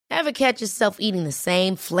Ever catch yourself eating the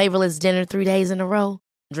same flavorless dinner 3 days in a row?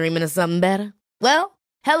 Dreaming of something better? Well,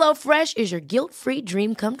 HelloFresh is your guilt-free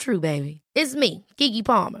dream come true, baby. It's me, Keke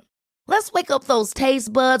Palmer. Let's wake up those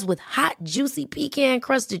taste buds with hot, juicy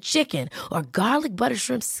pecan-crusted chicken or garlic butter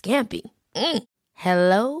shrimp scampi.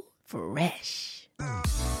 Hello Fresh.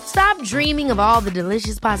 Stop dreaming of all the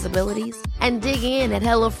delicious possibilities and dig in at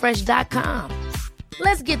HelloFresh.com.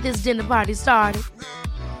 Let's get this dinner party started.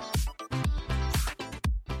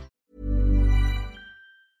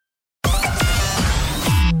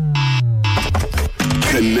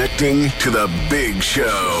 Connecting to the big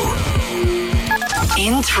show.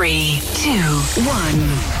 In 3, 2,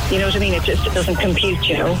 1. You know what I mean? It just doesn't compute,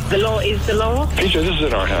 you know. The law is the law. PJ, this is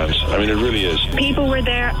in our hands. I mean, it really is. People were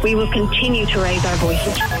there. We will continue to raise our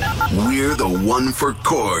voices. We're the one for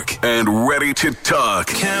Cork and ready to talk.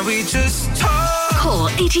 Can we just talk? Call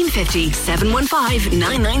 1850 715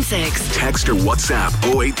 996. Text or WhatsApp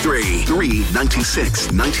 083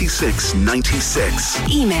 396 96 96.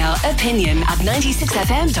 Email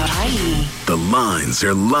opinion@96fm.ie. The lines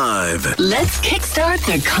are live. Let's kickstart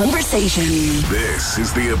the conversation. This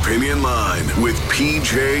is the Opinion Line with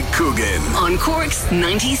PJ Coogan On Cork's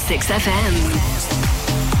 96FM.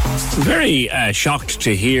 Very shocked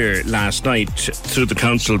to hear last night through the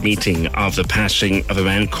council meeting of the passing of a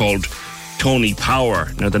man called Tony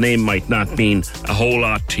Power. Now, the name might not mean a whole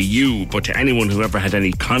lot to you, but to anyone who ever had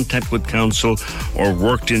any contact with council or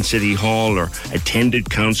worked in City Hall or attended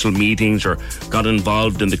council meetings or got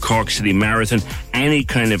involved in the Cork City Marathon, any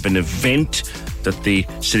kind of an event that the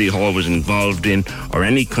City Hall was involved in, or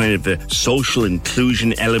any kind of a social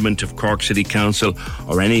inclusion element of Cork City Council,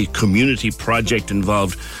 or any community project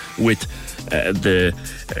involved with the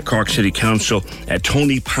Cork City Council,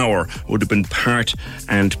 Tony Power would have been part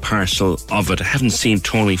and parcel of it. I haven't seen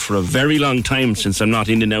Tony for a very long time, since I'm not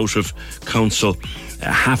in and out of council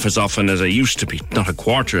half as often as I used to be, not a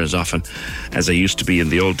quarter as often as I used to be in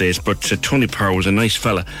the old days. But Tony Power was a nice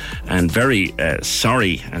fella, and very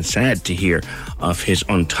sorry and sad to hear of his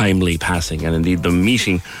untimely passing. And indeed, the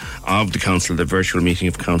meeting of the council, the virtual meeting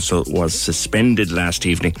of council, was suspended last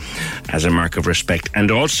evening as a mark of respect.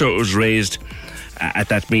 And also it was raised at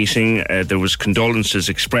that meeting, there was condolences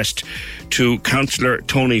expressed to Councillor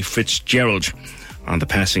Tony Fitzgerald on the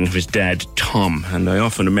passing of his dad, Tom. And I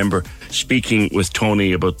often remember speaking with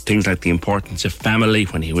Tony about things like the importance of family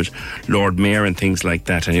when he was Lord Mayor and things like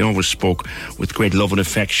that. And he always spoke with great love and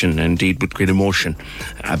affection, and indeed with great emotion,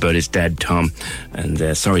 about his dad, Tom.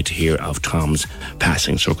 And sorry to hear of Tom's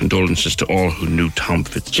passing. So condolences to all who knew Tom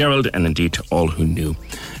Fitzgerald, and indeed to all who knew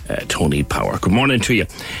Tony Power. Good morning to you.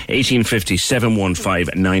 1850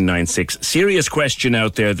 715 996. Serious question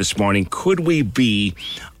out there this morning. Could we be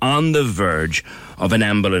on the verge of an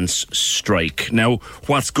ambulance strike? Now,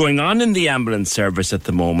 what's going on in the ambulance service at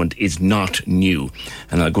the moment is not new,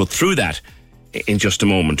 and I'll go through that in just a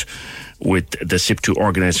moment with the SIP2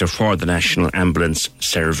 organiser for the National Ambulance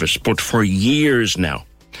Service. But for years now,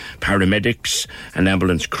 paramedics and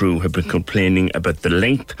ambulance crew have been complaining about the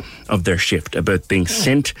length of their shift, about being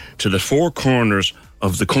sent to the four corners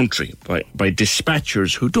of the country by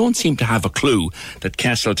dispatchers who don't seem to have a clue that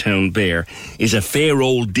Castletownbere is a fair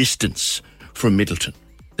old distance from Middleton.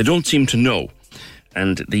 They don't seem to know.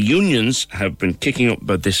 And the unions have been kicking up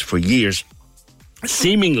about this for years,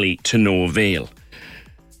 seemingly to no avail.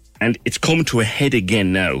 And it's come to a head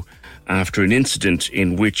again now after an incident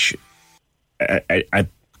in which a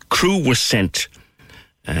crew was sent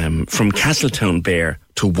from Castletownbere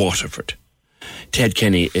to Waterford. Ted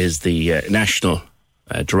Kenny is the national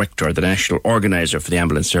director, the national organiser for the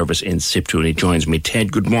ambulance service in SIP2, and he joins me.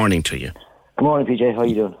 Ted, good morning to you. Good morning, PJ. How are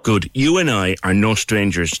you doing? Good. You and I are no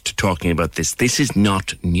strangers to talking about this. This is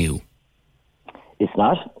not new. It's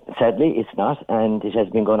not. Sadly, it's not. And it has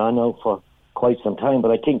been going on now for quite some time.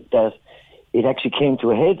 But I think that it actually came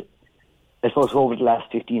to a head, I suppose, over the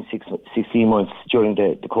last 16 months during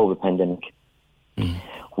the COVID pandemic,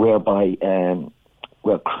 whereby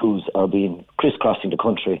where crews are being crisscrossing the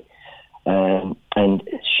country, and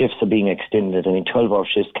shifts are being extended. I mean, 12-hour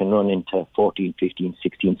shifts can run into 14, 15,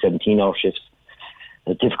 16, 17-hour shifts.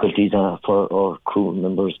 The difficulties are for our crew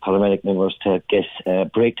members, paramedic members, to get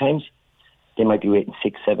break times. They might be waiting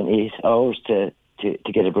 6, 7, 8 hours to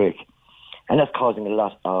get a break. And that's causing a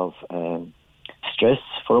lot of stress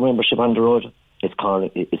for our membership on the road. It's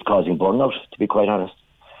causing burnout, to be quite honest.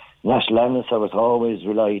 National Ambulance Service always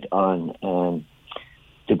relied on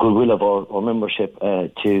the goodwill of our membership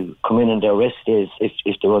to come in on their rest days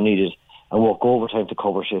if they were needed and work overtime to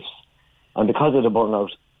cover shifts. And because of the burnout,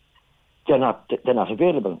 they're not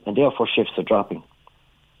available, and therefore shifts are dropping.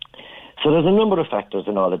 So there's a number of factors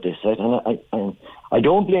in all of this, right? And I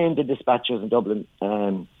don't blame the dispatchers in Dublin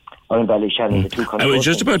or in Ballyshannon, the two countries. I was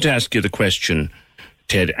just about to ask you the question,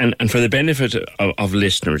 Ted, and for the benefit of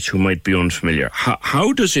listeners who might be unfamiliar,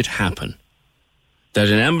 how does it happen that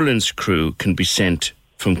an ambulance crew can be sent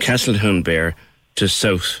from Castletownbere to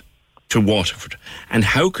south to Waterford? And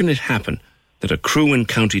how can it happen that a crew in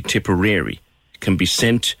County Tipperary can be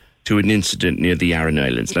sent to an incident near the Aran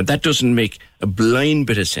Islands? Now, that doesn't make a blind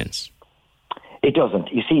bit of sense. It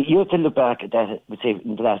doesn't. You see, you have to look back at that, I would say,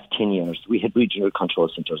 in the last 10 years. We had regional control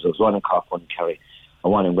centres. There was one in Cork, one in Kerry,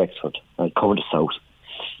 and one in Wexford. I covered the south.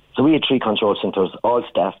 So we had 3 control centres, all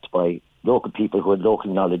staffed by local people who had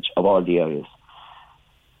local knowledge of all the areas.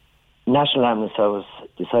 National Ambulance Service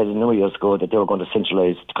decided a number of years ago that they were going to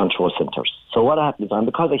centralise the control centres. So what happens, and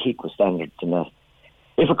because of HIQA standards and that,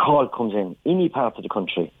 if a call comes in any part of the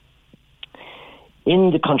country,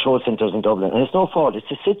 in the control centres in Dublin, and it's no fault, it's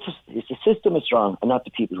the system is wrong and not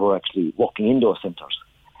the people who are actually working in those centres,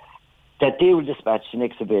 that they will dispatch the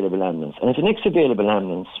next available ambulance. And if the next available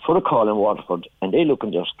ambulance for a call in Waterford, and they look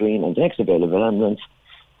on their screen, and the next available ambulance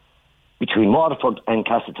between Waterford and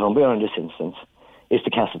Castletownbere in this instance is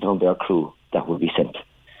the Castletownbere crew that will be sent.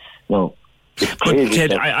 Now, it's crazy. But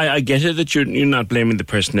Ted, I get it that you're not blaming the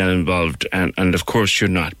personnel involved, and of course you're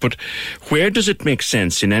not. But where does it make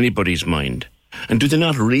sense in anybody's mind? And do they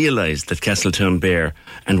not realise that Castletownbere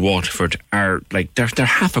and Waterford are like they're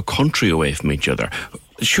half a country away from each other?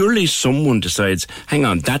 Surely someone decides, hang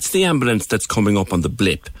on, that's the ambulance that's coming up on the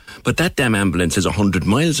blip, but that damn ambulance is 100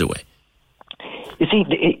 miles away. You see,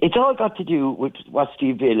 it's all got to do with what's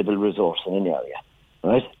the available resource in an area,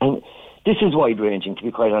 right? And this is wide-ranging, to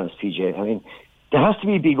be quite honest, PJ. I mean, there has to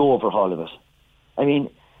be a big overhaul of it. I mean,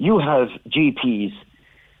 you have GPs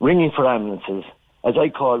ringing for ambulances, as I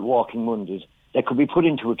call walking Mondays, that could be put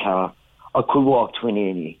into a car or could walk to an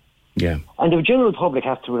A&E. Yeah. And the general public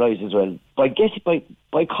have to realise as well,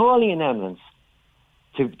 by calling an ambulance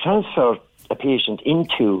to transfer a patient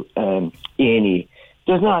into A&E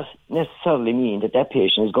does not necessarily mean that that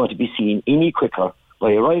patient is going to be seen any quicker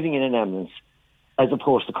by arriving in an ambulance as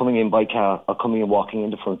opposed to coming in by car or coming and walking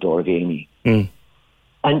in the front door of A&E.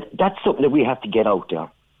 And that's something that we have to get out there.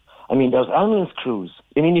 I mean, there's ambulance crews.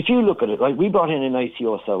 I mean, if you look at it, right, we brought in an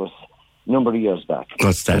ICO service a number of years back.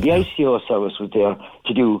 What's that? And the ICO service was there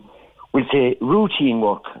to do, we'll say, routine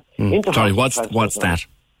work. Sorry, what's that?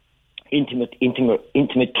 Intimate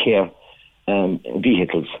care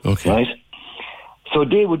vehicles, right? So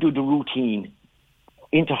they would do the routine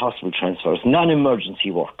inter-hospital transfers,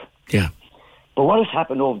 non-emergency work. Yeah. But what has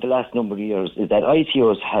happened over the last number of years is that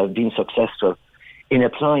ICOs have been successful in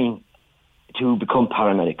applying to become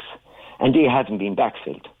paramedics, and they haven't been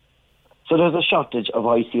backfilled. So there's a shortage of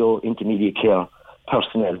ICO intermediate care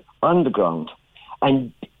personnel on the ground,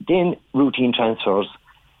 and then routine transfers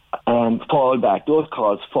fall back. Those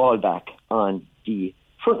calls fall back on the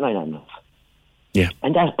frontline ambulance. Yeah,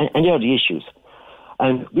 and there are the issues.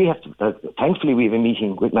 And we have to. Thankfully, we have a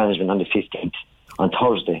meeting with management on the 15th on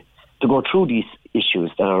Thursday to go through these issues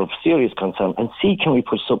that are of serious concern and see can we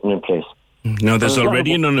put something in place. Now, there's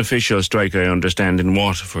already an unofficial strike, I understand, in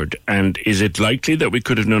Waterford. And is it likely that we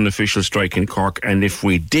could have an unofficial strike in Cork? And if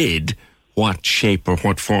we did, what shape or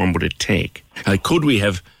what form would it take? Could we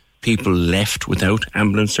have people left without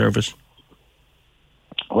ambulance service?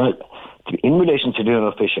 Well, in relation to the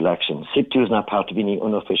unofficial action, SIP2 is not part of any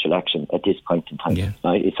unofficial action at this point in time. Yeah.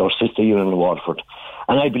 Right? It's our sister union in Waterford.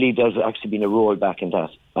 And I believe there's actually been a rollback in that.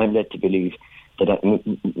 I'm led to believe that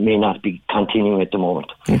may not be continuing at the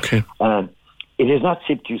moment. Okay. It is not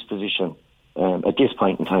SIP2's position at this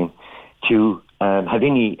point in time to have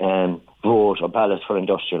any vote or ballot for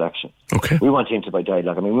industrial action. Okay. We want to enter by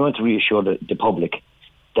dialogue. I mean, we want to reassure the public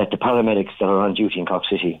that the paramedics that are on duty in Cork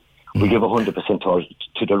City will give 100%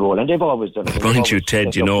 to the role, and they've always done it. Mind you,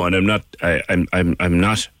 Ted, you know, and I'm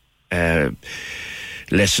not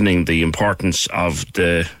lessening the importance of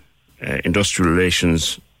the industrial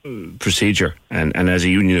relations procedure, and as a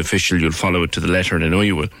union official you'll follow it to the letter, and I know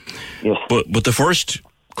you will. Yes. But the first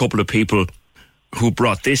couple of people who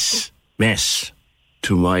brought this mess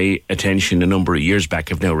to my attention a number of years back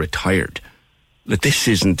have now retired. That this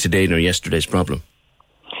isn't today nor yesterday's problem.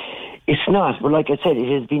 It's not, but like I said,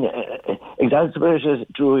 it has been exacerbated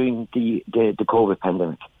during the COVID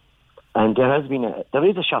pandemic, and there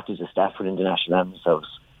is a shortage of staff within the National Ambulance Service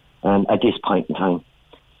at this point in time.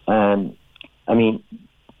 I mean,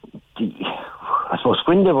 I suppose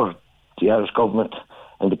when the Irish government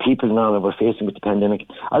and the people in Ireland were facing with the pandemic,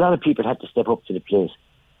 a lot of people had to step up to the plate,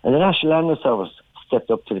 and the National Ambulance Service stepped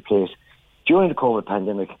up to the plate during the COVID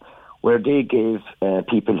pandemic where they gave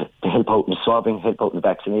people to help out in swabbing, help out in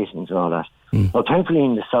vaccinations and all that. Now, thankfully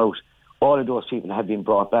in the south, all of those people have been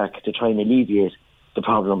brought back to try and alleviate the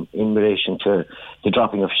problem in relation to the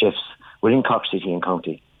dropping of shifts within Cork City and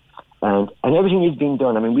County. And everything is being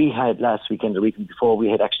done. I mean, we had last weekend, the weekend before, we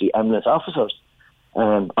had actually ambulance officers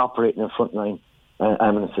operating in frontline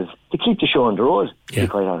ambulances to keep the show on the road, to be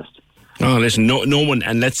quite honest. Oh, listen, no one,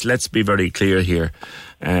 and let's be very clear here.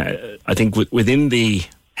 I think within the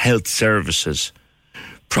health services,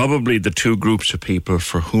 probably the two groups of people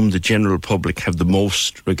for whom the general public have the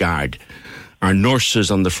most regard are nurses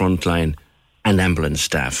on the front line and ambulance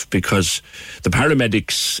staff, because the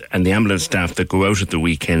paramedics and the ambulance staff that go out at the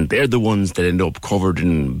weekend, they're the ones that end up covered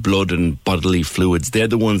in blood and bodily fluids. They're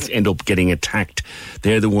the ones that end up getting attacked.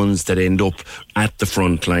 They're the ones that end up at the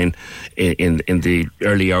front line in the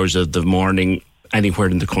early hours of the morning anywhere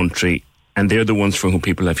in the country, and they're the ones for whom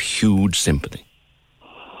people have huge sympathy.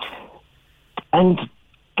 And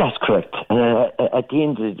that's correct. At the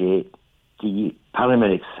end of the day, the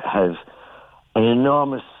paramedics have an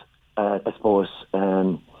enormous have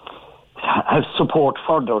support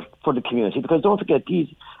for the community, because don't forget, these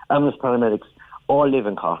ambulance paramedics all live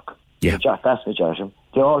in Cork. Yeah. The vast majority of them.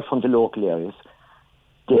 They're all from the local areas.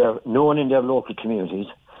 They're known in their local communities,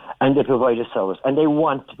 and they provide a service, and they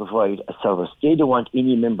want to provide a service. They don't want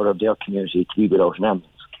any member of their community to be without an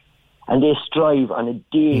ambulance. And they strive on a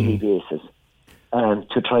daily basis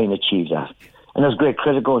to try and achieve that. And there's great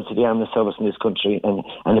credit going to the ambulance service in this country and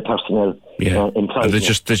the personnel employed.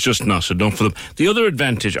 There's just not enough for them. The other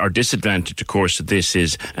advantage or disadvantage, of course, of this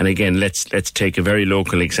is, and again, let's take a very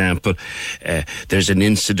local example. There's an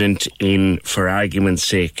incident in, for argument's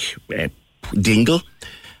sake, Dingle,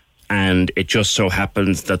 and it just so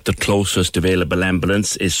happens that the closest available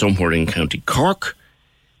ambulance is somewhere in County Cork.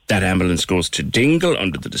 That ambulance goes to Dingle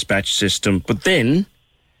under the dispatch system, but then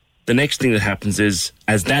the next thing that happens is,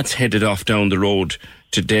 as that's headed off down the road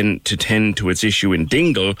to tend to its issue in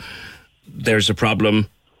Dingle, there's a problem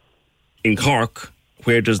in Cork.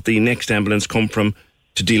 Where does the next ambulance come from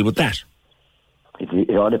to deal with that?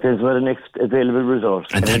 It all depends where the next available resource.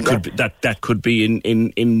 And that could be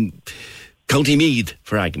in County Meath,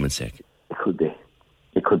 for argument's sake. It could be.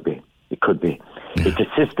 Yeah. It's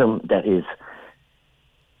a system that is,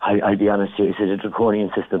 I'll be honest here, it's a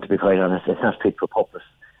draconian system, to be quite honest. It's not fit for purpose.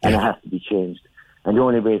 And it has to be changed. And the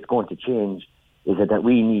only way it's going to change is that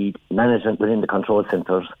we need management within the control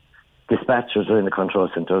centres, dispatchers within the control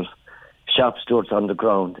centres, shop stewards on the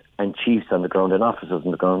ground, and chiefs on the ground, and officers on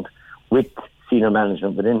the ground, with senior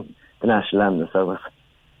management within the National Ambulance Service,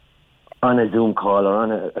 on a Zoom call or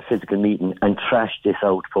on a physical meeting, and trash this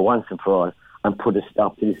out for once and for all, and put a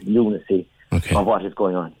stop to this lunacy of what is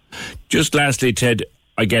going on. Just lastly, Ted,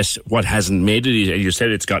 I guess what hasn't made it, you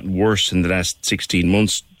said it's gotten worse in the last 16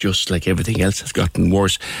 months, just like everything else has gotten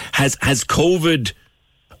worse. Has COVID,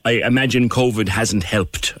 I imagine COVID hasn't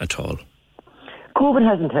helped at all? COVID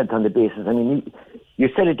hasn't helped on the basis, I mean, you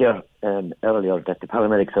said it there earlier, that the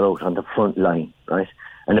paramedics are out on the front line, right?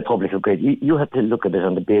 And the public are great. You have to look at it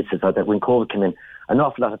on the basis of that when COVID came in, an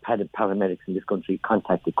awful lot of paramedics in this country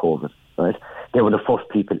contacted COVID, right? They were the first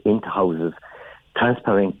people into houses,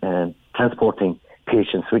 transporting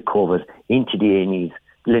patients with COVID into the A&Es,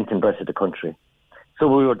 the length and breadth of the country. So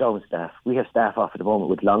we were down staff. We have staff off at the moment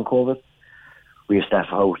with long COVID. We have staff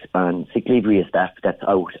out on sick leave. We have staff that's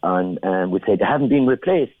out on, we'd say they haven't been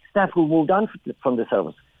replaced. Staff who moved on from the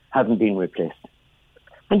service haven't been replaced.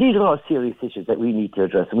 And these are all serious issues that we need to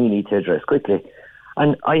address, and we need to address quickly.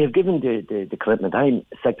 And I have given the commitment. I'm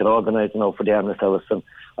sector organiser now for the ambulance service, and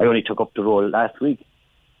I only took up the role last week.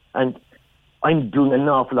 And I'm doing an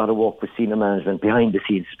awful lot of work with senior management behind the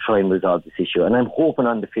scenes to try and resolve this issue. And I'm hoping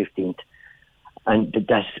on the 15th and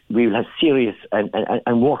that we will have serious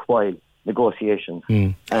and worthwhile negotiations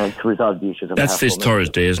to resolve the issues. That's this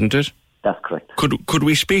Thursday, isn't it? That's correct. Could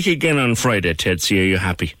we speak again on Friday, Ted? See, are you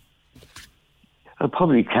happy? I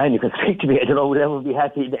probably can. You can speak to me. I don't know whether we'll be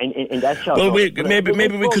happy in that shot. Well,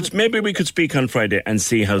 maybe we could speak on Friday and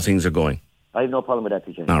see how things are going. I have no problem with that,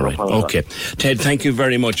 PJ. All right, okay. Ted, thank you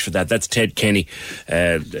very much for that. That's Ted Kenny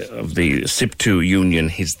of the SIP2 Union.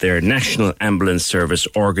 He's their National Ambulance Service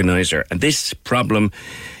Organiser. And this problem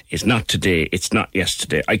is not today, it's not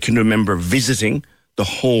yesterday. I can remember visiting the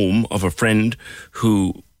home of a friend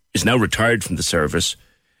who is now retired from the service,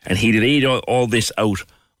 and he laid all this out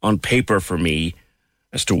on paper for me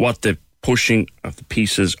as to what the pushing of the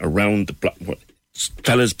pieces around the block, what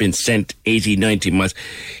fella's been sent 80, 90 miles.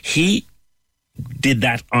 He did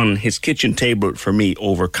that on his kitchen table for me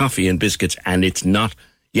over coffee and biscuits, and it's not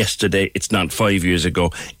yesterday, it's not 5 years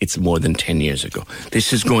ago, it's more than 10 years ago.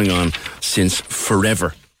 This is going on since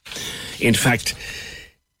forever. In fact,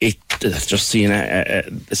 just seeing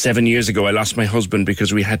 7 years ago, I lost my husband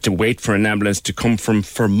because we had to wait for an ambulance to come from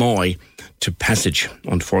Fermoy to Passage.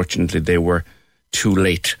 Unfortunately, they were too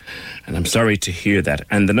late. And I'm sorry to hear that.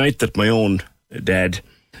 And the night that my own dad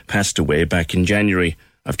passed away back in January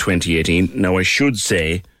of 2018, now I should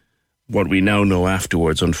say what we now know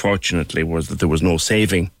afterwards, unfortunately, was that there was no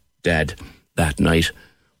saving Dad that night.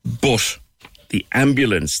 But the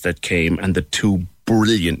ambulance that came and the two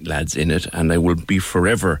brilliant lads in it, and I will be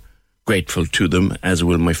forever grateful to them, as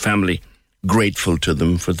will my family grateful to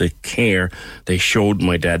them for the care they showed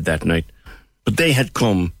my dad that night. But they had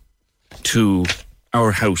come to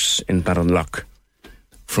our house in Ballinlough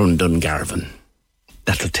from Dungarvan.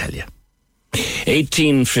 That'll tell you.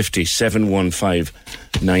 1850 715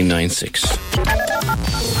 996.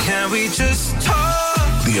 Can we just talk?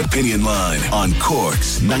 The Opinion Line on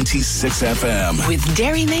Cork's 96 FM. With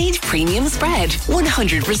Dairy Made Premium Spread,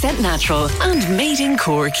 100% natural and made in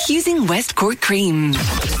Cork using West Cork cream.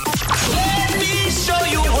 Let me show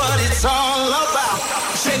you what it's all about.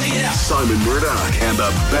 Check it out. Simon Murdoch and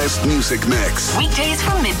the best music mix. Weekdays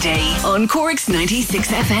from midday on Cork's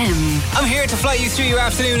 96 FM. I'm here to fly you through your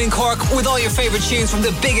afternoon in Cork with all your favourite tunes from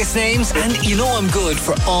the biggest names, and you know I'm good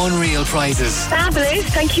for unreal prizes. Fabulous.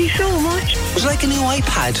 Thank you so much. Would you like a new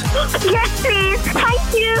iPad? Yes, please.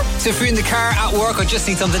 Thank you. So if you're in the car, at work, or just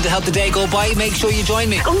need something to help the day go by, make sure you join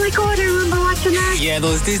me. Oh my God, I remember watching that. Yeah,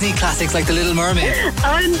 those Disney classics like The Little Mermaid.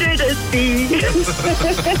 Under the sea.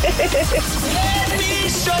 Let me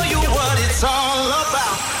show you what it's all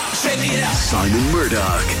about. Check it out. Simon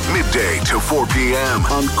Murdoch, midday to 4 p.m.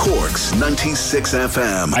 on Cork's 96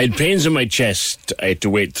 FM. I had pains in my chest. I had to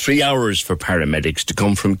wait 3 hours for paramedics to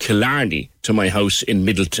come from Killarney to my house in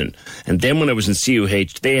Middleton. And then when I was in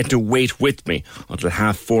CUH, they had to wait with me until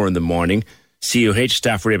 4:30 in the morning. CUH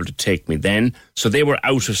staff were able to take me then, so they were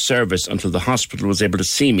out of service until the hospital was able to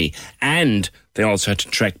see me. And they also had to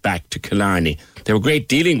trek back to Killarney. They were great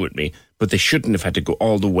dealing with me, but they shouldn't have had to go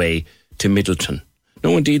all the way to Middleton.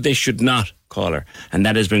 No, indeed, they should not, caller. And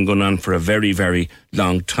that has been going on for a very, very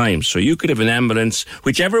long time. So you could have an ambulance,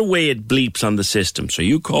 whichever way it bleeps on the system. So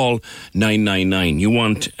you call 999. You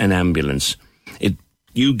want an ambulance.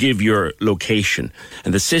 You give your location,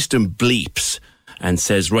 and the system bleeps and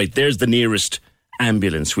says, right, there's the nearest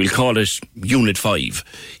ambulance. We'll call it Unit 5.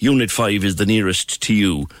 Unit 5 is the nearest to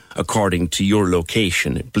you, according to your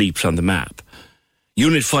location. It bleeps on the map.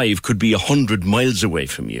 Unit 5 could be 100 miles away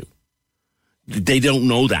from you. They don't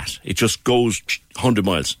know that. It just goes 100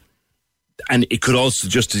 miles. And it could also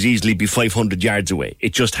just as easily be 500 yards away.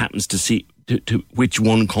 It just happens to see to which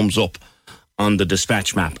one comes up on the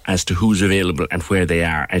dispatch map as to who's available and where they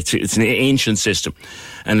are. It's an ancient system.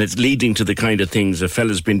 And it's leading to the kind of things. A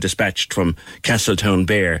fella's been dispatched from Castletown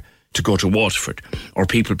Bear to go to Waterford, or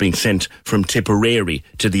people being sent from Tipperary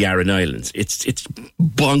to the Aran Islands. It's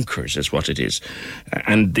bonkers is what it is.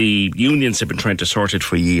 And the unions have been trying to sort it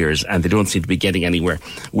for years, and they don't seem to be getting anywhere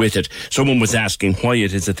with it. Someone was asking why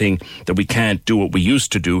it is a thing that we can't do what we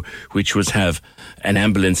used to do, which was have an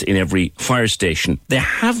ambulance in every fire station. They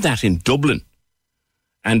have that in Dublin,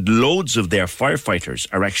 and loads of their firefighters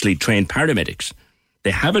are actually trained paramedics. They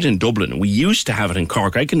have it in Dublin. We used to have it in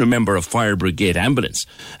Cork. I can remember a fire brigade ambulance,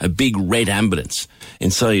 a big red ambulance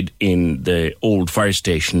inside in the old fire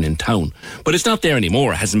station in town. But it's not there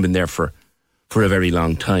anymore. It hasn't been there for a very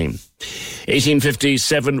long time. 1850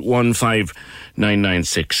 715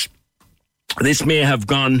 996. This may have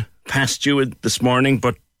gone past you this morning,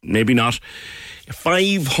 but maybe not.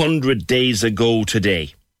 500 days ago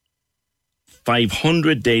today,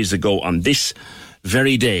 500 days ago on this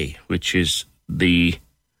very day, which is the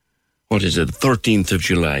 13th of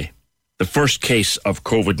July, the first case of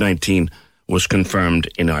COVID-19 was confirmed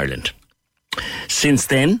in Ireland. Since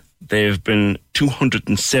then, there have been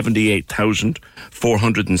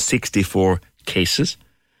 278,464 cases,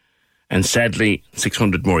 and sadly,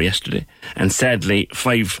 600 more yesterday, and sadly,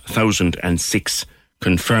 5,006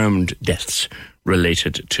 confirmed deaths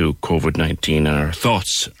related to COVID-19. And our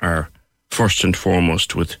thoughts are first and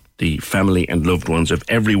foremost with the family and loved ones of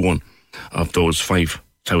every one of those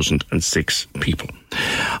 5,006 people.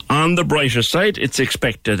 On the brighter side, it's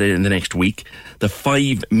expected that in the next week, the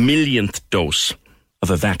 5 millionth dose of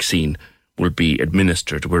a vaccine will be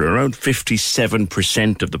administered. We're around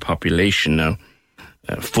 57% of the population now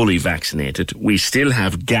fully vaccinated. We still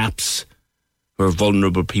have gaps where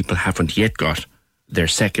vulnerable people haven't yet got their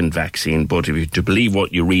second vaccine, but if you to believe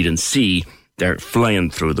what you read and see, they're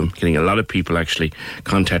flying through them. Getting a lot of people actually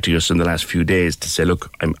contacting us in the last few days to say,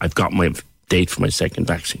 look, I've got my date for my second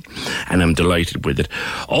vaccine, and I'm delighted with it.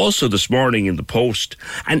 Also this morning in the Post,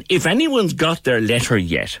 and if anyone's got their letter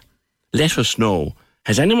yet let us know.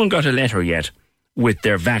 Has anyone got a letter yet with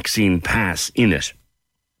their vaccine pass in it?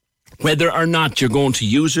 Whether or not you're going to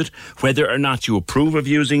use it, whether or not you approve of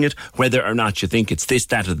using it, whether or not you think it's this,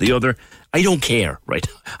 that or the other, I don't care, right?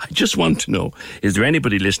 I just want to know, is there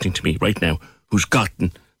anybody listening to me right now who's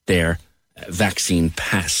gotten their vaccine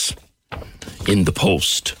pass in the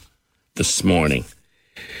post this morning?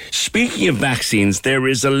 Speaking of vaccines, there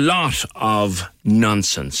is a lot of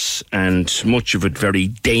nonsense, and much of it very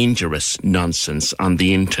dangerous nonsense on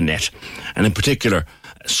the internet, and in particular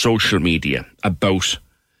social media, about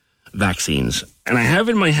vaccines. And I have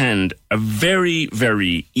in my hand a very,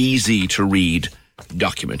 very easy to read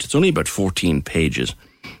document. It's only about 14 pages,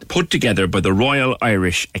 put together by the Royal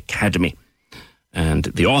Irish Academy. And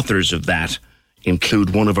the authors of that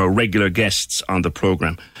include one of our regular guests on the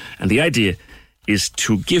programme. And the idea is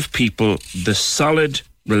to give people the solid,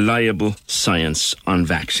 reliable science on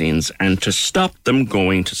vaccines and to stop them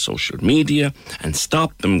going to social media and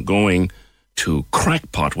stop them going to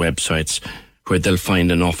crackpot websites where they'll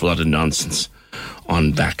find an awful lot of nonsense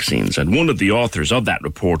on vaccines. And one of the authors of that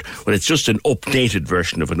report, well, it's just an updated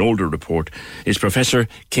version of an older report, is Professor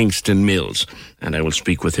Kingston Mills. And I will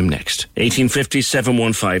speak with him next. 1850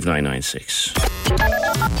 715 996.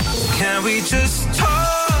 Can we just talk?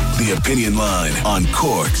 The Opinion Line on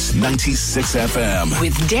Cork's 96 FM.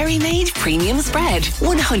 With Dairy Made Premium Spread,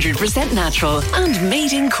 100% natural and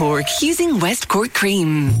made in Cork using West Cork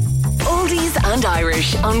cream. Oldies and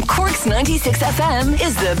Irish on Cork's 96 FM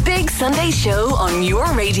is the Big Sunday Show on your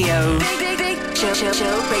radio. Big show,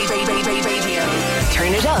 radio.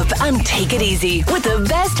 Turn it up and take it easy with the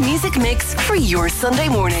best music mix for your Sunday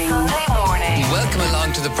morning. Welcome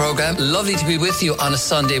along to the programme. Lovely to be with you on a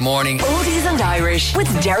Sunday morning. Oldies and Irish with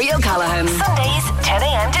Derry O'Callaghan. Sundays, 10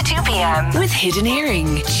 a.m. to 2 p.m. With Hidden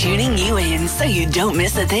Hearing, tuning you in so you don't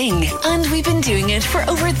miss a thing. And we've been doing it for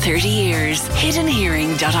over 30 years.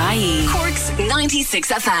 hiddenhearing.ie. Cork's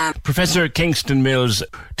 96 FM. Professor Kingston Mills,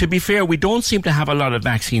 to be fair, we don't seem to have a lot of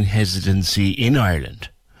vaccine hesitancy in Ireland,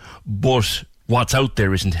 but what's out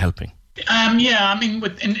there isn't helping.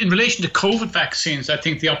 In relation to COVID vaccines, I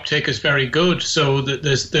think the uptake is very good. So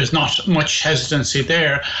there's not much hesitancy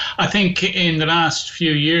there. I think in the last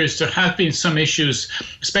few years there have been some issues,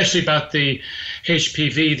 especially about the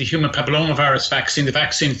HPV, the human papillomavirus vaccine, the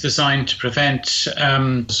vaccine designed to prevent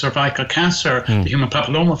cervical cancer, the human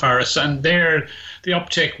papillomavirus, and there the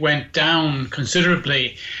uptake went down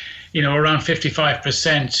considerably. Around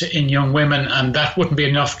 55% in young women, and that wouldn't be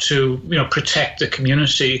enough to, protect the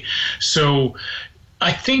community. So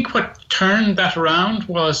I think what turned that around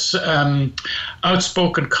was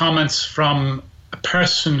outspoken comments from a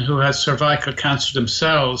person who has cervical cancer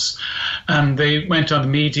themselves, and they went on the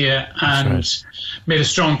media and made a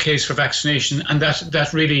strong case for vaccination, and that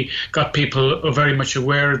really got people very much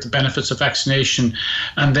aware of the benefits of vaccination,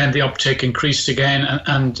 and then the uptake increased again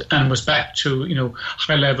and was back to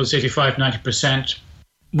high levels, 85-90%.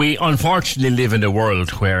 We unfortunately live in a world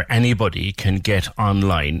where anybody can get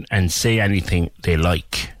online and say anything they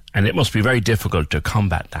like, and it must be very difficult to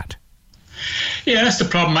combat that. Yeah, that's the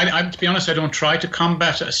problem. To be honest, I don't try to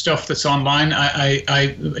combat stuff that's online.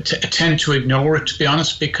 I tend to ignore it, to be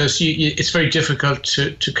honest, because it's very difficult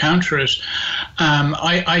to counter it.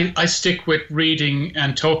 I stick with reading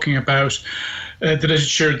and talking about the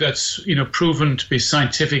literature that's proven to be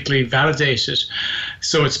scientifically validated.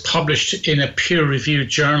 So it's published in a peer-reviewed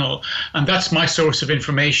journal, and that's my source of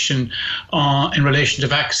information in relation to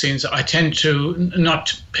vaccines. I tend to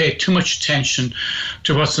not pay too much attention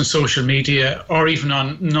to what's on social media or even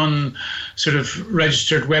on non-sort of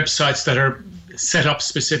registered websites that are set up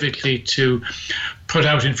specifically to put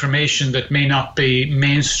out information that may not be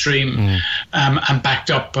mainstream and backed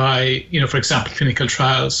up by, for example, clinical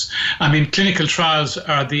trials. I mean, clinical trials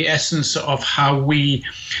are the essence of how we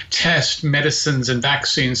test medicines and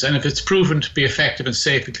vaccines. And if it's proven to be effective and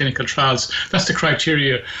safe in clinical trials, that's the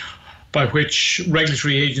criteria by which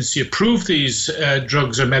regulatory agency approve these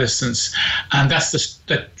drugs or medicines. And that's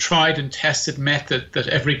the tried and tested method that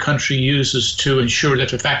every country uses to ensure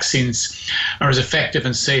that the vaccines are as effective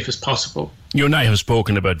and safe as possible. You and I have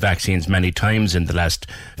spoken about vaccines many times in the last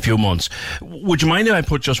few months. Would you mind if I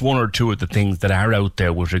put just one or two of the things that are out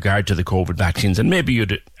there with regard to the COVID vaccines, and maybe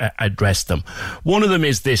you'd address them? One of them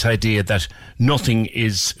is this idea that nothing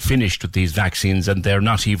is finished with these vaccines and they're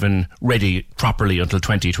not even ready properly until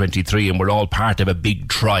 2023 and we're all part of a big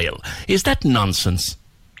trial. Is that nonsense?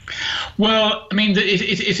 Well, I mean,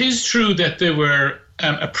 it is true that there were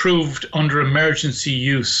approved under emergency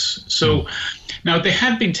use. So now they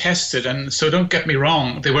had been tested, and so don't get me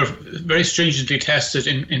wrong, they were very stringently tested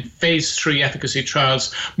in phase 3 efficacy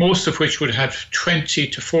trials, most of which would have 20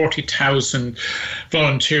 to 40,000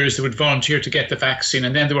 volunteers that would volunteer to get the vaccine,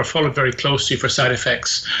 and then they were followed very closely for side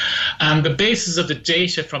effects. And the basis of the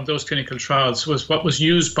data from those clinical trials was what was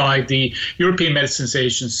used by the European Medicines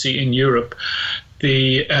Agency in Europe,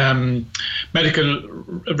 the Medical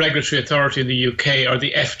Regulatory Authority in the UK, or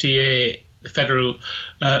the FDA, the Federal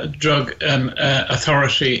Drug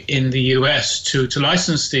Authority in the US, to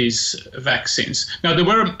license these vaccines. Now, they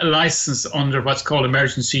were licensed under what's called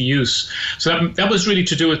emergency use. So that was really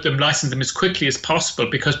to do with them licensing them as quickly as possible,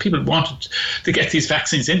 because people wanted to get these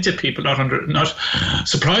vaccines into people, not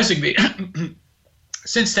surprisingly.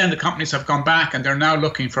 Since then, the companies have gone back and they're now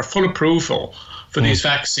looking for full approval for these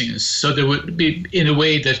vaccines. So there would be, in a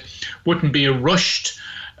way that wouldn't be a rushed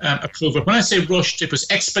approval. When I say rushed, it was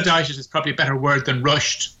expedited is probably a better word than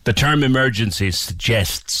rushed. The term emergency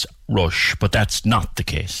suggests rush, but that's not the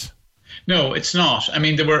case. No, it's not. I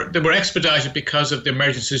mean, they were expedited because of the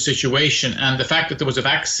emergency situation and the fact that there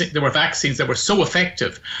were vaccines that were so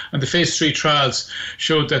effective, and the phase 3 trials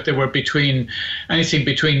showed that they were anything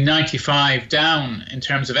between 95 down in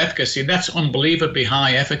terms of efficacy, and that's unbelievably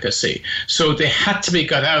high efficacy. So they had to be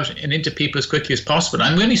got out and into people as quickly as possible.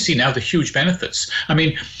 And we only see now the huge benefits. I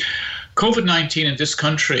mean, COVID-19 in this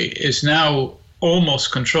country is now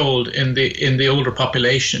almost controlled in the older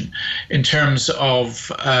population in terms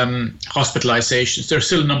of hospitalizations. There are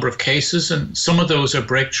still a number of cases, and some of those are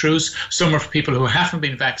breakthroughs. Some are for people who haven't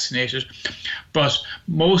been vaccinated. But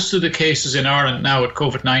most of the cases in Ireland now at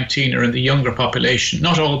COVID-19 are in the younger population.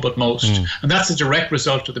 Not all, but most. And that's a direct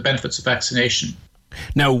result of the benefits of vaccination.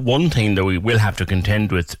 Now, one thing that we will have to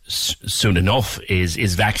contend with soon enough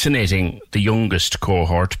is vaccinating the youngest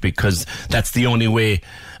cohort, because that's the only way,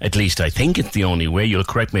 at least I think it's the only way, you'll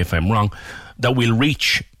correct me if I'm wrong, that we'll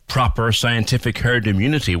reach proper scientific herd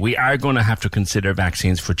immunity. We are going to have to consider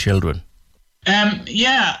vaccines for children.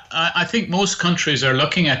 I think most countries are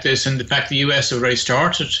looking at this, and in fact the US have already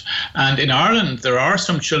started. And in Ireland, there are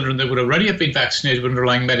some children that would already have been vaccinated with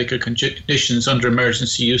underlying medical conditions under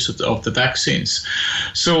emergency use of the vaccines.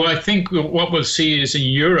 So I think what we'll see is in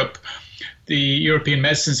Europe, the European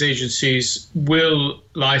Medicines Agencies will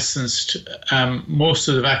license most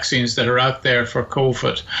of the vaccines that are out there for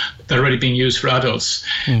COVID that are already being used for adults,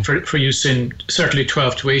 for use in certainly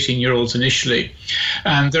 12 to 18-year-olds initially.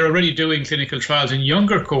 And they're already doing clinical trials in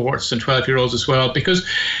younger cohorts than 12-year-olds as well, because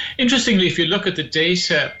interestingly, if you look at the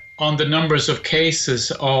data on the numbers of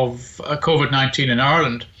cases of COVID-19 in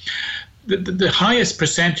Ireland, the highest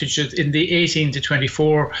percentage is in the 18 to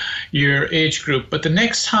 24-year age group, but the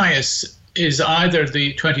next highest is either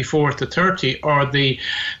the 24 to 30 or the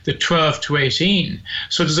 12 to 18.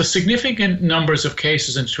 So there's a significant numbers of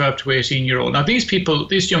cases in 12 to 18-year-old. Now, these people,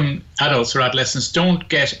 these young adults or adolescents, don't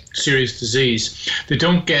get serious disease. They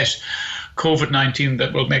don't get COVID-19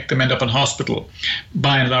 that will make them end up in hospital,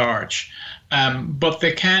 by and large. But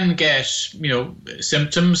they can get,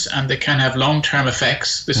 symptoms, and they can have long-term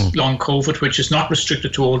effects, this long COVID, which is not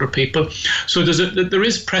restricted to older people. So there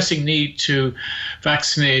is pressing need to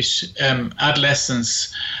vaccinate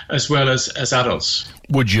adolescents as well as adults.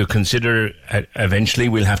 Would you consider eventually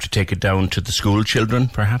we'll have to take it down to the school children,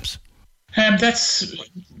 perhaps? That's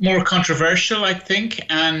more controversial, I think.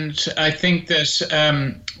 And I think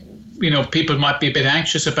that people might be a bit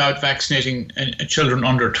anxious about vaccinating children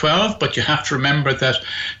under 12, but you have to remember that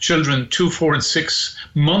children 2, 4 and 6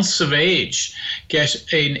 months of age get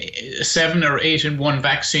a 7 or 8 in 1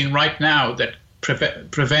 vaccine right now that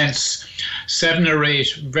prevents 7 or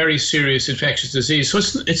 8 very serious infectious disease. So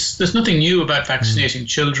there's nothing new about vaccinating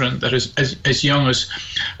children that is as young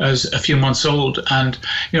as a few months old. And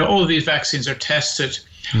all of these vaccines are tested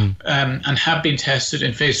and have been tested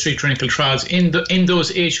in phase 3 clinical trials in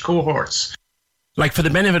those age cohorts. Like, for the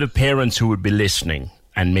benefit of parents who would be listening,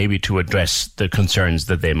 and maybe to address the concerns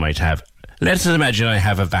that they might have, let's imagine I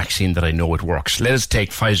have a vaccine that I know it works. Let us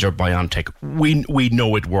take Pfizer-BioNTech. We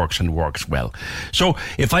know it works and works well. So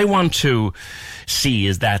if I want to see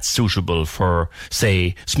is that suitable for,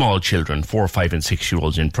 say, small children, 4, 5 and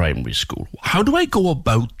 6-year-olds in primary school, how do I go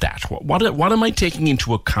about that? What am I taking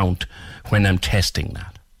into account when I'm testing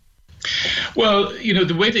that? Well,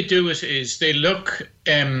 the way they do it is they look,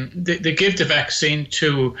 they give the vaccine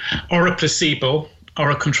to, or a placebo, or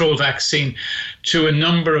a control vaccine to a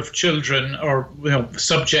number of children or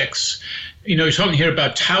subjects. You're talking here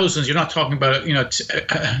about thousands. You're not talking about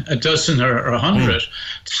a dozen or 100.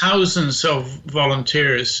 Thousands of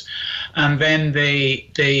volunteers, and then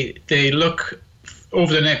they look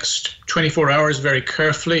over the next 24 hours very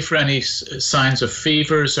carefully for any signs of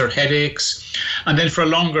fevers or headaches, and then for a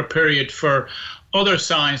longer period for other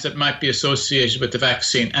signs that might be associated with the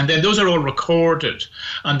vaccine. And then those are all recorded,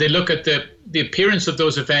 and they look at the appearance of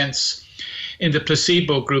those events in the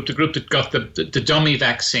placebo group, the group that got the dummy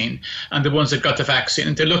vaccine, and the ones that got the vaccine,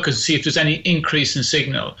 and they look and see if there's any increase in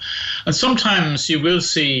signal. And sometimes you will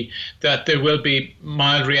see that there will be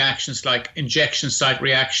mild reactions like injection site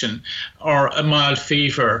reaction or a mild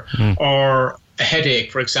fever or a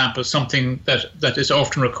headache, for example, something that is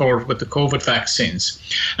often recorded with the COVID vaccines.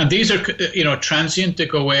 And these are, transient. They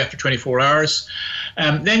go away after 24 hours.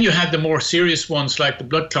 Then you had the more serious ones like the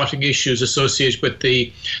blood clotting issues associated with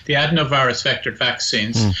the adenovirus vectored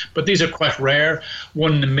vaccines. But these are quite rare,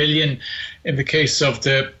 1 in a million in the case of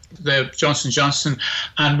the Johnson & Johnson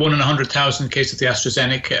and 1 in 100,000 in the case of the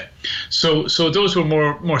AstraZeneca. So those were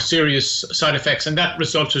more serious side effects, and that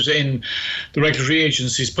resulted in the regulatory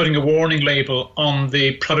agencies putting a warning label on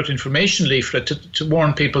the product information leaflet to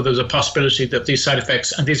warn people there's a possibility that these side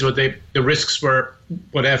effects, and these were the risks were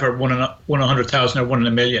whatever, 1 in 100,000 or 1 in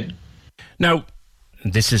a million. Now,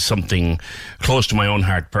 this is something close to my own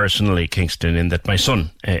heart personally, Kingston, in that my son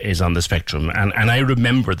is on the spectrum. And I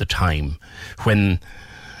remember the time when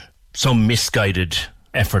some misguided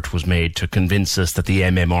effort was made to convince us that the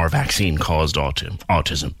MMR vaccine caused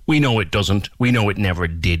autism. We know it doesn't. We know it never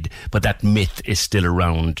did. But that myth is still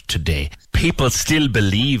around today. People still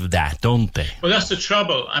believe that, don't they? Well, that's the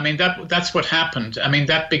trouble. I mean, that's what happened. I mean,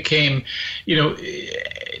 that became,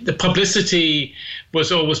 the publicity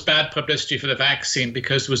was always bad publicity for the vaccine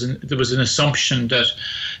because there was an assumption that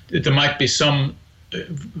there might be some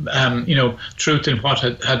truth in what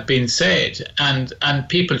had been said, and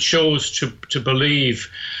people chose to believe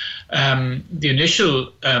the initial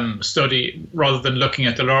study rather than looking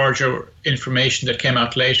at the larger information that came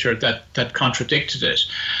out later that contradicted it.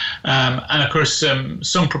 And of course,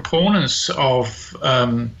 some proponents of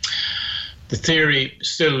the theory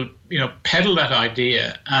still, peddle that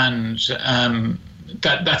idea, and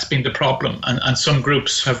that's been the problem. And some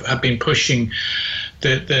groups have been pushing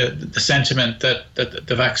the sentiment that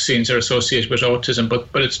the vaccines are associated with autism, but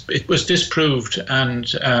it was disproved,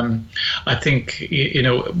 and I think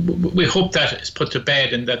we hope that is put to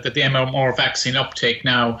bed, and that the MMR vaccine uptake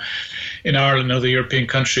now in Ireland and other European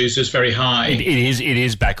countries is very high. It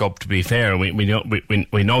is back up, to be fair. We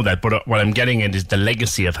know that, but what I'm getting at is the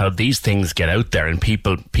legacy of how these things get out there and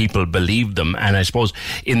people believe them. And I suppose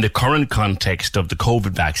in the current context of the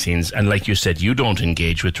COVID vaccines, and like you said, you don't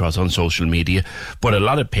engage with us on social media, but a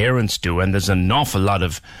lot of parents do, and there's an awful lot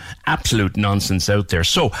of absolute nonsense out there.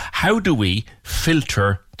 So how do we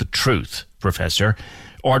filter the truth, Professor?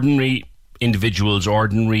 Ordinary individuals,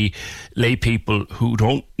 ordinary lay people who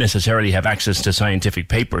don't necessarily have access to scientific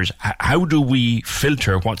papers, how do we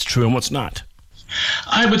filter what's true and what's not?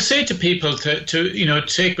 I would say to people to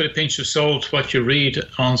take with a pinch of salt what you read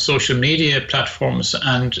on social media platforms,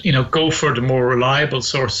 and go for the more reliable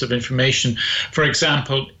source of information. For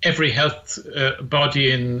example, every health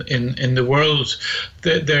body in the world,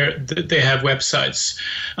 they have websites,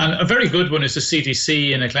 and a very good one is the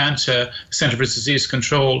CDC in Atlanta, Centre for Disease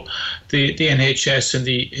Control, the NHS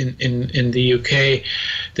in the UK,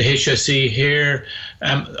 the HSE here.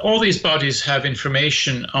 All these bodies have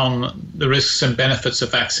information on the risks and benefits of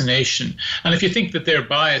vaccination. And if you think that they're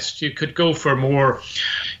biased, you could go for a more,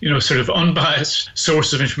 sort of unbiased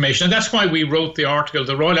source of information. And that's why we wrote the article.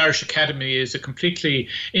 The Royal Irish Academy is a completely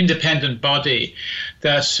independent body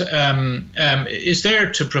that is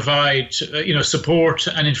there to provide, support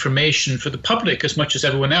and information for the public as much as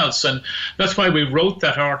everyone else. And that's why we wrote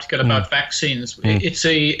that article about vaccines. It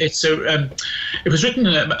was written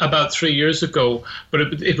about 3 years ago, but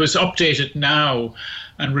it was updated now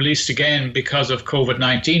and released again because of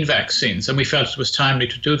COVID-19 vaccines, and we felt it was timely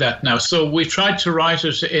to do that now. So we tried to write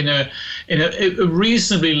it in a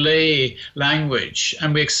reasonably lay language,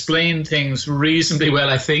 and we explain things reasonably well,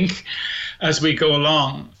 I think, as we go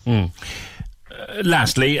along.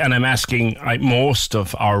 Lastly, and I'm asking most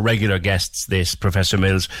of our regular guests this, Professor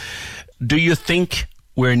Mills, do you think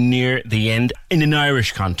we're near the end in an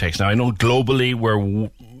Irish context? Now, I know globally we're,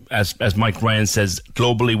 as Mike Ryan says,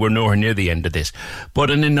 globally we're nowhere near the end of this. But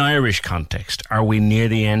in an Irish context, are we near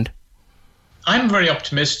the end? I'm very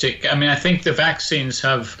optimistic. I mean, I think the vaccines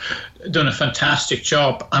have done a fantastic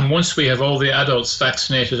job. And once we have all the adults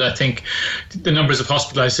vaccinated, I think the numbers of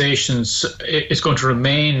hospitalizations is going to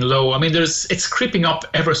remain low. I mean, it's creeping up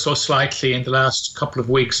ever so slightly in the last couple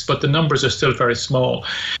of weeks, but the numbers are still very small.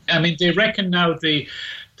 I mean, they reckon now the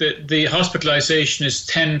hospitalization is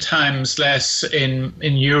 10 times less in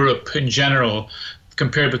Europe in general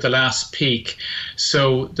compared with the last peak.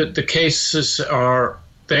 So the cases are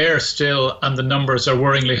there still, and the numbers are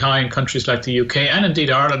worryingly high in countries like the UK and indeed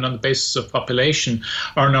Ireland. On the basis of population,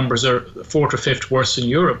 our numbers are 4th or 5th worse in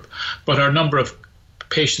Europe, but our number of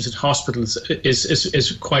patients in hospitals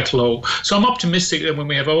is quite low. So I'm optimistic that when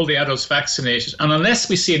we have all the adults vaccinated, and unless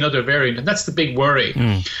we see another variant, and that's the big worry,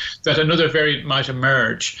 that another variant might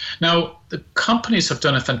emerge. Now, the companies have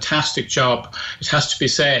done a fantastic job, it has to be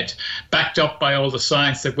said, backed up by all the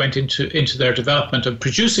science that went into their development of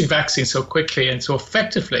producing vaccines so quickly and so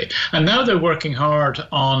effectively. And now they're working hard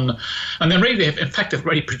on, and they've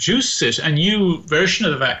already produced it, a new version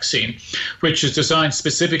of the vaccine, which is designed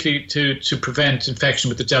specifically to prevent infection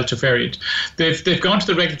with the Delta variant. They've gone to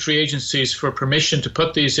the regulatory agencies for permission to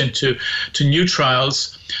put these into new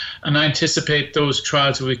trials, and I anticipate those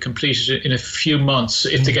trials will be completed in a few months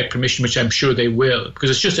if they get permission, which I'm sure they will,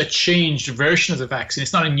 because it's just a changed version of the vaccine.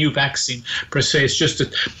 It's not a new vaccine per se. It's just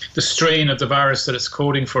that the strain of the virus that it's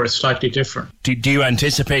coding for is slightly different. Do you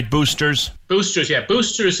anticipate boosters? Boosters, yeah.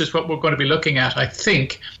 Boosters is what we're going to be looking at, I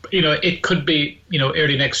think. It could be,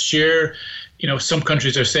 early next year. Some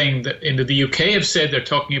countries are saying that the UK have said they're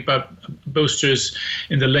talking about boosters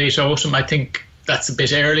in the late autumn. I think that's a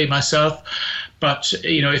bit early myself. But,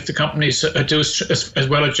 if the companies do as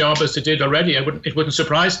well a job as they did already, it wouldn't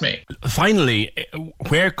surprise me. Finally,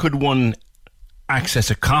 where could one access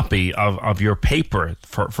a copy of your paper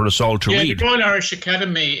for us all to read? The Royal Irish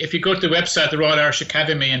Academy, if you go to the website, the Royal Irish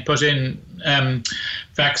Academy, and put in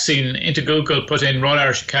vaccine into Google, put in Royal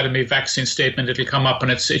Irish Academy vaccine statement, it'll come up,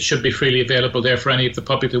 and it should be freely available there for any of the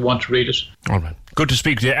public who want to read it. All right. Good to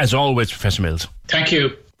speak to you, as always, Professor Mills. Thank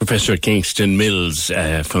you. Professor Kingston Mills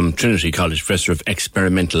from Trinity College, Professor of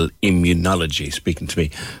Experimental Immunology, speaking to me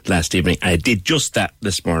last evening. I did just that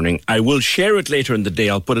this morning. I will share it later in the day.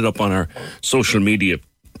 I'll put it up on our social media,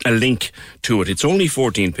 a link to it. It's only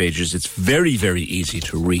 14 pages. It's very, very easy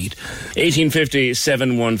to read. 1850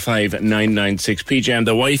 715 996. PJ, I'm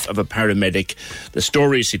the wife of a paramedic. The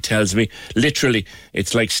stories he tells me, literally,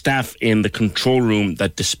 it's like staff in the control room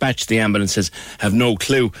that dispatch the ambulances have no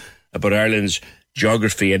clue about Ireland's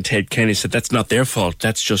geography, and Ted Kenny said that's not their fault,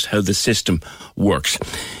 that's just how the system works.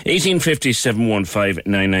 1850 715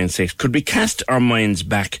 996. Could we cast our minds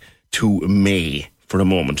back to May for a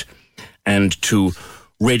moment, and to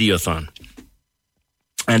Radiothon,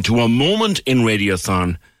 and to a moment in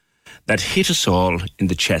Radiothon that hit us all in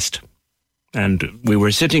the chest? And we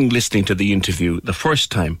were sitting listening to the interview the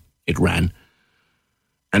first time it ran,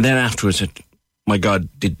 and then afterwards my God,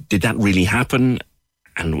 did that really happen?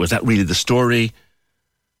 And was that really the story?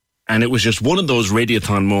 And it was just one of those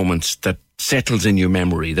Radiothon moments that settles in your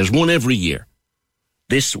memory. There's one every year.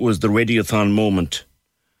 This was the Radiothon moment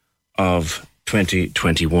of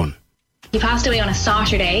 2021. He passed away on a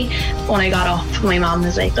Saturday. When I got up, my mum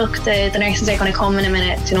was like, look, the nurses are going to come in a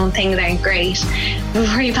minute, things aren't great.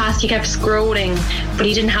 Before he passed, he kept scrolling, but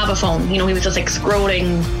he didn't have a phone. He was just like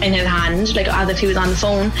scrolling in his hand, like as if he was on the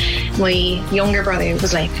phone. My younger brother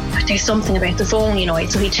was like, there's something about the phone,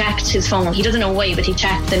 So he checked his phone. He doesn't know why, but he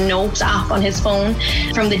checked the Notes app on his phone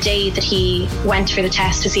from the day that he went for the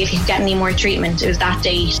test to see if he could get any more treatment. It was that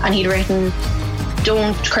date. And he'd written,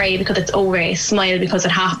 don't cry because it's over, smile because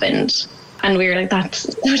it happened. And we were like, that's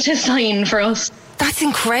a sign for us. That's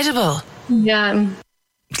incredible. Yeah.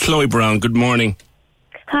 Chloe Brown, good morning.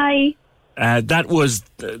 Hi. That was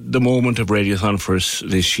the moment of Radiothon for us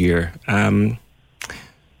this year.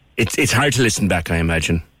 It's hard to listen back, I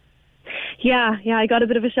imagine. Yeah, I got a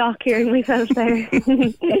bit of a shock hearing myself there.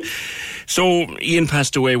 So Ian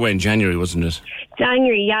passed away when? January, wasn't it?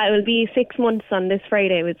 January, yeah. It will be 6 months on this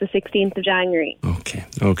Friday. It was the 16th of January.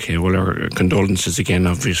 Okay. Well, our condolences again,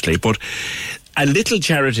 obviously. But a little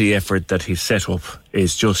charity effort that he set up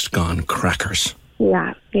is just gone crackers.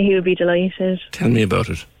 Yeah, he would be delighted. Tell me about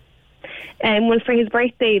it. Well, for his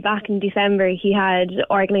birthday back in December, he had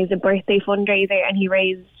organised a birthday fundraiser and he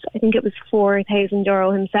raised, I think it was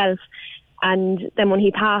 €4,000 himself. And then when he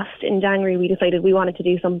passed in January, we decided we wanted to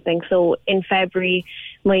do something. So in February,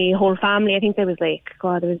 my whole family, I think there was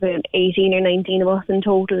about 18 or 19 of us in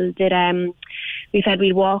total, we said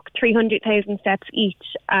we'd walk 300,000 steps each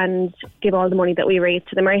and give all the money that we raised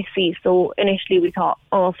to the Mercy. So initially we thought,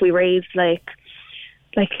 if we raised like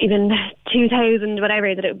even 2,000,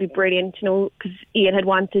 whatever, that it would be brilliant, because Ian had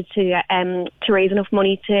wanted to raise enough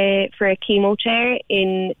money for a chemo chair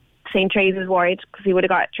in St. Teresa's ward, because he would have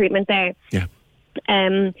got treatment there. Yeah.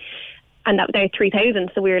 And that was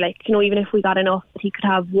 3,000. So we were like, even if we got enough, that he could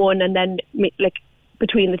have one, and then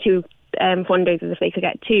between the two fundraisers if they could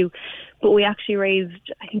get 2. But we actually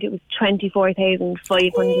raised, I think it was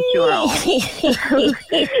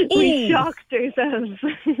 €24,500. We shocked ourselves.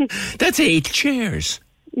 That's 8 chairs.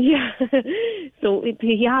 Yeah. So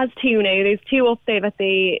he has 2 now. There's 2 up there that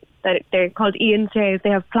they're called Ian chairs.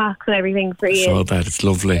 They have plaques and everything for Ian. I saw that. It's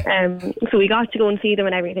lovely. So we got to go and see them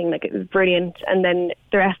and everything. Like, it was brilliant. And then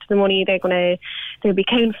the rest of the money, there'll be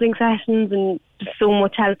counselling sessions and just so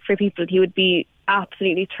much help for people. He would be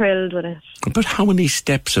absolutely thrilled with it. But how many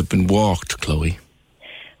steps have been walked, Chloe?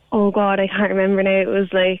 Oh God, I can't remember now. It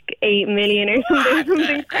was like 8 million or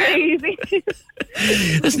something crazy.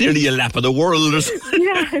 That's nearly a lap of the world.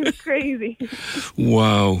 Yeah, it was crazy.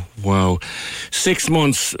 Wow. 6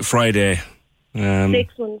 months Friday.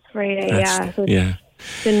 6 months Friday, yeah. So yeah.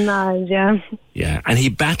 It's been mad, yeah. Yeah, and he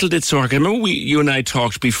battled it so hard. I remember you and I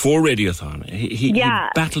talked before Radiothon. He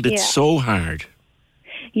battled it so hard.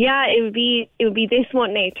 Yeah, it would be this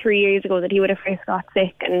month now, 3 years ago, that he would have first got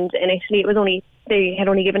sick, and initially they had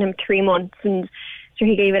only given him 3 months, and so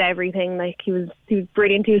he gave it everything. Like, he was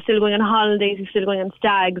brilliant. He was still going on holidays, he was still going on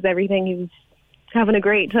stags, everything. He was having a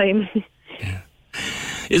great time. Yeah.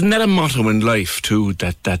 Isn't that a motto in life too?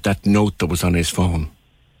 That note that was on his phone.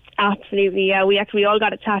 Absolutely, yeah. We all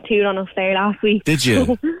got it tattooed on us there last week. Did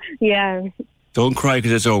you? Yeah. Don't cry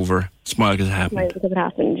because it's over. Smile because it happened. Smile because it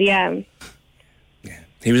happened. Yeah.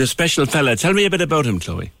 He was a special fella. Tell me a bit about him,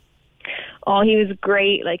 Chloe. Oh, he was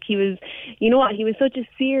great. Like, he was, you know what, he was such a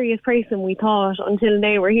serious person, we thought, until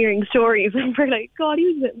now we're hearing stories and we're like, God, he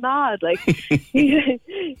was a bit mad. Like, he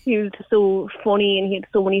was so funny and he had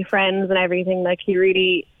so many friends and everything. Like, he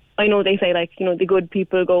really, I know they say, like, you know, the good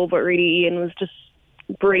people go, but really Ian was just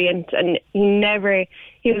brilliant. And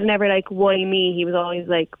he was never like, why me? He was always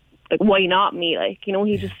like why not me? Like, you know,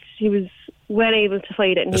 he was well able to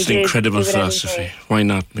fight it. And that's an incredible philosophy. Why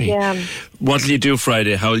not me? Yeah. What will you do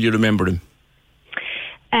Friday? How will you remember him?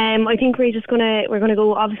 I think we're gonna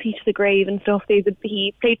go obviously to the grave and stuff.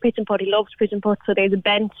 He played pitch and putt. He loves pitch and putt. So there's a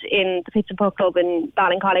bench in the pitch and putt club in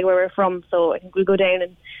Ballincollig where we're from. So I think we'll go down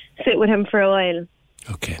and sit with him for a while.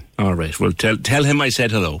 Okay, all right. Well, tell him I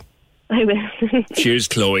said hello. I will. Cheers,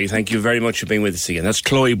 Chloe. Thank you very much for being with us again. That's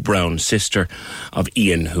Chloe Brown, sister of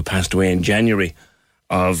Ian, who passed away in January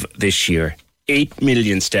of this year. 8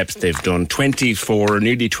 million steps they've done,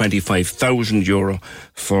 nearly 25,000 euro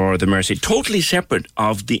for the Mercy. Totally separate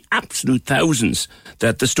of the absolute thousands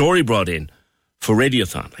that the story brought in for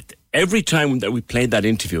Radiothon. Like, every time that we played that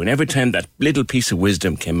interview and every time that little piece of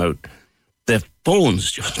wisdom came out, the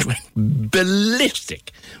phones just went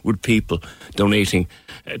ballistic with people donating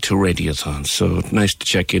to Radiothon. So nice to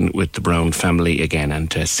check in with the Brown family again.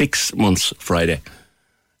 And 6 months Friday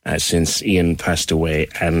since Ian passed away,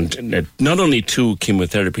 and not only 2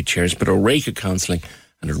 chemotherapy chairs, but a rake of counselling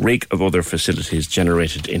and a rake of other facilities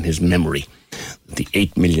generated in his memory. The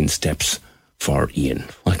 8 million steps for Ian.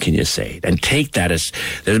 What can you say? And take that as,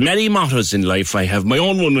 there's many mottos in life. I have my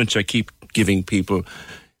own one which I keep giving people.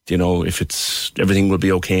 You know, if it's, everything will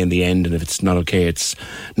be okay in the end, and if it's not okay, it's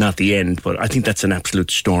not the end. But I think that's an absolute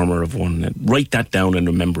stormer of one. Write that down and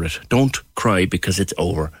remember it. Don't cry because it's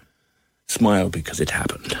over. Smile because it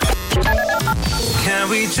happened. Can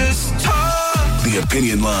we just talk? The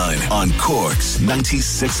Opinion Line on Cork's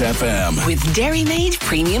 96 FM. With Dairy Made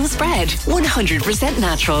Premium Spread, 100%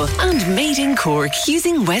 natural and made in Cork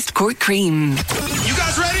using West Cork cream. You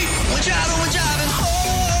guys ready? We're driving.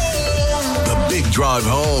 The Big Drive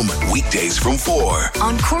Home, weekdays from 4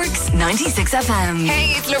 on Cork's 96 FM.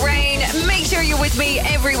 Hey, it's Lorraine. Make sure you're with me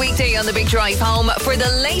every weekday on the Big Drive Home for the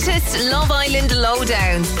latest Love Island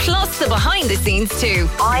lowdown, plus the behind the scenes too.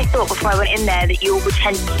 I thought before I went in there that you all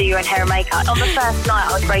pretended to do your own hair and makeup. On the first night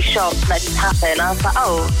I was very shocked that just happened. I was like,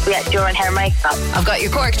 oh, we had to do our own hair and makeup. I've got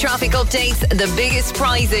your Cork traffic updates, the biggest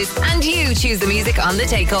prizes, and you choose the music on the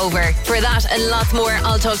takeover. For that and lots more,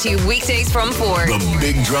 I'll talk to you weekdays from 4. The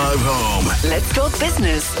Big Drive Home. Let's talk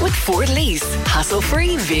business with Ford Lease.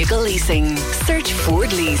 Hassle-free vehicle leasing. Search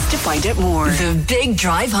Ford Lease to find out more. The Big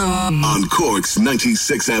Drive Home on Cork's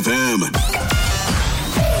 96 FM.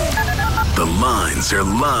 The lines are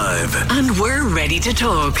live and we're ready to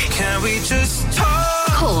talk. Can we just talk?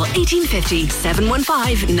 Call 1850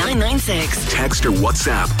 715 996. Text or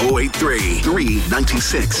WhatsApp 083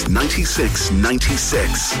 396 96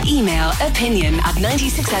 96. Email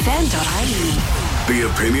opinion@96fm.ie. The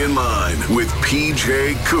Opinion Line with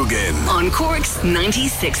PJ Coogan on Cork's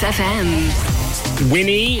 96 FM.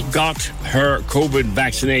 Winnie got her COVID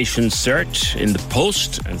vaccination cert in the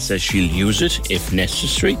post and says she'll use it if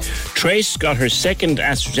necessary. Trace got her second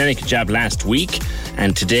AstraZeneca jab last week,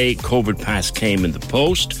 and today COVID pass came in the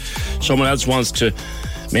post. Someone else wants to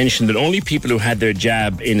mentioned that only people who had their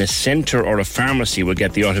jab in a centre or a pharmacy will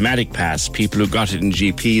get the automatic pass. People who got it in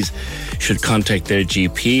GPs should contact their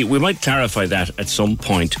GP. We might clarify that at some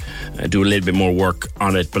point, do a little bit more work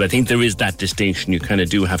on it, but I think there is that distinction. You kind of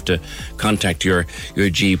do have to contact your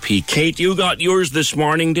GP. Kate, you got yours this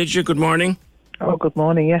morning, did you? Good morning. Oh, good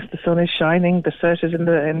morning. Yes, the sun is shining. The cert is in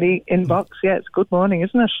the inbox. Yeah, it's good morning,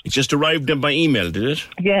 isn't it? It just arrived in by email, did it?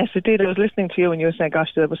 Yes, it did. I was listening to you and you were saying, gosh,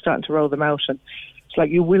 they were starting to roll them out, and it's like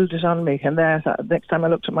you willed it on me. And there, next time I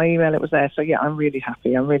looked at my email, it was there. So yeah, I'm really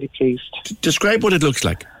happy. I'm really pleased. Describe what it looks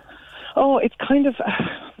like. Oh, it's kind of...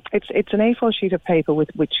 It's an A4 sheet of paper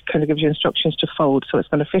which kind of gives you instructions to fold, so it's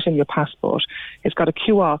going to fit in your passport. It's got a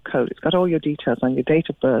QR code. It's got all your details on your date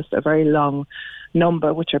of birth, a very long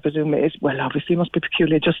number, which I presume is, well, obviously must be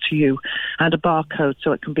peculiar just to you, and a barcode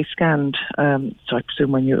so it can be scanned. So I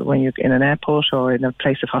presume when you're in an airport or in a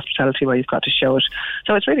place of hospitality where you've got to show it.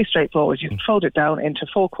 So it's really straightforward. You can fold it down into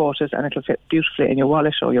 4 quarters and it'll fit beautifully in your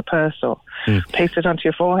wallet or your purse, or paste it onto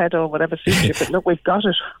your forehead or whatever suits you. But look, we've got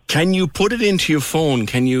it. Can you put it into your phone?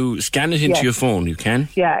 Can you scan it into your phone? You can?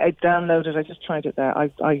 Yeah, it downloaded. I just tried it there.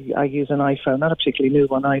 I use an iPhone, not a particularly new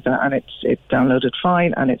one either, and it downloaded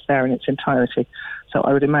fine, and it's there in its entirety. So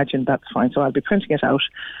I would imagine that's fine. So I'll be printing it out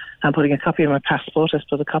and putting a copy in my passport, I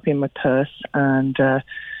suppose a copy in my purse, and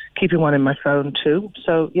keeping one in my phone too.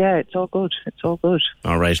 So yeah, it's all good. It's all good.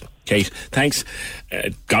 All right, Kate, thanks.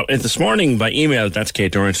 Got it this morning by email. That's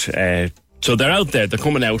Kate Durrant. So they're out there. They're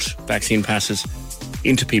coming out, vaccine passes,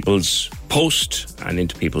 into people's post and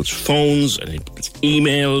into people's phones and into people's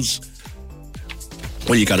emails.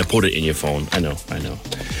 Well, you got to put it in your phone. I know.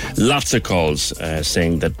 Lots of calls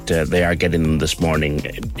saying that they are getting them this morning.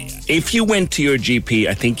 If you went to your GP,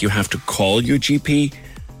 I think you have to call your GP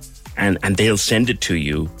and they'll send it to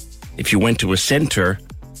you. If you went to a centre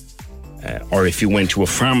or if you went to a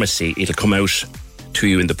pharmacy, it'll come out to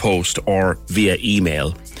you in the post or via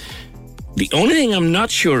email. The only thing I'm not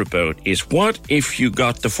sure about is what if you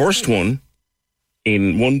got the first one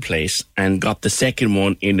in one place and got the second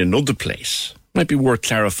one in another place? Might be worth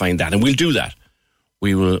clarifying that, and we'll do that.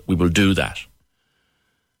 We will do that.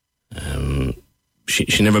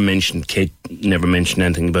 She never mentioned, Kate never mentioned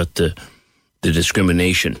anything about the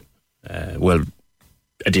discrimination. Well,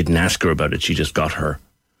 I didn't ask her about it. She just got her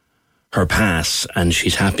pass, and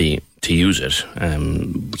she's happy to use it.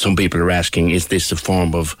 Some people are asking, is this a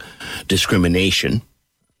form of discrimination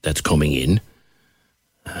that's coming in?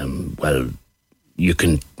 Well, you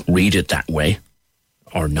can read it that way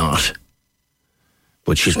or not.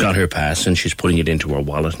 But she's got her pass and she's putting it into her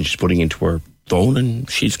wallet and she's putting it into her phone and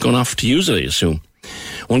she's gone off to use it, I assume.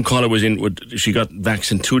 One caller was in, she got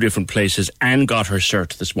vaccinated in 2 different places and got her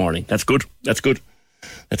cert this morning. That's good.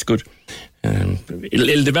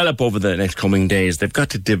 It'll develop over the next coming days. They've got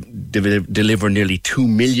to deliver nearly 2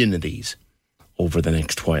 million of these over the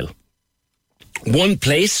next while. One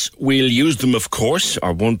place we'll use them, of course,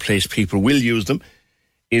 or one place people will use them,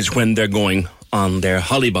 is when they're going on their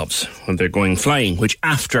hollybobs, when they're going flying, which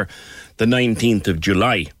after the 19th of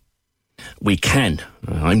July, we can.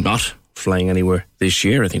 I'm not flying anywhere this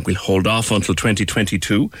year. I think we'll hold off until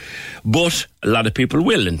 2022. But a lot of people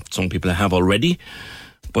will, and some people have already.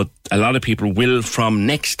 But a lot of people will from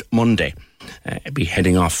next Monday be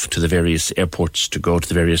heading off to the various airports to go to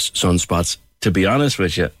the various sunspots. To be honest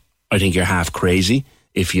with you, I think you're half crazy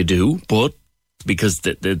if you do, but because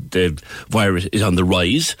the virus is on the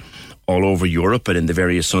rise all over Europe and in the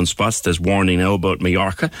various sunspots. There's warning now about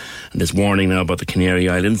Mallorca and there's warning now about the Canary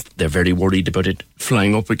Islands. They're very worried about it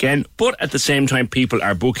flying up again. But at the same time, people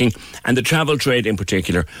are booking, and the travel trade in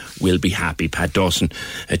particular will be happy. Pat Dawson,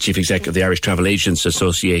 Chief Executive of the Irish Travel Agents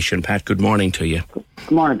Association. Pat, good morning to you.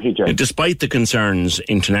 Good morning, PJ. Despite the concerns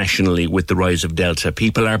internationally with the rise of Delta,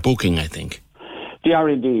 people are booking, I think. They are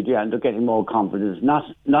indeed, yeah, and they're getting more confidence. Not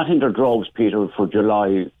in their droves, Peter, for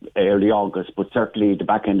July, early August, but certainly the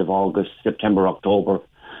back end of August, September, October.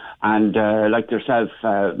 And like yourself,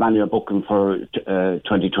 many are booking for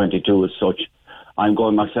 2022 as such. I'm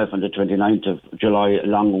going myself on the 29th of July, a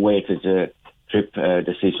long-awaited trip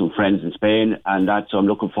to see some friends in Spain, and so I'm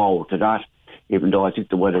looking forward to that, even though I think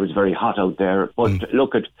the weather is very hot out there. But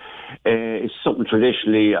look, it's something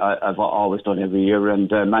traditionally I've always done every year, and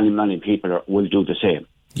many people will do the same.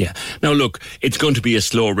 Yeah. Now, look, it's going to be a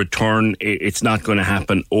slow return. It's not going to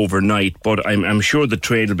happen overnight, but I'm sure the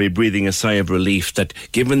trade will be breathing a sigh of relief that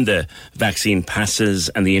given the vaccine passes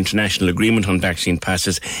and the international agreement on vaccine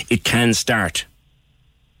passes, it can start.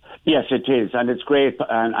 Yes, it is, and it's great,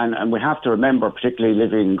 and we have to remember, particularly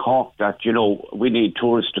living in Cork, that, you know, we need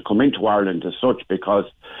tourists to come into Ireland as such, because,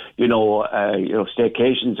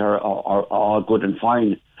 staycations are all good and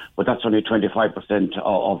fine, but that's only 25%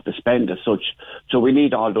 of the spend as such. So we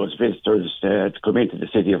need all those visitors to come into the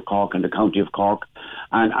city of Cork and the county of Cork,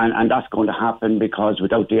 and that's going to happen, because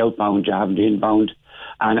without the outbound, you have the inbound,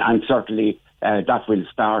 and certainly that will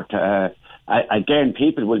start. Again,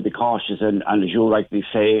 people will be cautious, and as you rightly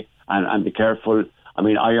say, and be careful. I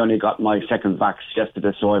mean, I only got my second vax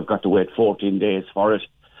yesterday, so I've got to wait 14 days for it.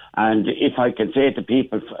 And if I can say to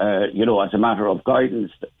people, as a matter of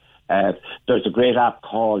guidance, there's a great app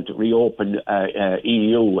called Reopen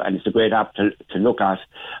EU, and it's a great app to look at,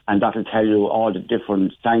 and that'll tell you all the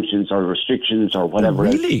different sanctions or restrictions or whatever.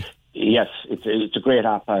 Really? Yes, it's a great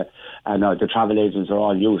app, and the travel agents are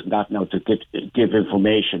all using that now to give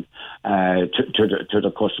information to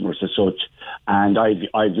the customers as such. And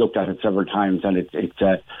I've looked at it several times, and it's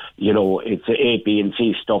A, B, and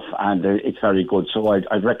C stuff, and it's very good. So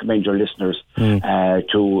I'd recommend your listeners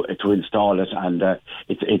to install it, and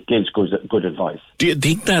it gives good advice. Do you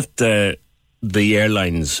think that the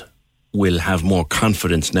airlines will have more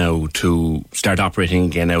confidence now to start operating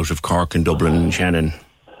again out of Cork and Dublin and Shannon?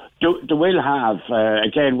 They will have.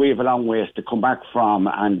 Again, we have a long ways to come back from,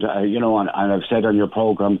 and and I've said on your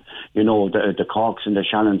programme, the Corks and the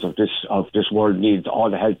Shannons of this world need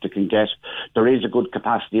all the help they can get. There is a good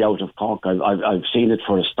capacity out of Cork. I've seen it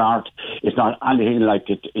for a start. It's not anything like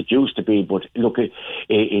it used to be, but look,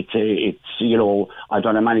 it's I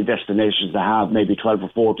don't know how many destinations they have, maybe 12 or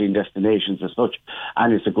 14 destinations as such,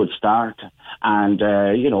 and it's a good start. And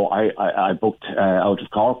I booked out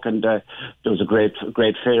of Cork, and there was a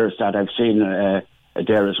great fares that I've seen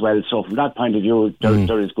there as well. So from that point of view,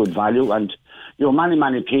 there is good value, and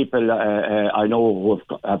many people I know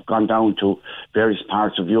who have gone down to various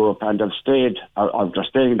parts of Europe and have stayed, or they're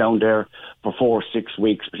staying down there for 4 or 6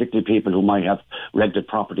 weeks, particularly people who might have rented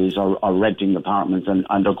properties or renting apartments,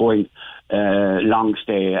 and they're going long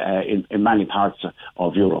stay in many parts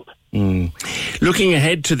of Europe. Looking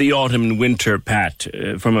ahead to the autumn and winter, Pat,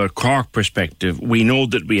 from a Cork perspective, we know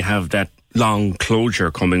that we have that long closure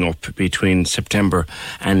coming up between September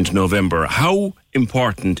and November. How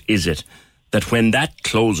important is it that when that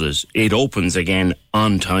closes, it opens again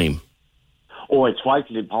on time? Oh, it's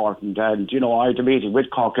vitally important. And, I had a meeting with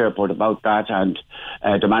Cork Airport about that, and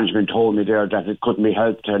the management told me there that it couldn't be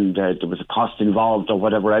helped, and there was a cost involved or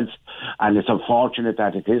whatever else. And it's unfortunate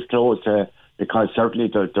that it is closed, because certainly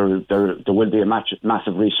there will be a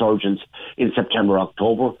massive resurgence in September,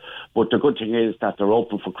 October. But the good thing is that they're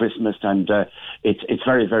open for Christmas, and it's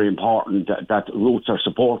very, very important that routes are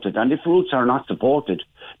supported. And if routes are not supported,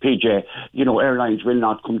 PJ, airlines will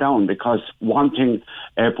not come down, because one thing,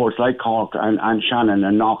 airports like Cork and Shannon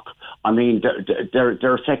and Knock, I mean,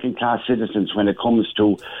 they're second-class citizens when it comes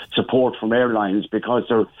to support from airlines, because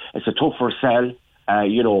it's a tougher sell.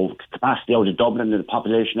 Capacity out of Dublin and the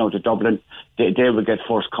population out of Dublin, they will get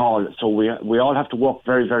first call. So we all have to work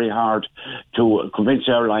very, very hard to convince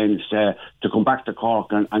airlines to come back to Cork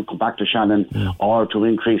and come back to Shannon, or to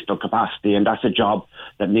increase their capacity. And that's a job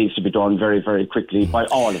that needs to be done very, very quickly by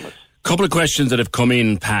all of us. Couple of questions that have come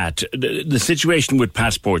in, Pat. The situation with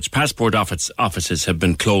passports. Passport offices have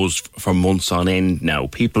been closed for months on end now.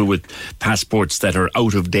 People with passports that are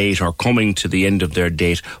out of date or coming to the end of their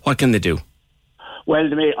date, what can they do? Well,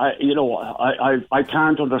 to me, I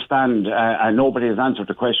can't understand, and nobody has answered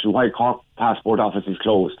the question, why Cork Passport Office is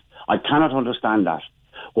closed. I cannot understand that.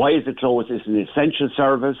 Why is it closed? It's an essential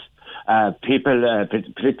service. People,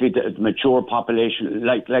 particularly the mature population,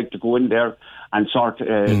 like to go in there and sort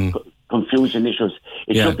confusion issues.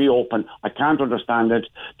 It should be open. I can't understand it.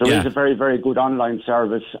 There is a very, very good online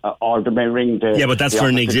service, or they may ring the... Yeah, but that's for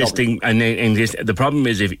an existing... the problem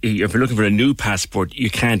is, if you're looking for a new passport, you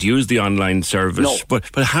can't use the online service. No.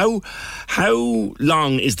 But how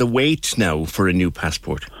long is the wait now for a new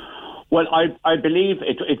passport? Well, I believe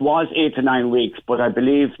it was 8 to 9 weeks, but I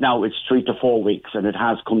believe now it's 3 to 4 weeks, and it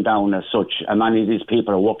has come down as such. And many of these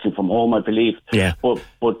people are working from home, I believe. Yeah. But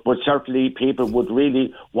certainly people would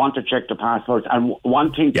really want to check the passports. And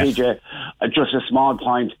one thing, PJ, just a small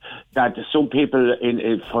point, that some people,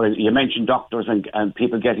 you mentioned doctors and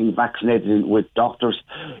people getting vaccinated with doctors.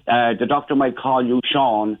 The doctor might call you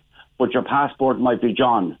Sean, but your passport might be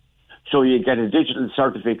John. So you get a digital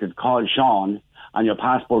certificate called Sean, and your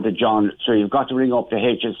passport is John, so you've got to ring up the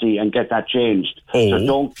HSE and get that changed.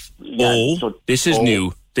 This is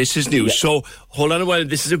new. This is new. Yeah. So, hold on a while.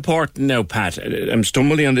 This is important now, Pat. I'm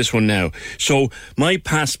stumbling on this one now. So, my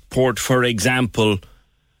passport, for example,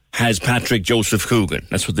 has Patrick Joseph Coogan.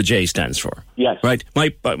 That's what the J stands for. Yes. Right?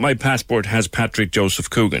 My passport has Patrick Joseph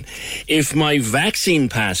Coogan. If my vaccine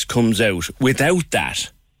pass comes out without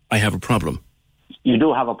that, I have a problem. You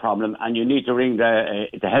do have a problem, and you need to ring the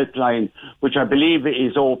helpline, which I believe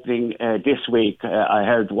is opening this week. I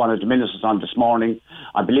heard one of the ministers on this morning.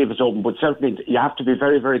 I believe it's open, but certainly you have to be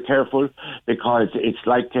very, very careful, because it's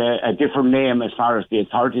like a different name as far as the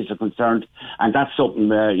authorities are concerned, and that's something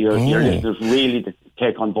your listeners really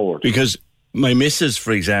take on board. Because my missus,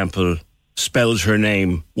 for example, spells her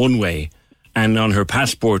name one way, and on her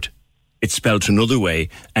passport it's spelled another way,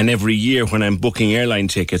 and every year when I'm booking airline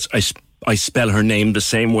tickets, I spell her name the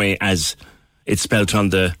same way as it's spelt on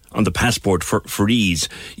the passport for ease.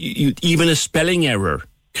 Even a spelling error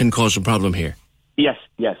can cause a problem here.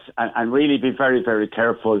 Yes, and really be very, very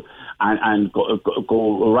careful and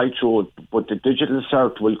go right through it. But the digital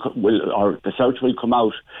search the search will come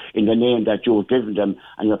out in the name that you've given them,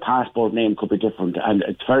 and your passport name could be different, and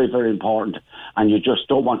it's very, very important. And you just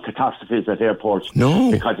don't want catastrophes at airports.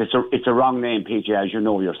 No, because it's a wrong name, PJ, as you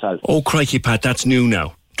know yourself. Oh, crikey, Pat, that's new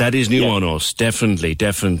now. That is new on us, definitely.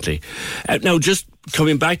 Now, just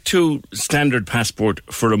coming back to standard passport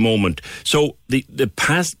for a moment. So the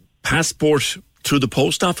passport through the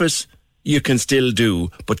post office, you can still do,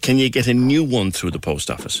 but can you get a new one through the post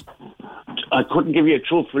office? I couldn't give you a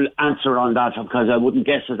truthful answer on that, because I wouldn't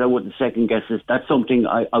guess it, I wouldn't second guess it. That's something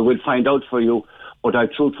I will find out for you, but I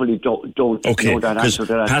truthfully don't know that answer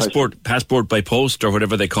to that passport by post, or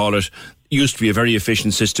whatever they call it, used to be a very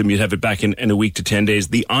efficient system. You'd have it back in a week to 10 days.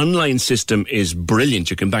 The online system is brilliant.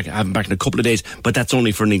 You can have it back in a couple of days, but that's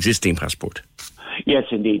only for an existing passport. Yes,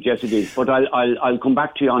 indeed. But I'll come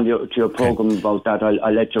back to you on your programme about that.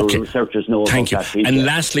 I'll let your researchers know about that. Thank you. And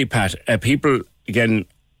lastly, Pat, people, again,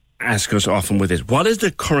 ask us often with this, what is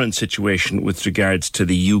the current situation with regards to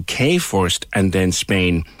the UK first and then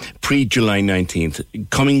Spain pre-July 19th?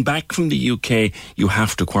 Coming back from the UK, you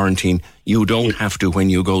have to quarantine. You don't have to when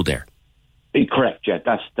you go there. Correct, yeah.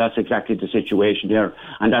 That's exactly the situation there.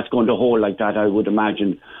 And that's going to hold like that, I would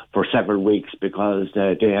imagine, for several weeks, because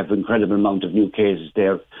they have an incredible amount of new cases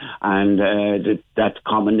there. And that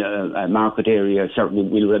common market area certainly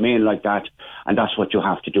will remain like that. And that's what you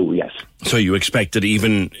have to do, yes. So you expect that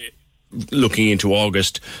even looking into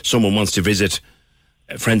August, someone wants to visit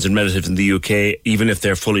friends and relatives in the UK, even if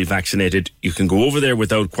they're fully vaccinated, you can go over there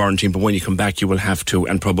without quarantine, but when you come back you will have to,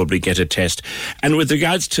 and probably get a test. And with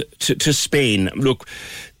regards to Spain, look,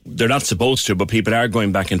 they're not supposed to, but people are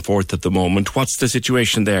going back and forth at the moment. What's the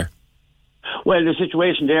situation there? Well, the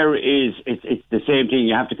situation there is it's the same thing.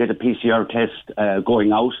 You have to get a PCR test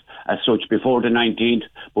going out as such before the 19th,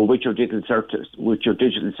 but with your digital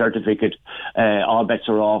certificate, all bets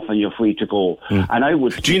are off and you're free to go. And I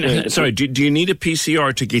would. Do you need a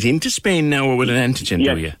PCR to get into Spain now, or with an antigen?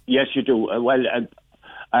 Yes, do you? Yes, you do.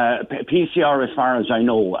 PCR, as far as I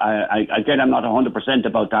know, again, I'm not 100%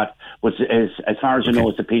 about that, but as far as I know,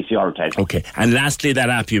 it's a PCR test. Okay. And lastly, that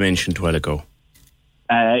app you mentioned a while ago.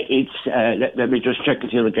 Let me just check it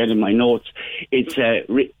here again in my notes. It's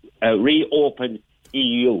Reopen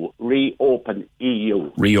EU. Reopen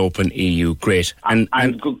EU. Reopen EU, great. And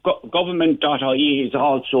government.ie is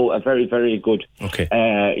also a very, very good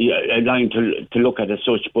line to look at as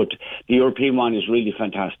such, but the European one is really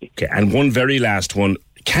fantastic. Okay, and one very last one.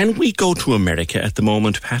 Can we go to America at the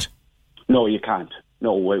moment, Pat? No, you can't.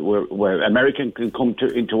 No, we're American can come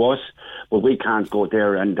into us, but we can't go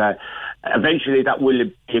there. And eventually, that will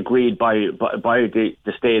be agreed by the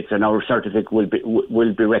states, and our certificate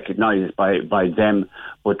will be recognised by them.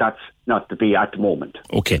 But that's not to be at the moment.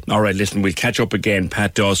 Okay, all right. Listen, we'll catch up again.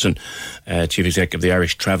 Pat Dawson, Chief Executive of the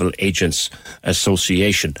Irish Travel Agents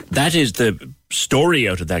Association. That is the story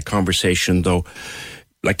out of that conversation, though.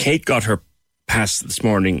 Like, Kate got her pass this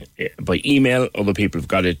morning by email. Other people have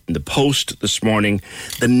got it in the post this morning.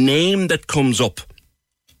 The name that comes up,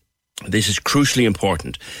 this is crucially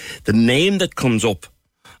important, the name that comes up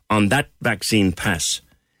on that vaccine pass,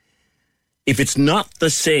 if it's not the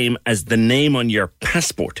same as the name on your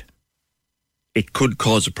passport, it could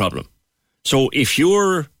cause a problem. So if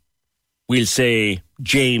you're, we'll say,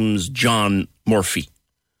 James John Murphy,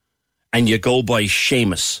 and you go by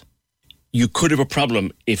Seamus, you could have a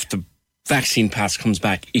problem if the vaccine pass comes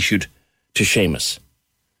back issued to Seamus.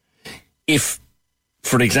 If,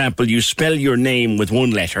 for example, you spell your name with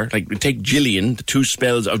one letter, like take Gillian, the two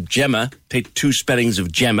spells of Gemma, take two spellings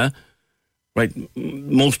of Gemma, right?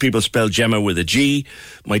 Most people spell Gemma with a G.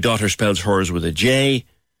 My daughter spells hers with a J.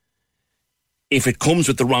 If it comes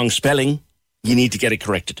with the wrong spelling, you need to get it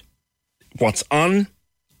corrected. What's on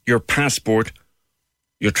your passport,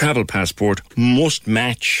 your travel passport, must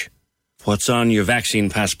match what's on your vaccine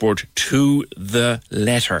passport to the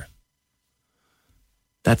letter.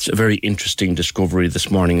 That's a very interesting discovery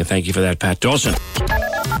this morning, and thank you for that, Pat Dawson.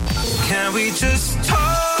 Can we just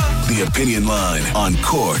talk? The Opinion Line on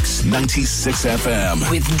Cork's 96 FM.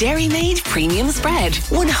 With Dairy Made Premium Spread,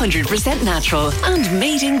 100% natural and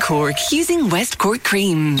made in Cork using West Cork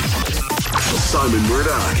cream. Simon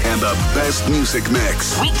Murdoch and the best music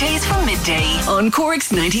mix. Weekdays from midday on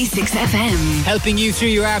Cork's 96 FM. Helping you through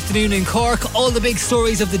your afternoon in Cork. All the big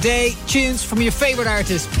stories of the day. Tunes from your favourite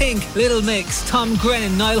artists. Pink, Little Mix, Tom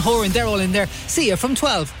Grennan, Niall Horan. They're all in there. See you from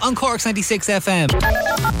 12 on Cork's 96 FM.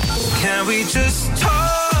 Can we just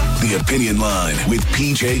talk? The Opinion Line with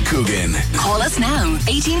PJ Coogan. Call us now,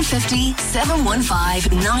 1850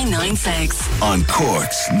 715 996. On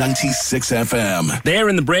Cork's 96 FM. There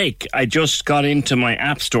in the break, I just got into my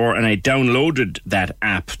app store and I downloaded that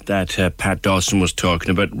app that Pat Dawson was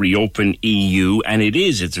talking about, Reopen EU, and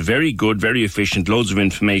it's very good, very efficient, loads of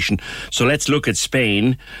information. So let's look at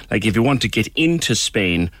Spain. Like, if you want to get into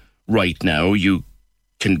Spain right now, you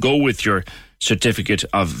can go with your certificate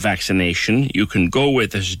of vaccination, you can go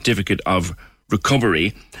with a certificate of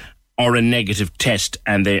recovery or a negative test,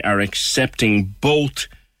 and they are accepting both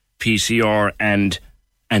PCR and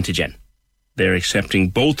antigen. They're accepting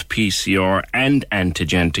both PCR and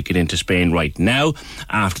antigen to get into Spain right now.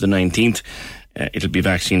 After the 19th, it'll be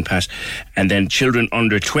vaccine pass. And then children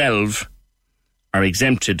under 12 are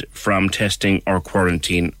exempted from testing or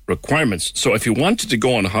quarantine requirements. So if you wanted to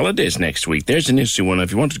go on holidays next week, there's an interesting one.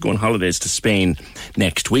 If you wanted to go on holidays to Spain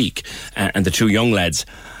next week, and the two young lads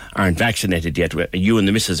aren't vaccinated yet, you and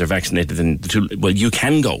the missus are vaccinated, and you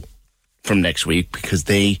can go from next week because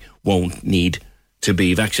they won't need to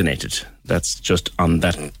be vaccinated. That's just on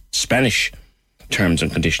that Spanish terms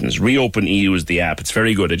and conditions. Reopen EU is the app. It's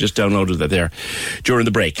very good. I just downloaded it there during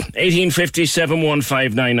the break. 1850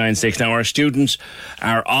 715 996. Now, our students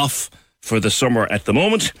are off for the summer at the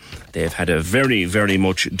moment. They've had a very, very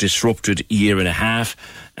much disrupted year and a half,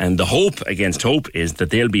 and the hope against hope is that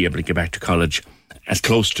they'll be able to get back to college as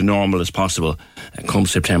close to normal as possible come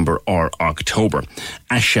September or October.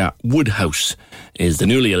 Asha Woodhouse is the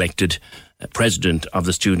newly elected President of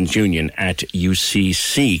the Students' Union at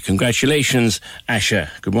UCC. Congratulations, Asha.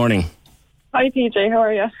 Good morning. Hi, PJ. How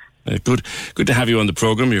are you? Good to have you on the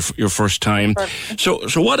programme, your first time. So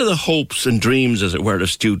what are the hopes and dreams, as it were, of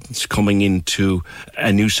students coming into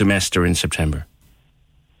a new semester in September?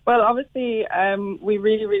 Well, obviously, we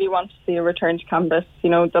really, really want to see a return to campus. You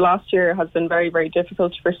know, the last year has been very, very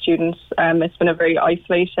difficult for students. It's been a very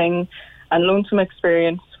isolating and lonesome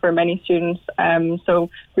experience for many students. So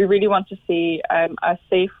we really want to see a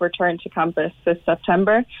safe return to campus this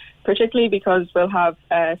September, particularly because we'll have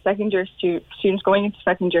second-year students going into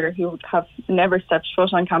second year who have never stepped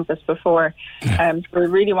foot on campus before. So we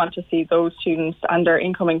really want to see those students and our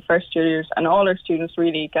incoming first years and all our students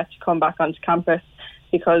really get to come back onto campus,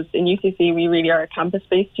 because in UCC we really are a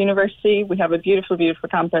campus-based university. We have a beautiful, beautiful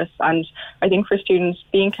campus, and I think for students,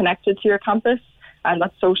 being connected to your campus and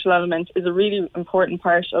that social element is a really important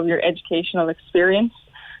part of your educational experience.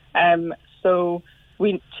 So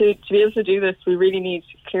to be able to do this, we really need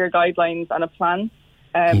clear guidelines and a plan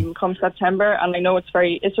come September. And I know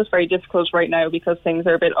it's just very difficult right now because things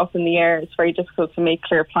are a bit up in the air. It's very difficult to make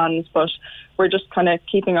clear plans, but we're just kind of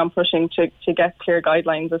keeping on pushing to get clear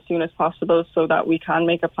guidelines as soon as possible so that we can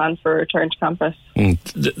make a plan for a return to campus.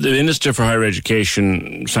 The Minister for Higher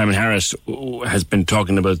Education, Simon Harris, has been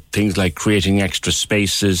talking about things like creating extra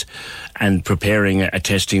spaces and preparing a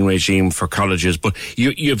testing regime for colleges. But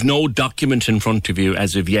you have no document in front of you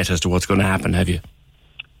as of yet as to what's going to happen, have you?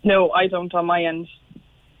 No, I don't on my end.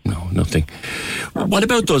 No, nothing. What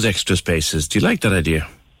about those extra spaces? Do you like that idea?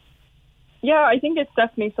 Yeah, I think it's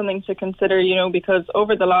definitely something to consider, because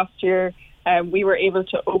over the last year, we were able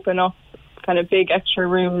to open up kind of big extra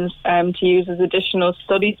rooms to use as additional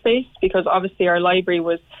study space, because obviously our library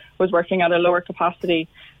was working at a lower capacity.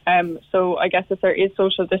 So I guess if there is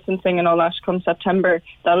social distancing and all that come September,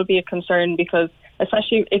 that'll be a concern, because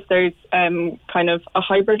especially if there's kind of a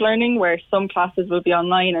hybrid learning where some classes will be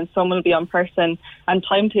online and some will be in person, and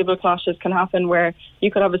timetable clashes can happen where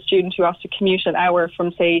you could have a student who has to commute an hour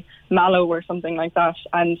from, say, Mallow or something like that.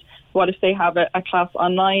 And what if they have a class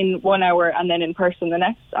online 1 hour and then in person the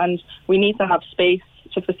next? And we need to have space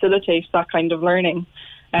to facilitate that kind of learning.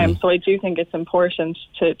 So I do think it's important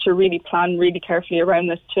to really plan really carefully around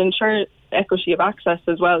this to ensure equity of access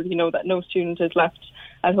as well, that no student is left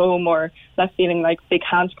at home or left feeling like they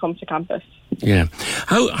can't come to campus. Yeah.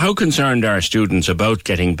 How concerned are students about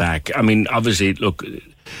getting back? I mean, obviously, look,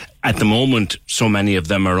 at the moment, so many of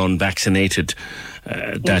them are unvaccinated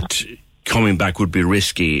that coming back would be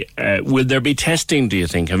risky. Will there be testing, do you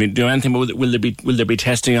think? I mean, do you know anything about, will there be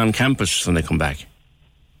testing on campus when they come back?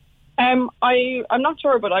 I'm not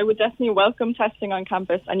sure, but I would definitely welcome testing on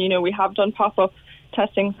campus. And, we have done pop-up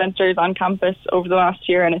testing centres on campus over the last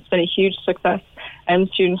year, and it's been a huge success. And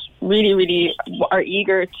students really, really are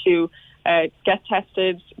eager to get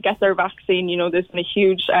tested, get their vaccine. There's been a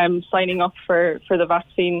huge signing up for the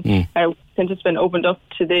vaccine since it's been opened up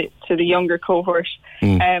to the younger cohort.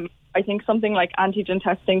 I think something like antigen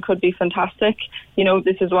testing could be fantastic.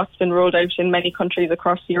 This is what's been rolled out in many countries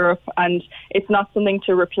across Europe, and it's not something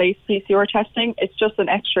to replace PCR testing. It's just an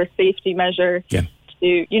extra safety measure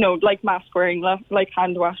to, like mask wearing, like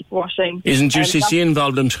hand washing. Isn't UCC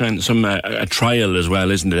involved in some a trial as well,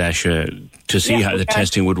 isn't it, Asha, to see how the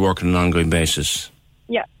testing would work on an ongoing basis?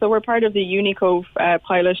 Yeah, so we're part of the UniCove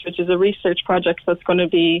pilot, which is a research project that's going to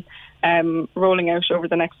be rolling out over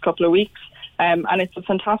the next couple of weeks. And it's a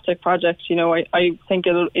fantastic project. I think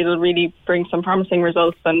it'll really bring some promising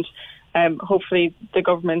results, and hopefully the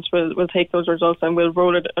government will take those results and will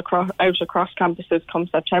roll it out across campuses come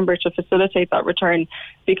September to facilitate that return.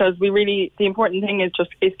 Because the important thing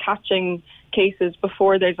is catching cases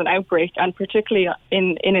before there's an outbreak, and particularly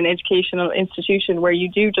in an educational institution where you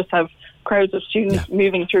do just have crowds of students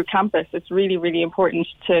moving through campus. It's really, really important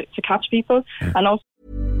to catch people. And also,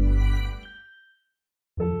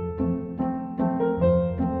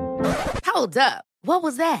 Hold up. What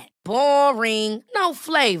was that? Boring. No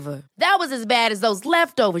flavor. That was as bad as those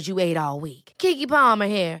leftovers you ate all week. Keke Palmer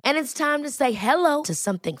here, and it's time to say hello to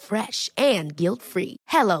something fresh and guilt-free.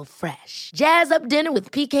 Hello Fresh. Jazz up dinner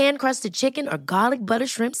with pecan-crusted chicken or garlic butter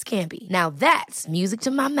shrimp scampi. Now that's music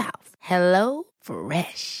to my mouth. Hello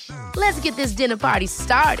Fresh. Let's get this dinner party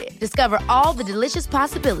started. Discover all the delicious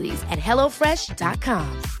possibilities at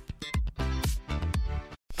HelloFresh.com.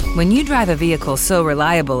 When you drive a vehicle so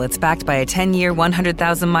reliable it's backed by a 10-year,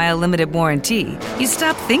 100,000-mile limited warranty, you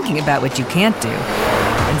stop thinking about what you can't do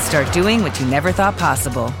and start doing what you never thought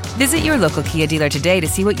possible. Visit your local Kia dealer today to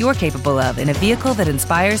see what you're capable of in a vehicle that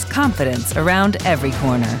inspires confidence around every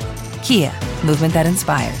corner. Kia, movement that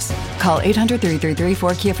inspires. Call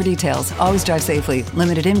 800-333-4KIA for details. Always drive safely.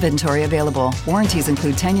 Limited inventory available. Warranties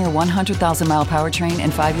include 10-year 100,000-mile powertrain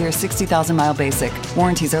and 5-year 60,000-mile basic.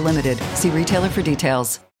 Warranties are limited. See retailer for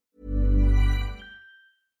details.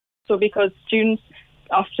 So because students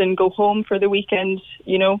often go home for the weekend,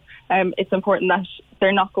 it's important that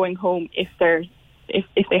they're not going home if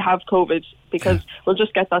they have COVID, because we'll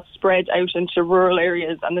just get that spread out into rural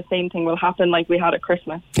areas, and the same thing will happen like we had at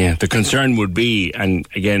Christmas. Yeah, the concern would be, and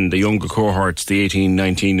again, the younger cohorts, the 18,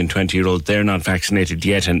 19 and 20-year-olds, they're not vaccinated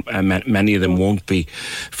yet, and many of them won't be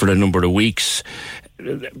for a number of weeks.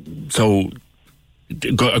 So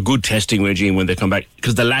a good testing regime when they come back,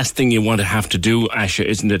 because the last thing you want to have to do, Asha,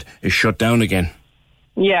 isn't it, is shut down again?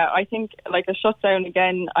 Yeah, I think like a shutdown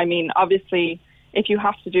again, I mean, obviously if you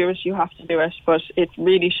have to do it, you have to do it, but it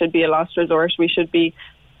really should be a last resort. We should be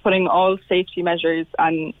putting all safety measures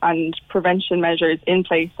and prevention measures in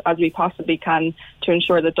place as we possibly can to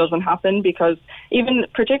ensure that doesn't happen, because even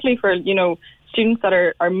particularly for, students that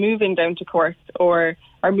are moving down to Cork or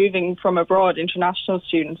are moving from abroad, international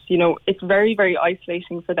students, it's very, very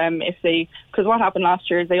isolating for them because what happened last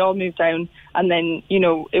year is they all moved down, and then,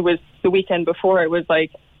 it was the weekend before, it was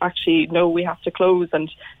like, actually, no, we have to close, and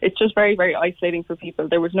it's just very, very isolating for people.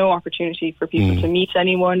 There was no opportunity for people to meet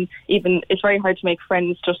anyone. Even it's very hard to make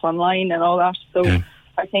friends just online and all that. So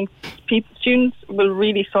I think students will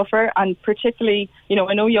really suffer, and particularly,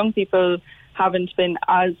 I know young people haven't been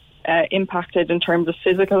as impacted in terms of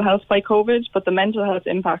physical health by COVID, but the mental health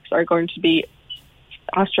impacts are going to be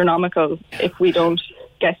astronomical if we don't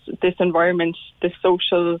get this environment, this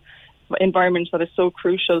social environment that is so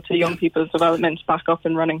crucial to young people's development back up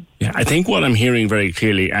and running. Yeah, I think what I'm hearing very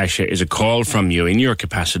clearly, Asha, is a call from you in your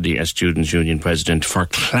capacity as Students' Union President for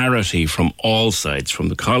clarity from all sides, from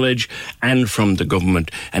the college and from the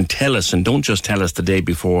government, and tell us, and don't just tell us the day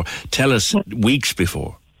before, tell us weeks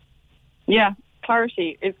before. Yeah,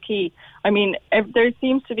 clarity is key. I mean, there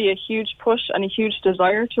seems to be a huge push and a huge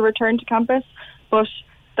desire to return to campus, but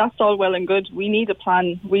that's all well and good. We need a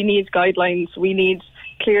plan. We need guidelines. We need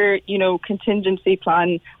clear, contingency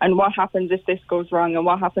plan, and what happens if this goes wrong, and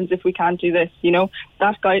what happens if we can't do this.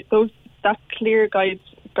 That clear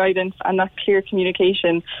guidance and that clear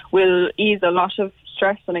communication will ease a lot of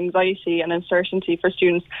stress and anxiety and uncertainty for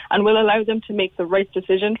students, and will allow them to make the right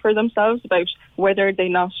decision for themselves about whether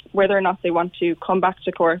or not they want to come back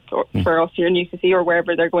to Cork or for us here in UCC or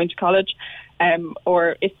wherever they're going to college,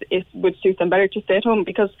 or if it would suit them better to stay at home.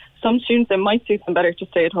 Because some students, it might suit them better to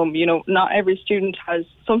stay at home. You know, not every student has.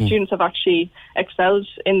 Some students have actually excelled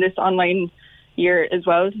in this online year as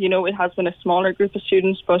well. You know, it has been a smaller group of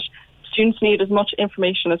students, but students need as much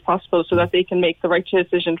information as possible so that they can make the right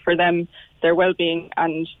decision for them, their well-being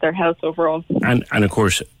and their health overall. And of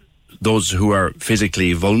course, those who are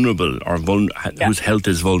physically vulnerable or whose health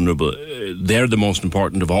is vulnerable, they're the most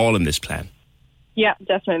important of all in this plan. Yeah,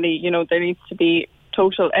 definitely. You know, there needs to be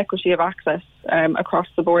total equity of access across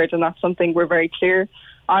the board, and that's something we're very clear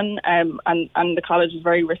on, and the college is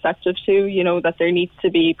very receptive to, you know, that there needs to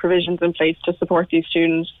be provisions in place to support these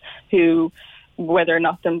students who, whether or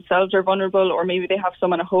not themselves are vulnerable or maybe they have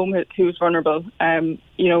someone at home who's vulnerable,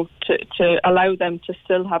 you know, to allow them to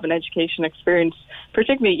still have an education experience.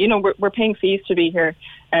 Particularly, you know, we're paying fees to be here.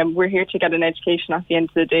 We're here to get an education at the end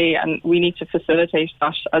of the day, and we need to facilitate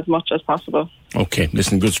that as much as possible. Okay,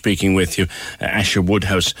 listen, good speaking with you. Asha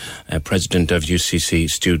Woodhouse, President of UCC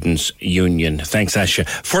Students' Union. Thanks, Asha.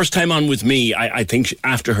 First time on with me. I think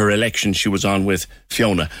after her election she was on with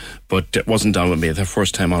Fiona, but wasn't on with me. The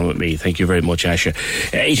first time on with me. Thank you very much, Asha.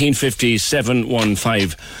 1850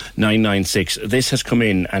 715 996. This has come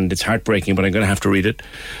in and it's heartbreaking, but I'm going to have to read it.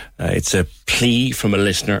 It's a plea from a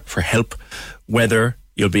listener for help. Whether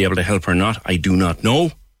you'll be able to help or not, I do not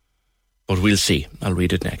know, but we'll see. I'll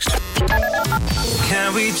read it next.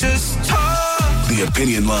 Can we just talk? The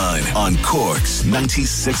Opinion Line on Cork's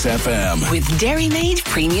 96 FM. With Dairy Made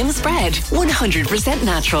Premium Spread, 100%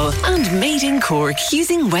 natural and made in Cork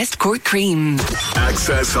using West Cork cream.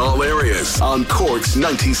 Access all areas on Cork's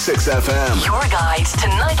 96 FM. Your guide to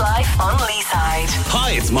nightlife on Leeside.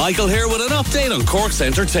 Hi, it's Michael here with an update on Cork's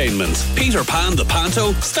entertainment. Peter Pan the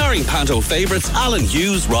Panto, starring Panto favourites Alan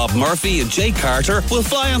Hughes, Rob Murphy and Jake Carter, will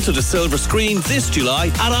fly onto the silver screen this July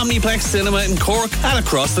at Omniplex Cinema in Cork and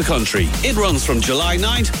across the country. It runs from July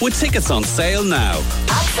 9th with tickets on sale now.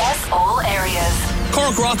 Access all areas.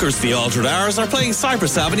 Cork Rockers The Altered Hours are playing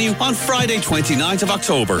Cypress Avenue on Friday 29th of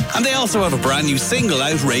October, and they also have a brand new single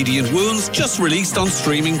out, Radiant Wounds, just released on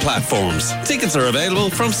streaming platforms. Tickets are available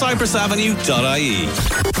from cypressavenue.ie.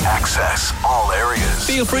 Access all areas.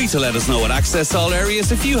 Feel free to let us know at Access All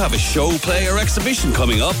Areas if you have a show, play or exhibition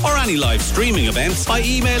coming up or any live streaming events by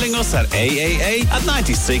emailing us at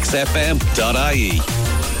aaa@96fm.ie.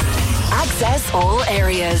 Access all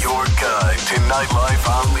areas. Your guide to nightlife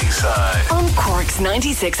on Leeside. On Cork's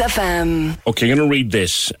 96 FM. Okay, I'm going to read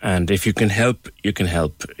this, and if you can help, you can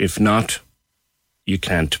help. If not, you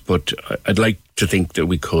can't, but I'd like to think that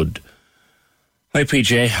we could. Hi,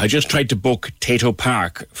 PJ. I just tried to book Tato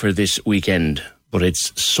Park for this weekend, but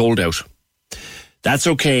it's sold out. That's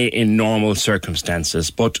okay in normal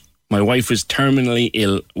circumstances, but my wife is terminally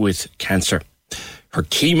ill with cancer. Her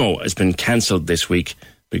chemo has been cancelled this week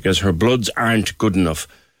because her bloods aren't good enough.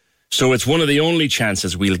 So it's one of the only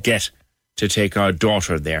chances we'll get to take our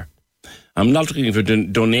daughter there. I'm not looking for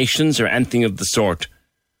donations or anything of the sort.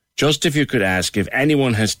 Just if you could ask if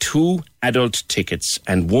anyone has 2 adult tickets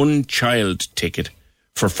and 1 child ticket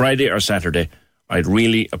for Friday or Saturday, I'd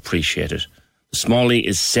really appreciate it. The smallie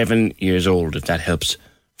is 7 years old, if that helps,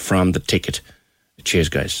 from the ticket. Cheers,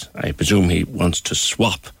 guys. I presume he wants to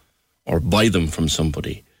swap or buy them from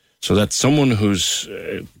somebody. So that's someone who's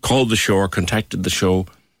called the show or contacted the show.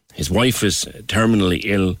 His wife is terminally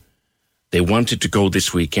ill. They wanted to go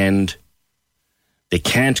this weekend. They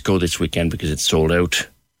can't go this weekend because it's sold out.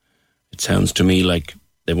 It sounds to me like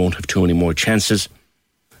they won't have too many more chances.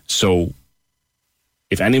 So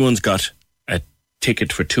if anyone's got a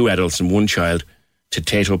ticket for 2 adults and 1 child to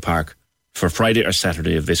Tato Park for Friday or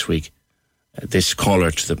Saturday of this week, this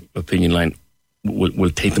caller to the Opinion Line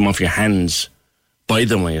will take them off your hands, buy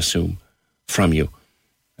them, I assume, from you.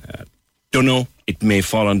 Don't know. It may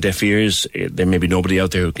fall on deaf ears. There may be nobody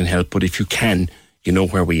out there who can help, but if you can, you know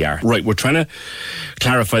where we are. Right, we're trying to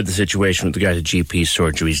clarify the situation with regard to GP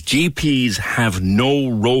surgeries. GPs have no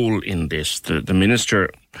role in this. The Minister,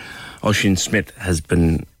 Oisin Smith, has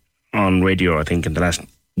been on radio, I think, in the last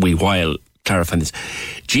wee while clarifying this.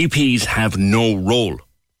 GPs have no role.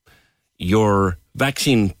 Your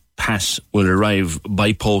vaccine pass will arrive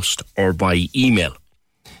by post or by email.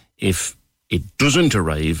 If it doesn't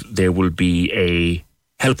arrive, there will be a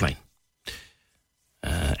helpline,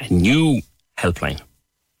 a new helpline,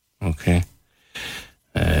 okay,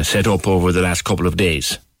 set up over the last couple of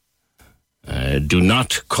days. Do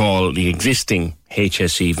not call the existing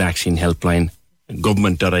HSE vaccine helpline.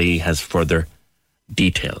 Government.ie has further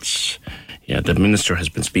details. Yeah, the minister has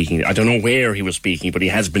been speaking. I don't know where he was speaking, but he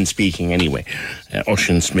has been speaking anyway.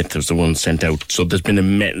 Oisin Smith was the one sent out. So there's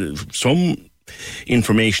been some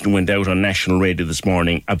information went out on national radio this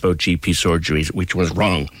morning about GP surgeries, which was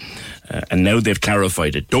wrong. And now they've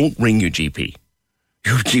clarified it. Don't ring your GP.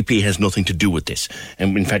 Your GP has nothing to do with this.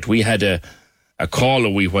 And in fact, we had a call a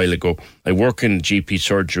wee while ago. I work in GP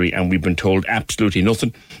surgery and we've been told absolutely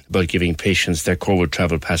nothing about giving patients their COVID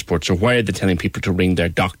travel passport. So why are they telling people to ring their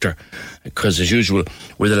doctor? Because as usual,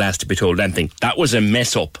 we're the last to be told anything. That was a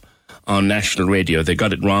mess up on national radio. They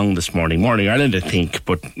got it wrong this morning. Morning Ireland, I think,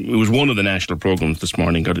 but it was one of the national programmes this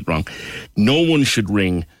morning got it wrong. No one should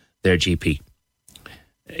ring their GP.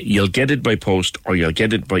 You'll get it by post or you'll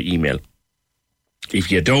get it by email.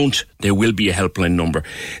 If you don't, there will be a helpline number.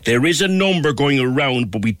 There is a number going around,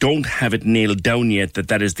 but we don't have it nailed down yet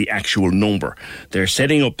that is the actual number. They're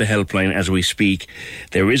setting up the helpline as we speak.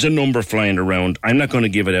 There is a number flying around. I'm not going to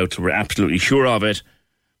give it out till we're absolutely sure of it,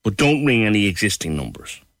 but don't ring any existing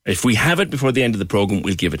numbers. If we have it before the end of the programme,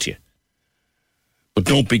 we'll give it to you. But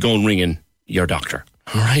don't be going ringing your doctor,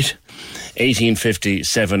 all right? 1850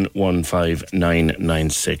 715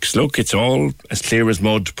 996. Look, it's all as clear as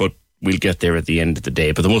mud, but we'll get there at the end of the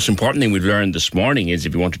day. But the most important thing we've learned this morning is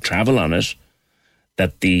if you want to travel on it,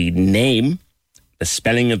 that the name, the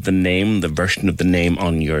spelling of the name, the version of the name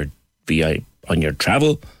on your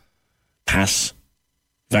travel pass,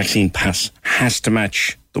 vaccine pass, has to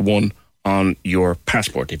match the one on your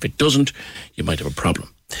passport. If it doesn't, you might have a problem.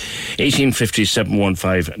 1850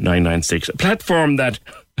 715 996. A platform that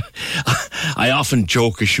I often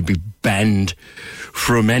joke it should be banned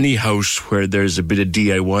from any house where there's a bit of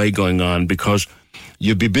DIY going on, because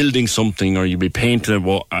you'll be building something or you'll be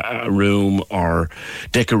painting a room or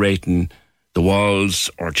decorating the walls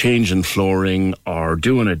or changing flooring or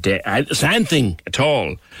doing anything at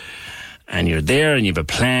all. And you're there and you have a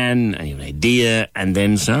plan and you have an idea, and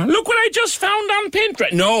then say, look what I just found on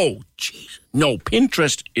Pinterest. No,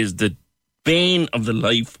 Pinterest is the bane of the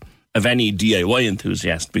life of any DIY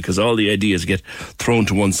enthusiast, because all the ideas get thrown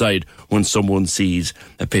to one side when someone sees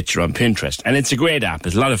a picture on Pinterest. And it's a great app.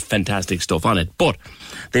 There's a lot of fantastic stuff on it. But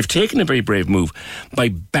they've taken a very brave move by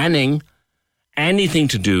banning anything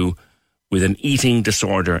to do with an eating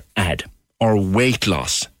disorder ad or weight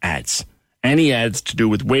loss ads. Any ads to do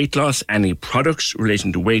with weight loss, any products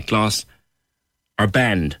relating to weight loss are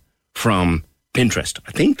banned from Pinterest.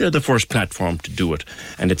 I think they're the first platform to do it,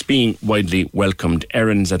 and it's being widely welcomed.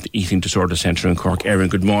 Erin's at the Eating Disorder Centre in Cork. Erin,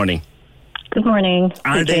 good morning. Good morning.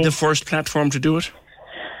 Are they the first platform to do it?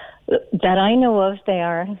 That I know of, they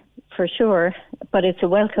are, for sure, but it's a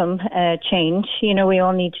welcome change. You know, we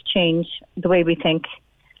all need to change the way we think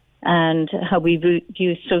and how we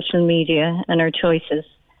view social media and our choices.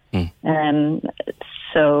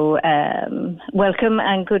 Welcome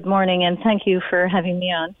and good morning, and thank you for having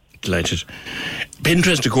me on. Delighted.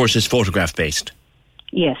 Pinterest, of course, is photograph based.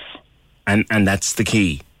 Yes. And that's the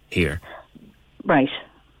key here. Right.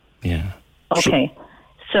 Yeah. Okay.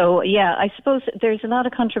 So yeah, I suppose there's a lot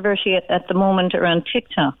of controversy at the moment around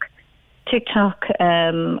TikTok. TikTok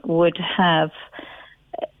would have...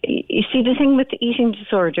 You see, the thing with the eating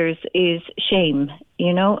disorders is shame.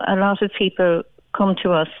 You know, a lot of people come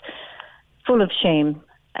to us full of shame.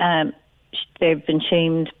 They've been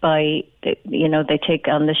shamed by, they take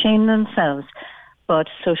on the shame themselves. But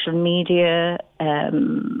social media,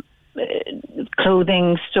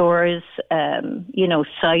 clothing stores,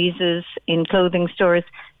 sizes in clothing stores,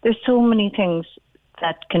 there's so many things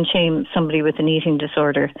that can shame somebody with an eating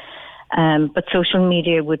disorder. But social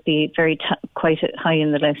media would be quite high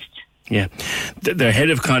in the list. Yeah. Their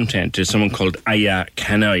head of content is someone called Aya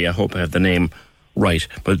Kanai. I hope I have the name right.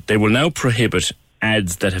 But they will now prohibit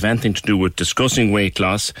ads that have anything to do with discussing weight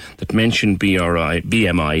loss, that mention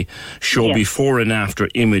BMI, show before and after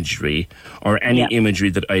imagery, or any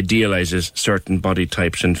imagery that idealizes certain body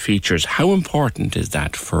types and features. How important is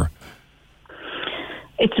that for?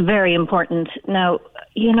 It's very important. Now,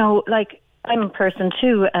 I'm a person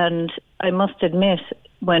too, and I must admit,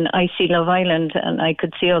 when I see Love Island and I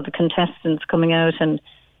could see all the contestants coming out and,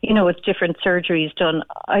 with different surgeries done,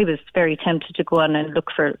 I was very tempted to go on and look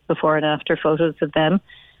for before and after photos of them.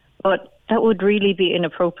 But that would really be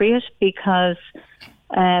inappropriate, because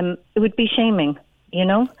it would be shaming,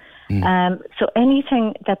 So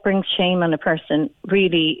anything that brings shame on a person,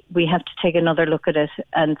 really, we have to take another look at it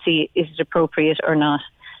and see, is it appropriate or not?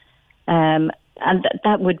 And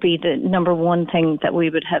that would be the number one thing that we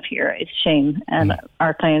would have here, is shame. And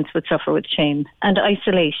our clients would suffer with shame and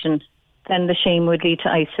isolation. Then the shame would lead to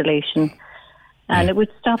isolation. And it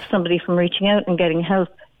would stop somebody from reaching out and getting help.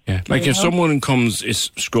 Yeah, like if someone is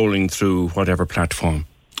scrolling through whatever platform,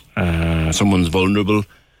 someone's vulnerable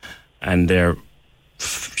and they're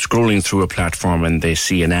scrolling through a platform and they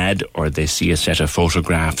see an ad or they see a set of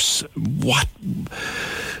photographs, what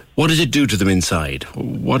does it do to them inside?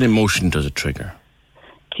 What emotion does it trigger?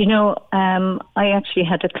 Do you know, I actually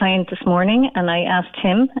had a client this morning and I asked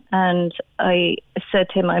him, and I said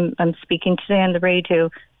to him, I'm speaking today on the radio,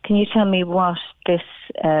 can you tell me what this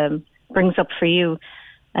brings up for you?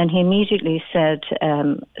 And he immediately said,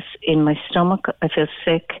 in my stomach, I feel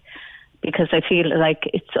sick because I feel like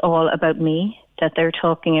it's all about me, that they're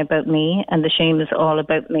talking about me, and the shame is all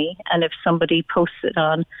about me. And if somebody posts it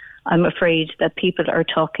on, I'm afraid that people are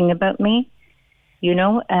talking about me, you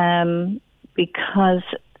know, because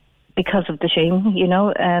of the shame, you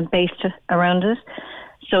know, based around it.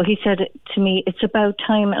 So he said to me, it's about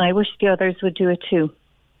time, and I wish the others would do it too.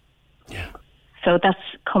 Yeah. So that's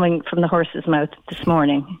coming from the horse's mouth this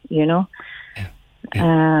morning, you know.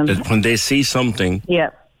 Yeah. When they see something,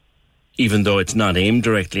 even though it's not aimed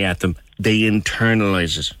directly at them, they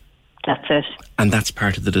internalise it. That's it. And that's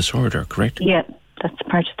part of the disorder, correct? Yeah, that's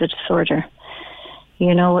part of the disorder.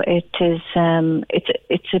 You know, it is.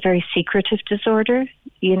 It's a very secretive disorder.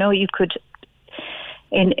 You know, you could,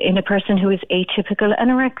 in a person who is atypical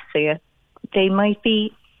anorexia, they might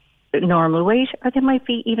be normal weight, or they might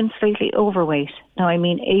be even slightly overweight. Now, I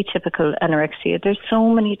mean atypical anorexia. There's so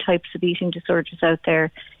many types of eating disorders out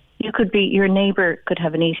there. Your neighbour could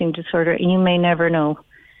have an eating disorder, and you may never know.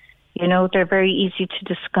 You know, they're very easy to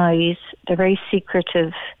disguise. They're very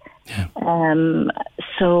secretive. Yeah.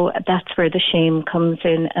 So that's where the shame comes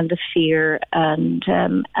in, and the fear, and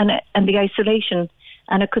the isolation,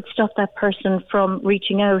 and it could stop that person from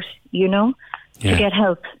reaching out, you know, to get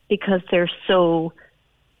help, because they're so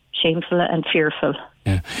shameful and fearful.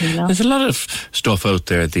 Yeah. You know? There's a lot of stuff out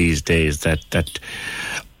there these days that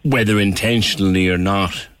whether intentionally or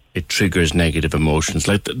not, it triggers negative emotions.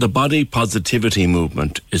 Like the body positivity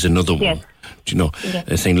movement is another one. Yes. You know,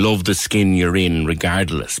 they're saying love the skin you're in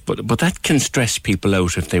regardless. But that can stress people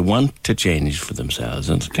out if they want to change for themselves,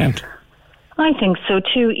 and it can't. I think so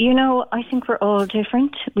too. You know, I think we're all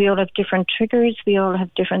different. We all have different triggers. We all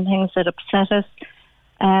have different things that upset us.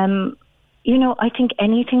 You know, I think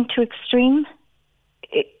anything too extreme,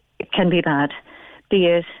 it can be bad. Be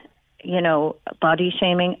it, you know, body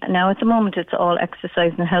shaming. Now, at the moment, it's all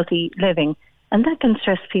exercise and healthy living. And that can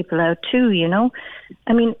stress people out too, you know.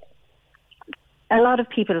 I mean, a lot of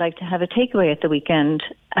people like to have a takeaway at the weekend,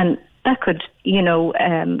 and that could, you know,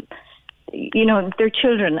 their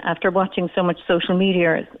children, after watching so much social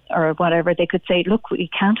media or whatever, they could say, look, we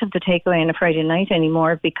can't have the takeaway on a Friday night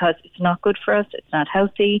anymore because it's not good for us, it's not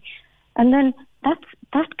healthy. And then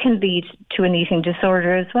that can lead to an eating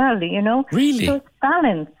disorder as well, you know. Really? So it's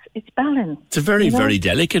balance. It's a very, very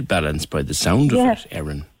delicate balance by the sound of it,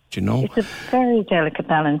 Erin. Do you know? It's a very delicate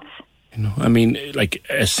balance. You know, I mean, like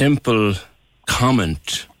a simple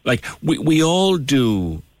comment, like we all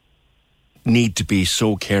do need to be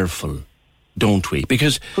so careful, don't we?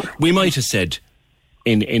 Because we might have said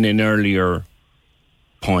in an earlier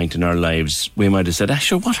point in our lives, we might have said,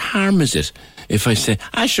 Asher, what harm is it if I say,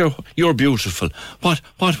 Asher, you're beautiful,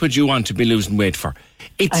 what would you want to be losing weight for?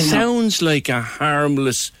 It sounds like a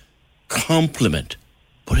harmless compliment,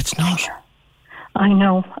 but it's not. I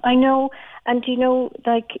know. And you know,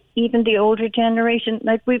 like even the older generation,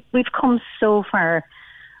 like we've come so far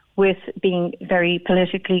with being very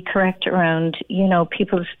politically correct around, you know,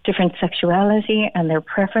 people's different sexuality and their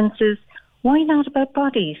preferences. Why not about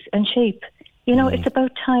bodies and shape? You know, it's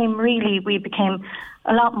about time, really, we became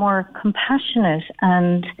a lot more compassionate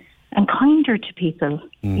and kinder to people,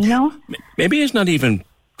 you know? Maybe it's not even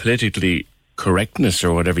politically correctness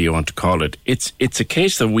or whatever you want to call it. It's a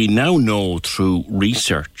case that we now know through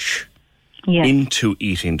research into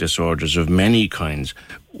eating disorders of many kinds.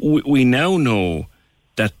 We now know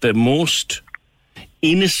that the most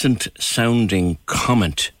innocent sounding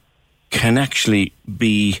comment can actually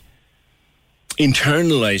be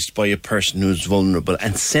internalised by a person who's vulnerable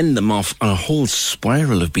and send them off on a whole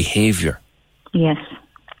spiral of behaviour. Yes.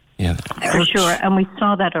 Yeah, for sure. And we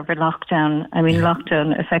saw that over lockdown. I mean,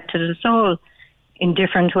 lockdown affected us all in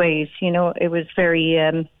different ways. You know, it was very...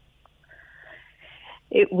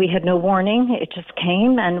 we had no warning. It just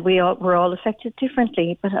came, and we were all affected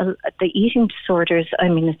differently. But the eating disorders, I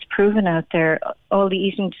mean, it's proven out there. All the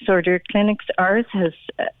eating disorder clinics, our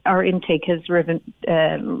intake has risen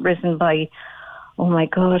by, oh my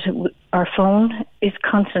God, our phone is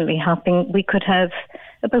constantly hopping. We could have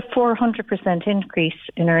about 400% increase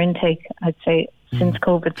in our intake, I'd say, since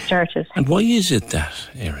COVID started. And why is it that,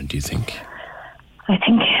 Erin, do you think? I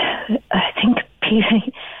think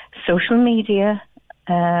social media,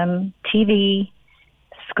 TV,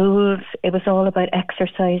 schools, it was all about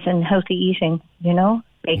exercise and healthy eating, you know,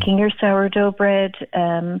 baking your sourdough bread.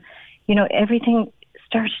 You know, everything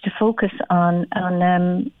started to focus on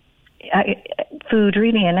food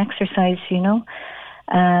really and exercise, you know.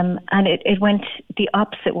 And it went the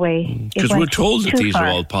opposite way. Because we're told that these are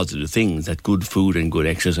all positive things, that good food and good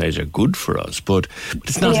exercise are good for us, but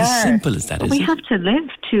it's not as simple as that, is it? We have to live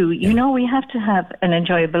too, you know, we have to have an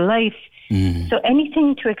enjoyable life. So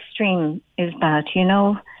anything to extreme is bad, you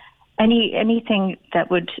know. Anything that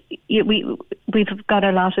would... We've got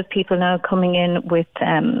a lot of people now coming in with...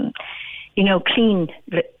 you know, clean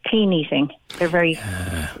eating. They're very,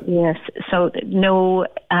 yes. So no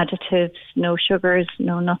additives, no sugars,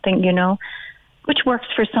 no nothing, you know, which works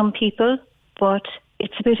for some people, but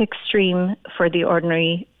it's a bit extreme for the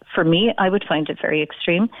ordinary. For me, I would find it very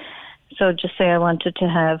extreme. So just say I wanted to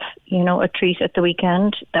have, you know, a treat at the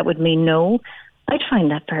weekend, that would mean no. I'd find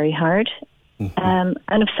that very hard. And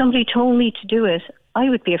if somebody told me to do it, I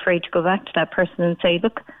would be afraid to go back to that person and say,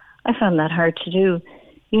 look, I found that hard to do.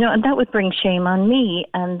 You know, and that would bring shame on me.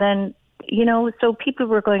 And then, you know, so people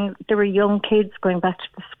were there were young kids going back to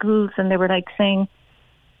the schools and they were like saying,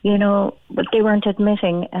 you know, but they weren't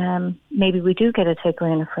admitting, maybe we do get a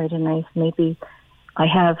takeaway on a Friday night. Maybe I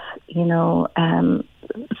have, you know, an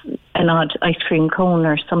odd ice cream cone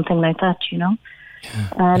or something like that, you know.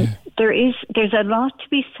 There's a lot to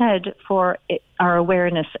be said for our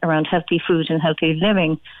awareness around healthy food and healthy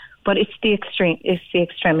living. But it's the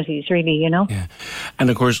extremities, really, you know. Yeah.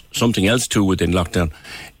 And of course, something else too within lockdown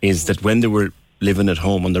is that when they were living at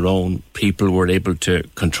home on their own, people were able to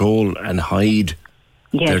control and hide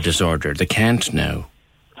their disorder. They can't now.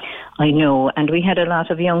 I know, and we had a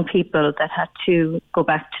lot of young people that had to go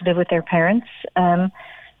back to live with their parents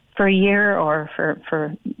for a year or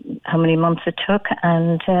for how many months it took,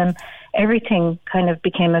 and everything kind of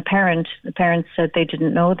became apparent. The parents said they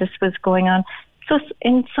didn't know this was going on. So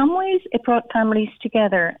in some ways, it brought families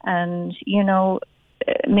together, and you know,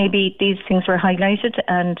 maybe these things were highlighted,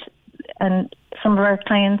 and some of our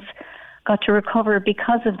clients got to recover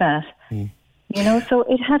because of that. You know, so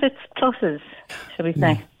it had its pluses, shall we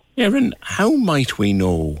say? Erin, how might we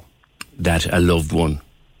know that a loved one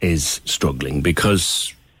is struggling?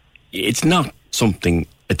 Because it's not something,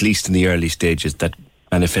 at least in the early stages, that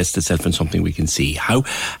manifests itself in something we can see. How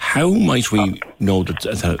might we know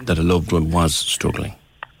that a loved one was struggling?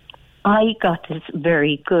 I got this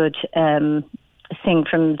very good thing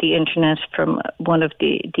from the internet, from one of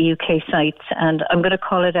the UK sites, and I'm going to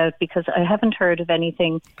call it out because I haven't heard of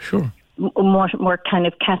anything more kind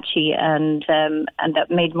of catchy and that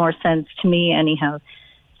made more sense to me anyhow.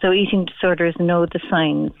 So eating disorders know the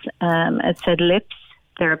signs. It said lips,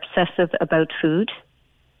 they're obsessive about food.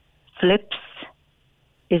 Flips,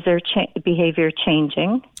 is their behaviour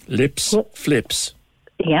changing? Lips, flips.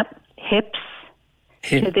 Yep. Hips.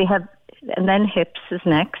 Do they have, and then hips is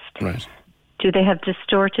next. Right. Do they have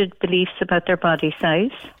distorted beliefs about their body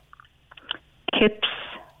size? Kips,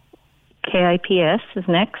 KIPS is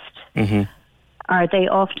next. Mm-hmm. Are they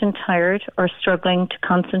often tired or struggling to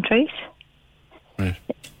concentrate? Right.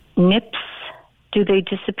 Nips, do they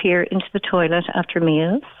disappear into the toilet after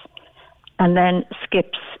meals? And then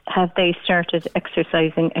skips, have they started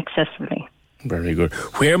exercising excessively? Very good.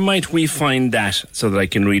 Where might we find that so that I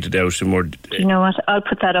can read it out in more... You know what? I'll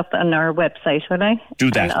put that up on our website, will I?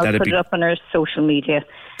 Do that. And I'll put it up on our social media.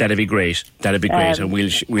 That'd be great. That'd be great, and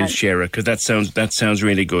we'll share it because that sounds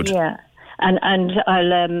really good. Yeah, and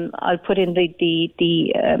I'll put in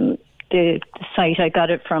the site I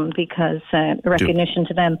got it from because recognition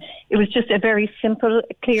to them. It was just a very simple,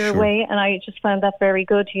 clear way, and I just found that very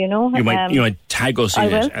good. You know, you might tag us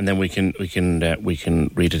in it, and then we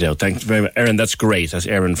can read it out. Thanks very much, Erin. That's great. That's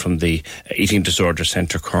Erin from the Eating Disorder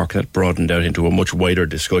Centre Cork. That broadened out into a much wider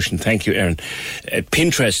discussion. Thank you, Erin.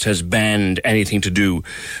 Pinterest has banned anything to do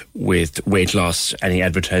with weight loss, any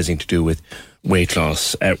advertising to do with weight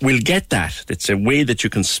loss. We'll get that. It's a way that you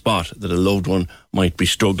can spot that a loved one might be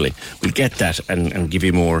struggling. We'll get that and give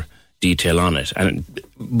you more detail on it. And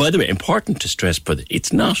by the way, important to stress, but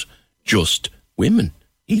it's not just women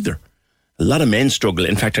either. A lot of men struggle.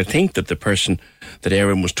 In fact, I think that the person that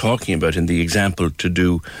Erin was talking about in the example to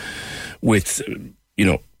do with, you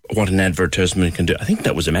know, what an advertisement can do, I think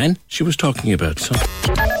that was a man she was talking about. So.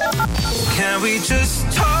 Can we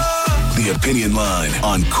just talk? The Opinion Line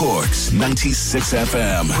on Cork's 96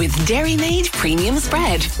 FM. With Dairy Made Premium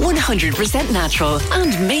Spread, 100% natural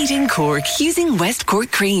and made in Cork using West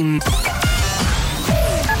Cork cream.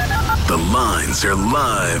 The lines are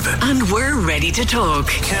live. And we're ready to talk.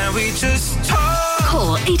 Can we just talk?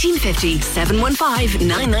 Call 1850 715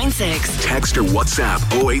 996. Text or WhatsApp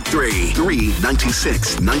 083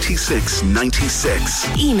 396 96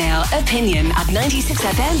 96. Email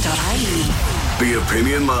opinion@96fm.ie. The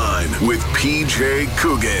Opinion Line with PJ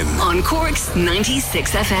Coogan on Cork's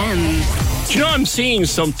 96 FM. Do you know, I'm seeing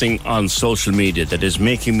something on social media that is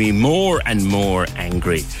making me more and more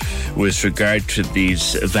angry with regard to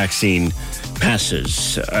these vaccine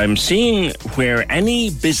passes. I'm seeing where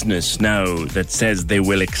any business now that says they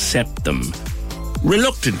will accept them,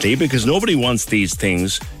 reluctantly, because nobody wants these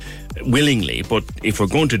things willingly, but if we're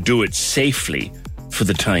going to do it safely for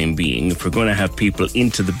the time being, if we're going to have people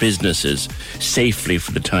into the businesses safely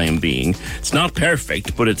for the time being, it's not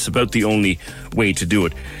perfect, but it's about the only way to do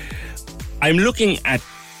it. I'm looking at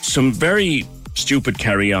some very stupid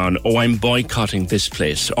carry on. Oh, I'm boycotting this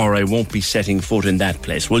place, or I won't be setting foot in that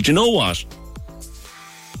place. Well, do you know what?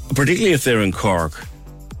 Particularly if they're in Cork,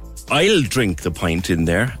 I'll drink the pint in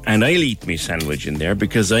there and I'll eat me sandwich in there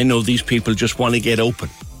because I know these people just want to get open.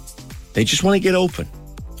 They just want to get open.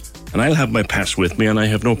 And I'll have my pass with me and I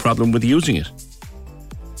have no problem with using it.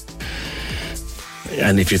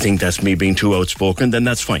 And if you think that's me being too outspoken, then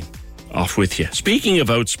that's fine. Off with you. Speaking of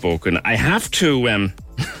outspoken, I have to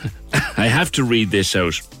I have to read this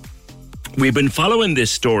out. We've been following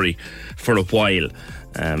this story for a while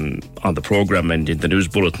on the programme and in the news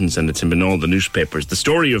bulletins, and it's in all the newspapers. The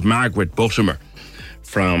story of Margaret Buttimer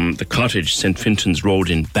from the cottage St. Fintan's Road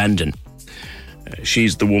in Bandon.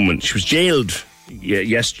 She's the woman. She was jailed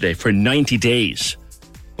yesterday for 90 days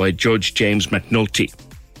by Judge James McNulty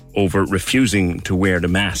over refusing to wear the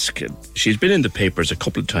mask. She's been in the papers a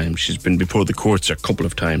couple of times. She's been before the courts a couple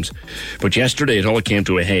of times. But yesterday it all came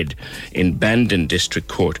to a head in Bandon District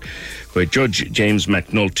Court, where Judge James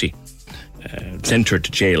McNulty sent her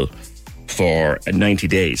to jail for 90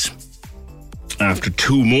 days after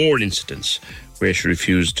two more incidents where she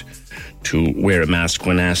refused to wear a mask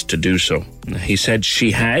when asked to do so. He said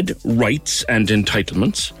she had rights and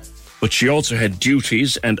entitlements, but she also had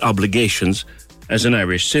duties and obligations as an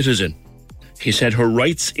Irish citizen. He said her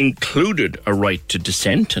rights included a right to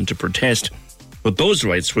dissent and to protest, but those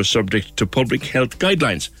rights were subject to public health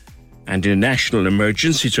guidelines, and in a national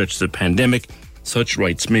emergency such as a pandemic, such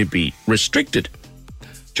rights may be restricted.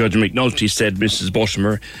 Judge McNulty said Mrs.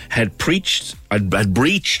 Buttimer had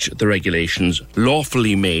breached the regulations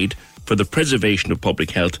lawfully made for the preservation of public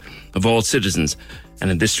health of all citizens, and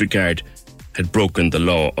in this regard had broken the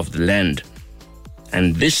law of the land.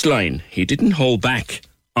 And this line, he didn't hold back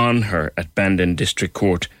on her at Bandon District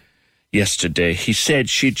Court yesterday. He said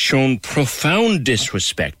she'd shown profound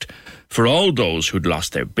disrespect for all those who'd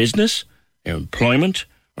lost their business, their employment,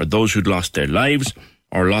 or those who'd lost their lives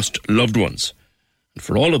or lost loved ones. And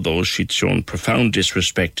for all of those, she'd shown profound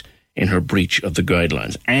disrespect in her breach of the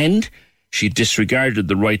guidelines. And she disregarded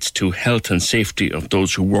the rights to health and safety of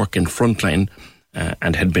those who work in frontline,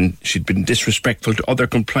 and she'd been disrespectful to other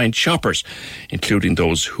compliant shoppers, including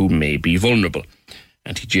those who may be vulnerable.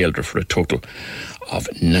 And he jailed her for a total of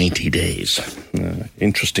 90 days.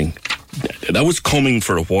 Interesting. That was coming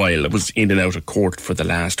for a while. It was in and out of court for the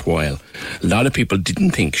last while. A lot of people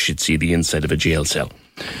didn't think she'd see the inside of a jail cell.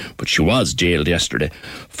 But she was jailed yesterday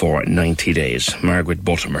for 90 days. Margaret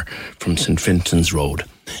Buttimer from St. Fintan's Road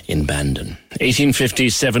in Bandon. 1850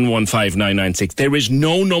 715 996. There is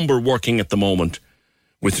no number working at the moment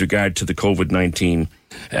with regard to the COVID-19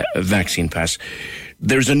 vaccine pass.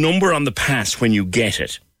 There's a number on the pass when you get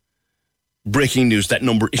it. Breaking news, that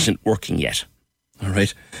number isn't working yet. All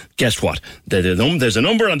right? Guess what? There's a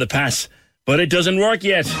number on the pass, but it doesn't work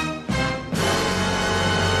yet.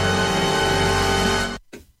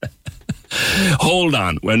 Hold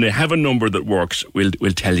on. When they have a number that works, we'll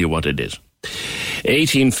tell you what it is.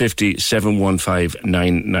 1850 715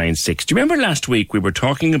 996. Do you remember last week we were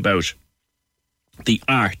talking about the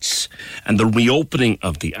arts and the reopening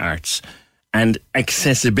of the arts and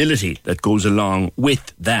accessibility that goes along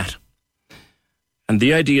with that? And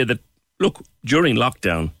the idea that, look, during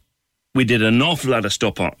lockdown, we did an awful lot of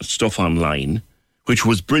stuff online, which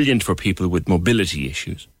was brilliant for people with mobility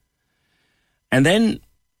issues. And then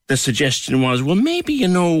the suggestion was, well, maybe,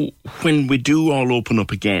 when we do all open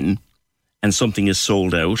up again and something is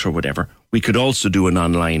sold out or whatever, we could also do an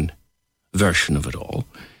online version of it all.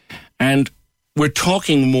 And we're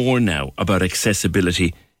talking more now about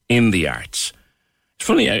accessibility in the arts. It's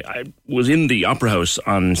funny, I was in the Opera House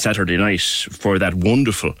on Saturday night for that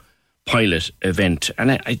wonderful pilot event,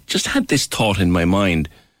 and I just had this thought in my mind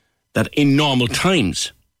that in normal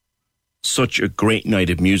times, such a great night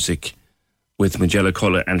of music with Majella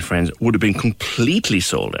Culla and friends would have been completely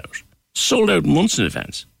sold out months in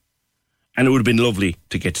advance. And it would have been lovely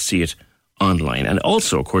to get to see it online. And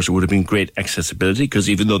also, of course, it would have been great accessibility, because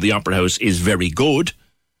even though the Opera House is very good,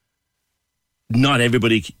 not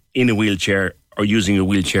everybody in a wheelchair or using a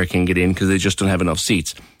wheelchair can get in because they just don't have enough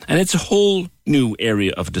seats. And it's a whole new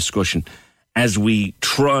area of discussion as we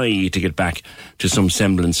try to get back to some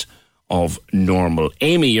semblance of normal.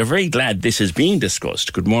 Amy, you're very glad this is being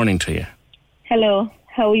discussed. Good morning to you. Hello.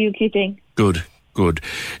 How are you keeping? Good.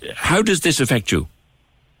 How does this affect you?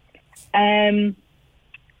 As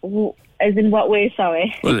in what way,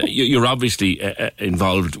 sorry? Well, you're obviously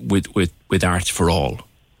involved with Arts for All.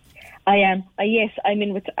 I am. Yes, I'm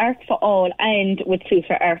in with Arts for All and with Food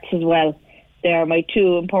for Arts as well. They are my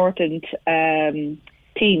two important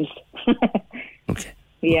teams. Okay.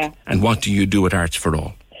 Yeah. And what do you do at Arts for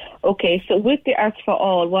All? Okay, so with the Arts for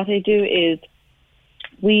All, what I do is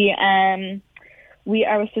we are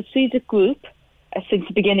a strategic group since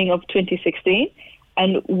the beginning of 2016,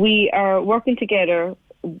 and we are working together.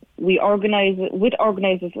 We organise with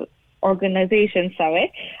organisations,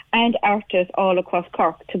 and artists all across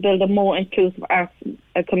Cork to build a more inclusive arts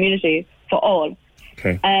community for all.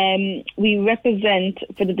 Okay. We represent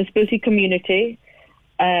for the disability community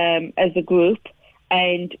as a group,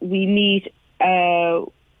 and we meet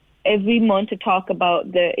every month to talk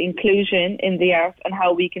about the inclusion in the arts and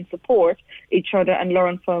how we can support each other and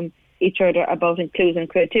learn from each other about inclusion and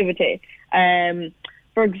creativity.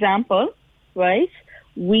 For example, right,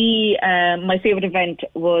 my favourite event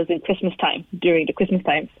was in Christmas time, during the Christmas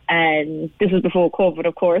time, and this was before COVID,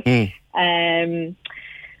 of course. It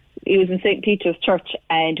was in St. Peter's Church,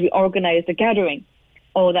 and we organised a gathering.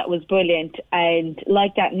 Oh, that was brilliant. And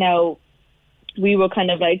like that now, we were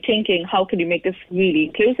kind of like thinking, how can we make this really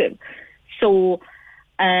inclusive? So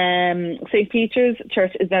St. Peter's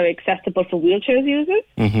Church is very accessible for wheelchair users.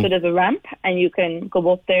 So there's a ramp and you can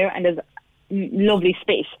go up there, and there's lovely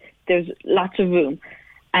space. There's lots of room.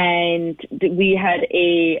 And we had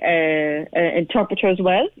a interpreter as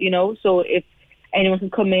well, so if anyone can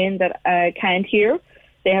come in that can't hear,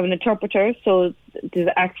 they have an interpreter, so there's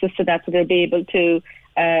access to that, so they'll be able to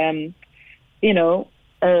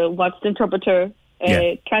watch the interpreter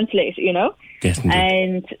translate, Yes,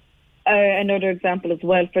 and another example as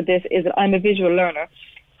well for this is that I'm a visual learner.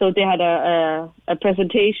 So they had a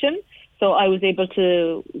presentation, so I was able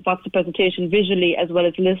to watch the presentation visually as well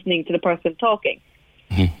as listening to the person talking.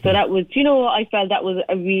 So that was, I felt that's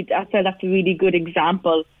a really good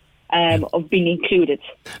example of being included.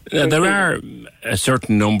 There are a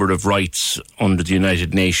certain number of rights under the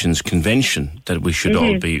United Nations Convention that we should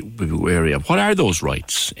all be wary of. What are those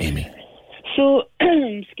rights, Amy? So,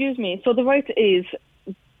 excuse me. So the right is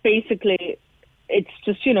basically, it's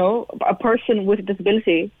just, a person with a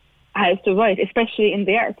disability has the right, especially in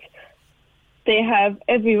the arts. They have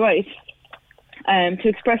every right to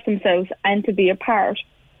express themselves and to be a part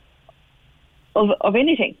of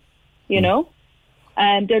anything,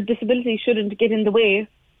 and their disability shouldn't get in the way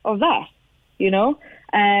of that,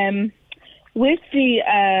 With the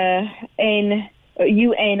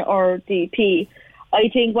UNRDP, I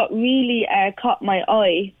think what really caught my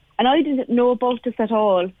eye, and I didn't know about this at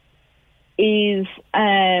all, is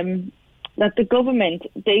that the government,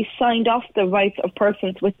 they signed off the rights of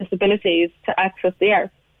persons with disabilities to access the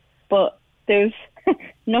arts, but there's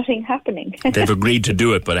nothing happening. They've agreed to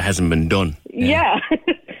do it, but it hasn't been done. Yeah.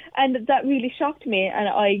 And that really shocked me, and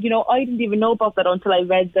I didn't even know about that until I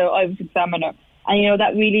read the Irish Examiner, and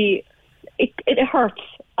that really it hurts.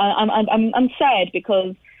 I'm sad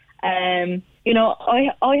because I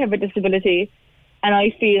have a disability, and I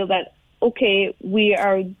feel that we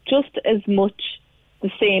are just as much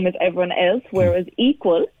the same as everyone else, whereas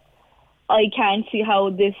equal. I can't see how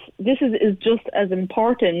this is just as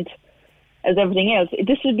important as everything else.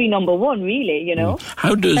 This should be number one, really,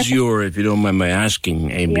 How does your, if you don't mind my asking,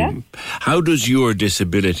 Amy, how does your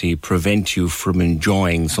disability prevent you from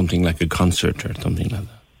enjoying something like a concert or something like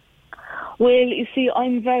that? Well, you see,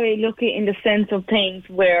 I'm very lucky in the sense of things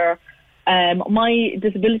where my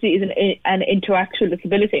disability is an intellectual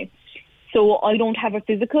disability. So I don't have a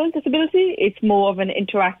physical disability. It's more of an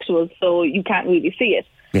intellectual, so you can't really see it.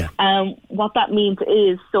 Yeah. What that means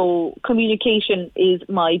is, so communication is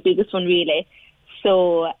my biggest one, really.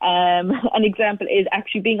 So an example is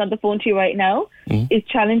actually being on the phone to you right now is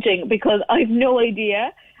challenging because I have no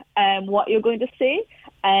idea what you're going to say.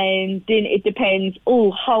 And then it depends,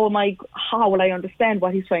 how will I understand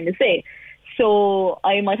what he's trying to say? So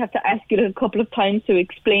I might have to ask you a couple of times to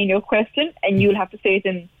explain your question, and you'll have to say it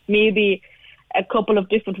in maybe a couple of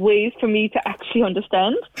different ways for me to actually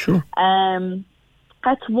understand. Sure.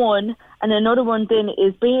 That's one. And another one then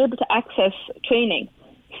is being able to access training.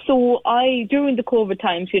 So during the COVID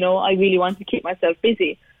times, I really wanted to keep myself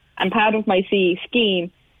busy. And part of my CE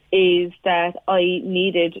scheme is that I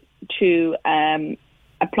needed to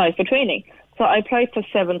apply for training. So I applied for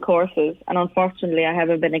 7 courses, and unfortunately I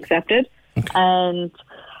haven't been accepted. And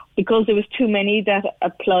because there was too many that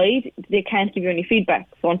applied, they can't give you any feedback.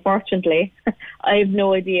 So unfortunately, I have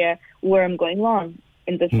no idea where I'm going wrong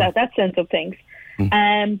in that sense of things.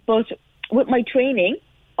 But with my training,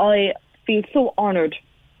 I feel so honoured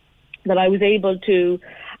that I was able to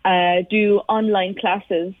do online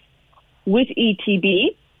classes with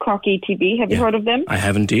ETB, Cork ETB. Have you heard of them? I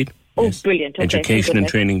have indeed. Oh, yes. Brilliant. Okay, Education and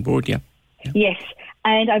Training Board, yeah. Yes.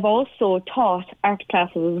 And I've also taught art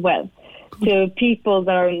classes as well to people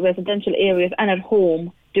that are in residential areas and at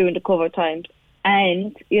home during the COVID times.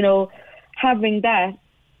 And, you know, having that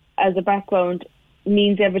as a background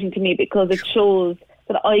means everything to me, because it shows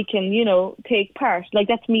that I can, you know, take part. Like,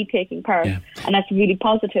 that's me taking part. Yeah. And that's really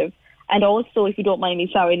positive. And also, if you don't mind me,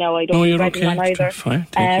 sorry, now I don't. No, you're okay. Either. Fine.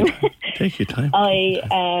 Take your time.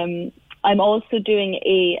 I'm also doing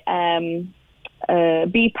a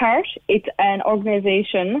Be Part. It's an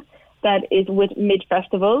organisation that is with Mid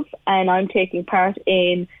Festivals, and I'm taking part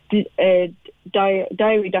in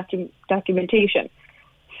diary documentation.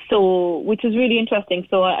 So, which is really interesting.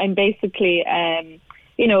 So I'm basically,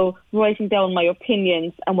 you know, writing down my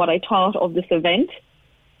opinions and what I thought of this event.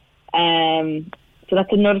 So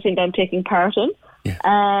that's another thing that I'm taking part in. Yeah.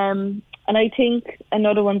 And I think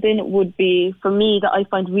another one then would be, for me, that I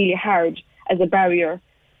find really hard as a barrier,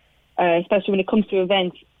 especially when it comes to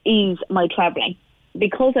events, is my travelling.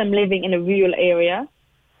 Because I'm living in a rural area,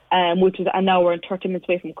 which is an hour and 30 minutes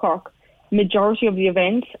away from Cork, majority of the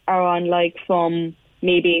events are on like from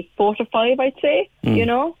maybe 4 to 5, I'd say, you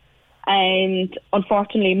know. And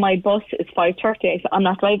unfortunately, my bus is 5:30, so I'm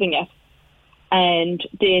not driving yet. And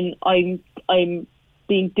then I'm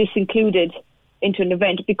being disincluded into an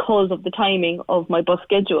event because of the timing of my bus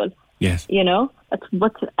schedule. Yes. You know,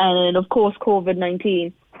 and of course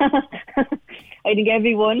COVID-19. I think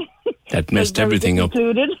everyone that messed everything up.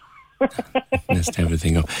 Messed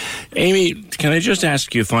everything up. Amy, can I just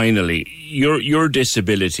ask you finally, your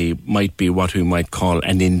disability might be what we might call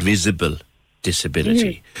an invisible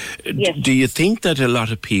disability. Yes. Do you think that a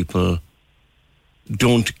lot of people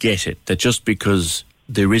don't get it, that just because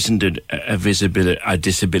there isn't a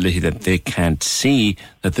disability that they can't see,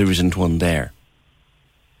 that there isn't one there?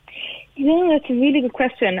 You know, that's a really good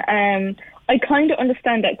question. I kind of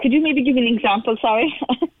understand that. Could you maybe give me an example? Sorry.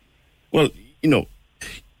 Well, you know,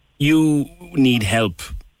 you need help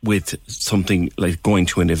with something like going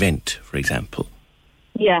to an event, for example.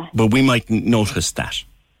 Yeah. But we might notice that.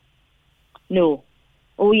 No.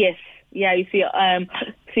 Oh, yes. Yeah, you see,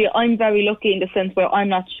 I'm very lucky in the sense where I'm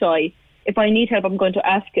not shy. If I need help, I'm going to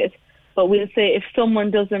ask it. But we'll say if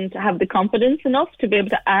someone doesn't have the confidence enough to be able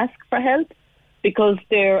to ask for help because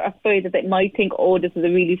they're afraid that they might think, oh, this is a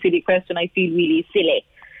really silly question, I feel really silly,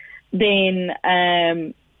 then,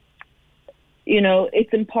 you know,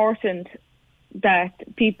 it's important that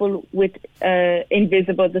people with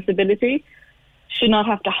invisible disability should not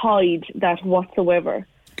have to hide that whatsoever.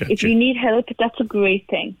 Gotcha. If you need help, that's a great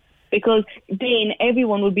thing, because then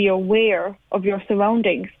everyone will be aware of your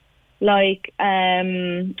surroundings. Like,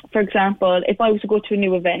 for example, if I was to go to a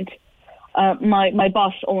new event, my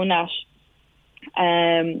boss, Owen Nash,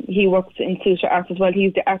 he works in Suter Art as well.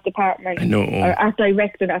 He's the art department, or art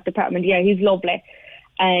director in the art department. Yeah, he's lovely.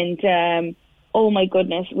 And oh my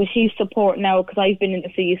goodness, with his support now, because I've been in the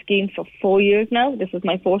CE scheme for 4 years now. This is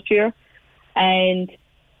my 4th year. And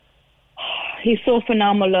he's so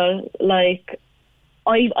phenomenal. Like,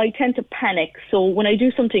 I tend to panic. So when I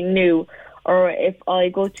do something new, or if I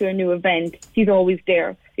go to a new event, he's always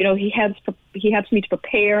there. You know, he helps me to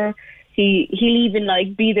prepare. He'll even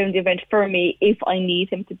like be there in the event for me if I need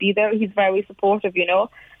him to be there. He's very supportive, you know,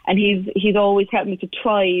 and he's always helped me to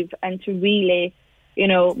thrive and to really, you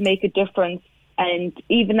know, make a difference. And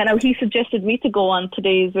even now, he suggested me to go on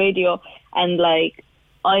today's radio, and like,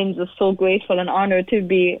 I'm just so grateful and honoured to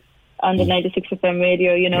be on the 96 FM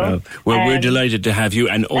radio, you know. Well, we're delighted to have you,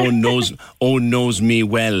 and Owen knows me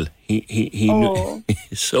well.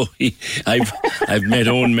 I've met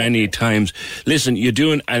Owen many times. Listen, you're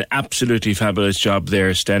doing an absolutely fabulous job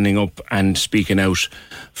there, standing up and speaking out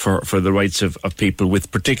for the rights of people with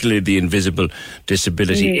particularly the invisible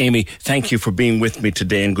disability. Amy, thank you for being with me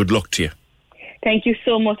today, and good luck to you. Thank you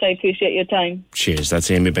so much. I appreciate your time. Cheers. That's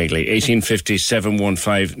Amy Begley. 1850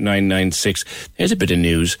 715 996. Here's a bit of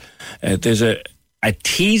news. There's a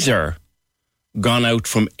teaser gone out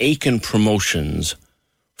from Aiken Promotions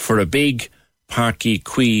for a big Páirc Uí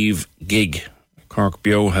Chaoimh gig. Cork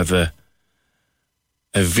Bio have a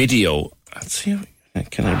video. Let's see.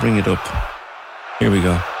 Can I bring it up? Here we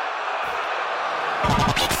go.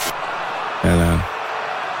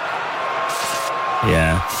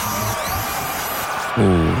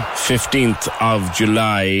 15th of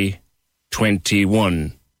July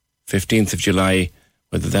 21. 15th of July,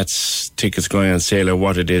 whether that's tickets going on sale or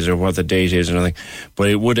what it is or what the date is or nothing. But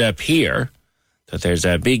it would appear that there's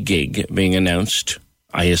a big gig being announced,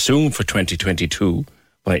 I assume for 2022,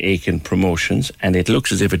 by Aiken Promotions, and it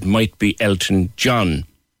looks as if it might be Elton John.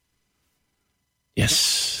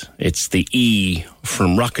 Yes, it's the E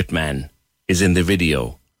from Rocketman is in the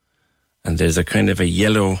video. And there's a kind of a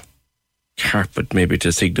yellow carpet, maybe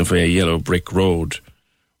to signify a yellow brick road.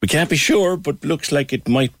 We can't be sure, but looks like it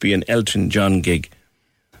might be an Elton John gig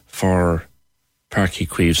for Páirc Uí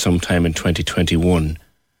Chaoimh sometime in 2021.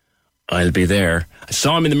 I'll be there. I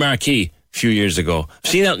saw him in the Marquee a few years ago. I've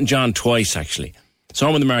seen Elton John twice, actually. I saw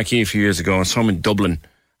him in the Marquee a few years ago. I saw him in Dublin.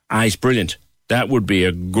 He's brilliant. That would be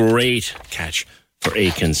a great catch for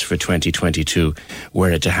Aikens for 2022,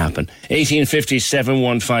 were it to happen. 1850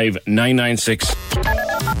 715 996.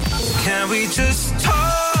 Can we just talk?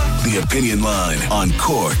 The Opinion Line on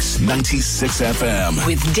Cork's 96 FM.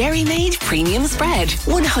 With Dairy Made Premium Spread,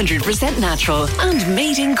 100% natural and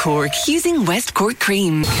made in Cork using West Cork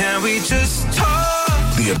cream. Can we just talk?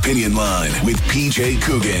 The Opinion Line with PJ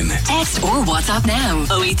Coogan. Text or WhatsApp now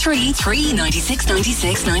 083 396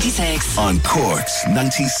 96 96 on Cork's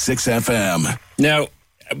 96 FM. Now,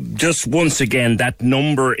 just once again, that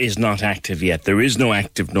number is not active yet. There is no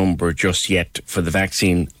active number just yet for the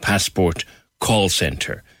Vaccine Passport call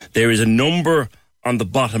centre. There is a number on the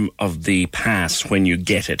bottom of the pass when you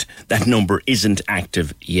get it. That number isn't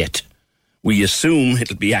active yet. We assume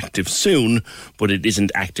it'll be active soon, but it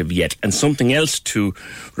isn't active yet. And something else to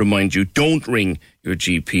remind you, don't ring your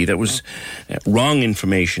GP. That was wrong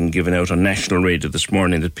information given out on national radio this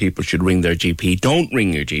morning that people should ring their GP. Don't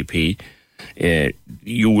ring your GP.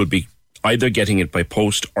 You will be either getting it by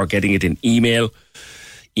post or getting it in email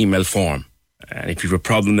form. And if you have a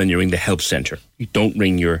problem, then you ring the help centre. You don't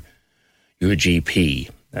ring your GP.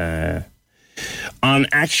 On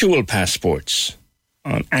actual passports,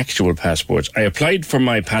 I applied for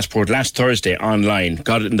my passport last Thursday online,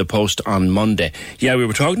 got it in the post on Monday. Yeah, we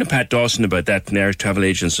were talking to Pat Dawson about that in the Irish Travel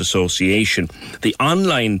Agents Association. The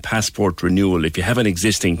online passport renewal, if you have an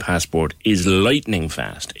existing passport, is lightning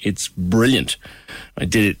fast. It's brilliant. I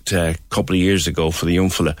did it a couple of years ago for the young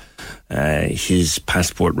fella. His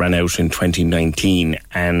passport ran out in 2019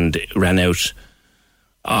 and ran out,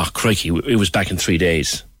 crikey, it was back in 3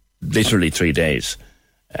 days. Literally 3 days.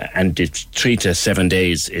 And it's 3 to 7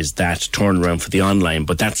 days is that turnaround for the online,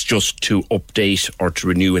 but that's just to update or to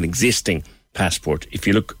renew an existing passport. If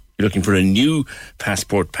you're looking for a new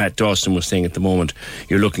passport, Pat Dawson was saying at the moment,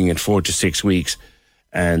 you're looking at 4 to 6 weeks.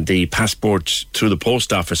 And the passport through the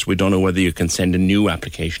post office, we don't know whether you can send a new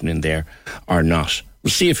application in there or not.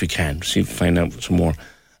 We'll see if we can. See if we find out some more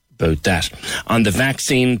about that. On the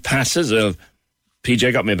vaccine passes,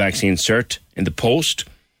 PJ got my vaccine cert in the post.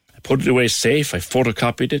 Put it away safe. I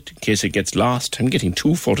photocopied it in case it gets lost. I'm getting 2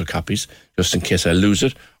 photocopies just in case I lose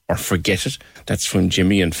it or forget it. That's from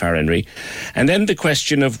Jimmy and Farranry. And then the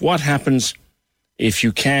question of what happens if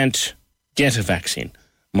you can't get a vaccine.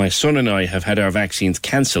 My son and I have had our vaccines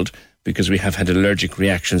cancelled because we have had allergic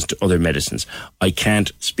reactions to other medicines. I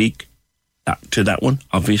can't speak to that one.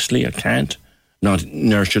 Obviously, I can't.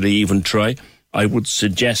 Nor should I even try. I would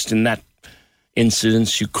suggest in that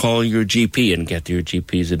incidents, you call your GP and get your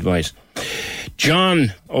GP's advice.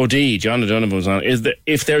 John O'Donovan was on.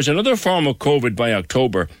 If there's another form of COVID by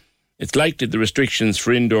October, it's likely the restrictions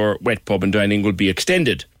for indoor wet pub and dining will be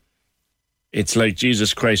extended. It's like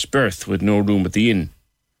Jesus Christ's birth with no room at the inn.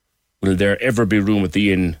 Will there ever be room at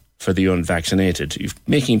the inn for the unvaccinated? You're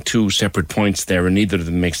making 2 separate points there, and neither of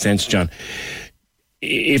them make sense, John.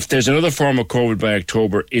 If there's another form of COVID by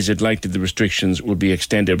October, is it likely the restrictions will be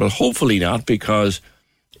extended? Well, hopefully not, because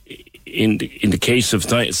in the case of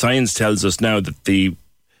science tells us now that the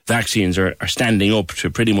vaccines are standing up to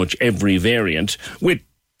pretty much every variant with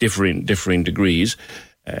differing degrees.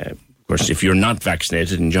 Of course, if you're not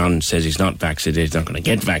vaccinated, and John says he's not vaccinated, he's not going to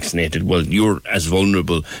get vaccinated, well, you're as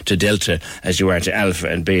vulnerable to Delta as you are to Alpha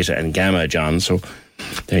and Beta and Gamma, John. So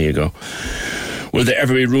there you go. Will there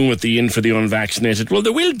ever be room at the inn for the unvaccinated? Well,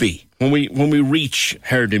 there will be when we reach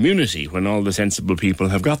herd immunity, when all the sensible people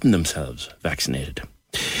have gotten themselves vaccinated.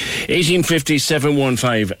 1850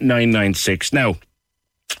 715 996. Now,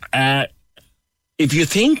 if you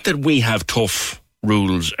think that we have tough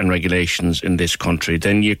rules and regulations in this country,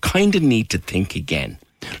 then you kind of need to think again.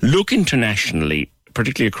 Look internationally,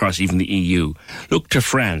 particularly across even the EU. Look to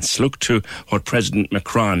France. Look to what President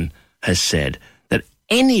Macron has said.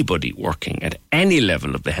 Anybody working at any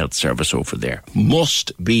level of the health service over there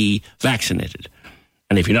must be vaccinated.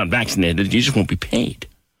 And if you're not vaccinated, you just won't be paid.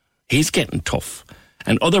 He's getting tough.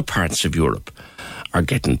 and other parts of Europe are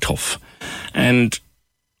getting tough. And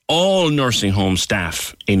all nursing home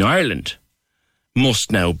staff in Ireland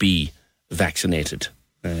must now be vaccinated.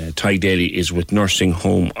 Ty Daly is with Nursing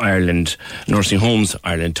Homes Ireland.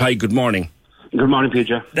 Ty, good morning. Good morning,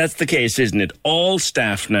 PJ. That's the case, isn't it? All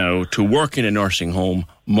staff now to work in a nursing home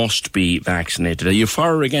must be vaccinated. Are you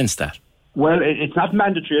for or against that? Well, it's not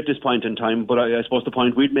mandatory at this point in time, but I suppose the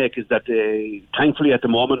point we'd make is that thankfully at the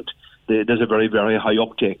moment there's a very, very high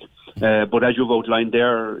uptake. But as you've outlined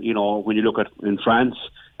there, when you look at in France,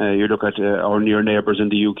 you look at our near neighbours in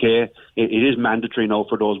the UK, it is mandatory now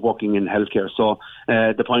for those working in healthcare. So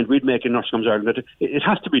the point we'd make in Nursing Homes Ireland, that it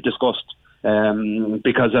has to be discussed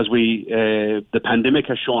because as the pandemic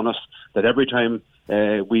has shown us that every time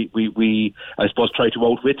we I suppose try to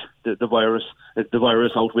outwit the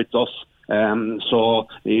virus outwits us. So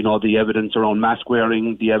the evidence around mask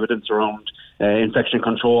wearing, the evidence around infection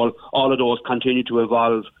control, all of those continue to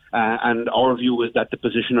evolve, and our view is that the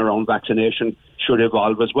position around vaccination should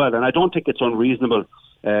evolve as well. And I don't think it's unreasonable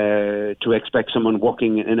to expect someone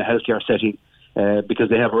working in a healthcare setting because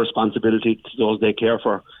they have a responsibility to those they care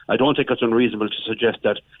for. I don't think it's unreasonable to suggest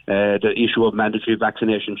that the issue of mandatory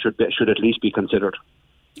vaccination should at least be considered.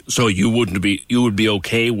 So you would be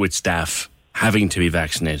okay with staff having to be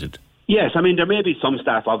vaccinated? Yes, I mean there may be some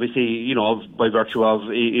staff, obviously, by virtue of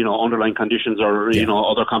underlying conditions or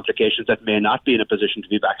other complications that may not be in a position to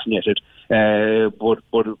be vaccinated. But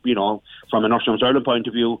from a Nursing Homes Ireland point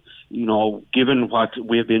of view, given what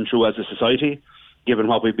we've been through as a society, given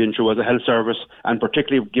what we've been through as a health service, and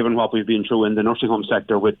particularly given what we've been through in the nursing home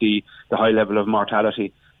sector with the high level of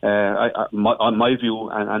mortality, my view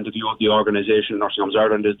and the view of the organisation Nursing Homes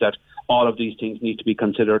Ireland is that all of these things need to be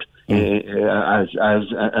considered as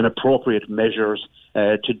an appropriate measures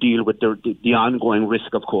to deal with the ongoing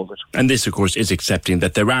risk of COVID. And this, of course, is accepting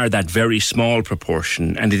that there are that very small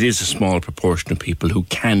proportion, and it is a small proportion of people who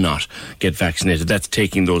cannot get vaccinated. That's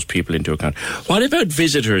taking those people into account. What about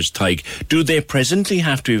visitors, Tyke? Do they presently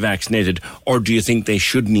have to be vaccinated, or do you think they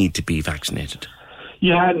should need to be vaccinated?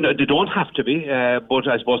 Yeah, no, they don't have to be, but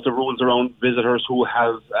I suppose the rules around visitors who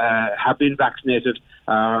have been vaccinated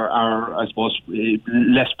are, I suppose,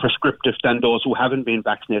 less prescriptive than those who haven't been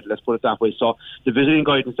vaccinated, let's put it that way. So the visiting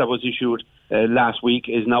guidance that was issued last week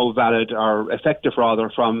is now valid, or effective rather,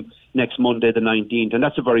 from next Monday the 19th, and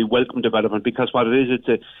that's a very welcome development because what it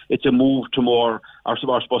is, it's a move to more, or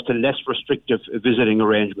supposed to less restrictive visiting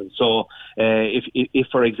arrangements. So if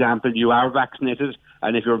for example you are vaccinated,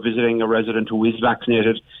 and if you're visiting a resident who is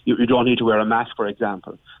vaccinated, you don't need to wear a mask, for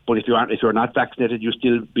example. But if you're not vaccinated, you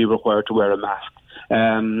still be required to wear a mask.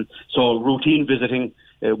 So routine visiting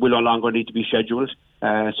will no longer need to be scheduled.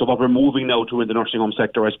 So what we're moving now to in the nursing home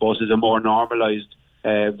sector, I suppose, is a more normalised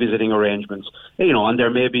visiting arrangements. And there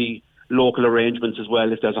may be local arrangements as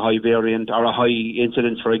well if there's a high variant or a high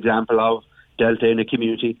incidence, for example, of Delta in a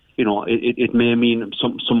community. It may mean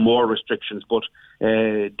some more restrictions, but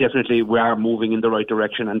definitely we are moving in the right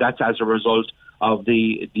direction, and that's as a result of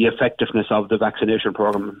the effectiveness of the vaccination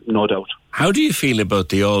programme, no doubt. How do you feel about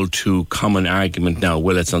the all too common argument now?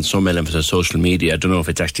 Well, it's on some elements of social media. I don't know if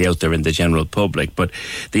it's actually out there in the general public, but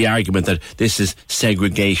the argument that this is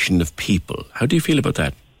segregation of people. How do you feel about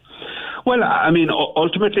that? Well, I mean,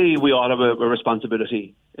 ultimately, we all have a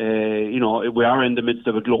responsibility. We are in the midst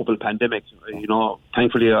of a global pandemic.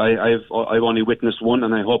 Thankfully, I've only witnessed one,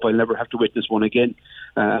 and I hope I'll never have to witness one again.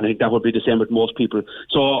 I think that would be the same with most people.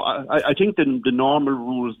 So I think the normal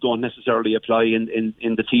rules don't necessarily apply in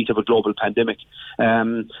the teeth of a global pandemic.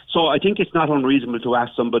 So I think it's not unreasonable to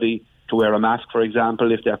ask somebody to wear a mask, for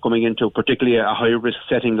example, if they're coming into particularly a high-risk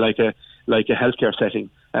setting like a healthcare setting.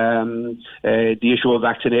 The issue of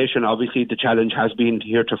vaccination, obviously the challenge has been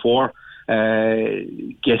heretofore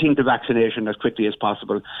getting the vaccination as quickly as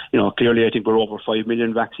possible. Clearly I think we're over 5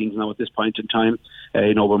 million vaccines now at this point in time.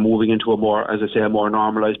 We're moving into a more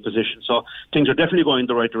normalised position. So things are definitely going in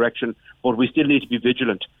the right direction, but we still need to be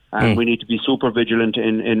vigilant, and we need to be super vigilant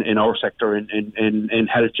in our sector, in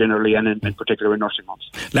health generally, and in particular in nursing homes.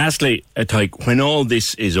 Lastly, Tyke, when all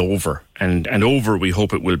this is over, and over we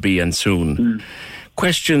hope it will be, and soon,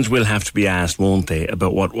 questions will have to be asked, won't they,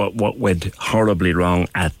 about what went horribly wrong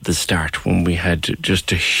at the start when we had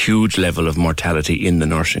just a huge level of mortality in the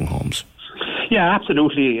nursing homes? Yeah,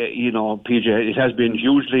 absolutely. PJ, it has been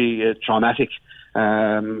hugely traumatic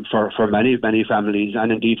for many families,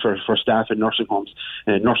 and indeed for staff in nursing homes.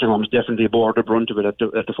 Nursing homes definitely bore the brunt of it at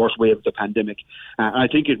the first wave of the pandemic. I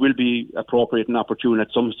think it will be appropriate and opportune at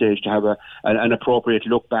some stage to have an appropriate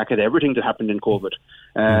look back at everything that happened in COVID,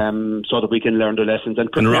 so that we can learn the lessons and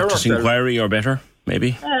prepare ourselves. An Oireachtas inquiry or better?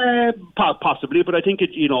 maybe? Possibly, but I think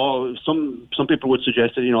some people would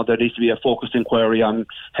suggest that there needs to be a focused inquiry on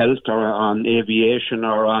health or on aviation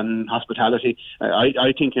or on hospitality.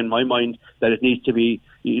 I think in my mind that it needs to be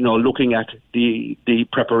looking at the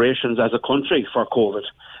preparations as a country for COVID.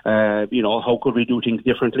 How could we do things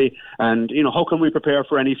differently, and how can we prepare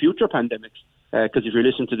for any future pandemics? Because if you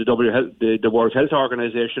listen to the World Health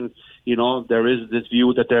Organization, there is this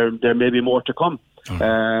view that there may be more to come.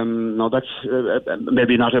 No, that's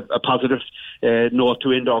maybe not a positive note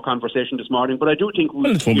to end our conversation this morning, but I do think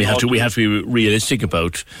we have to be realistic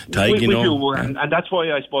about, Tig. We do, and that's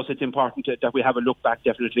why I suppose it's important that we have a look back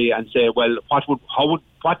definitely and say, well, what would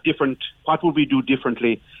we do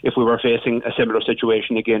differently if we were facing a similar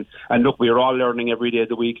situation again? And look, we are all learning every day of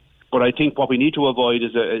the week. But I think what we need to avoid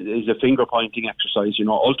is a finger-pointing exercise.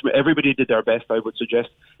 Ultimately, everybody did their best, I would suggest.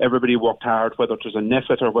 Everybody worked hard, whether it was in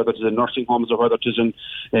NPHET or whether it was in nursing homes or whether it was in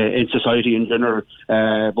society in general.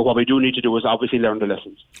 But what we do need to do is obviously learn the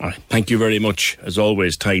lessons. All right. Thank you very much, as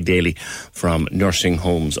always, Tig Daly from Nursing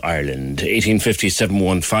Homes Ireland. 1850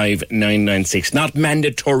 715 996. Not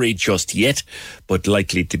mandatory just yet, but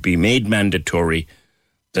likely to be made mandatory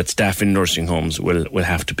that staff in nursing homes will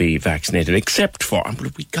have to be vaccinated, except for,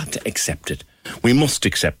 but we got to accept it. We must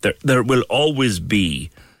accept there will always be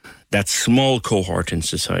that small cohort in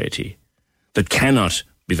society that cannot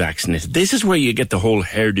be vaccinated. This is where you get the whole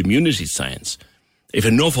herd immunity science. If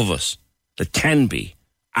enough of us that can be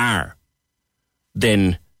are,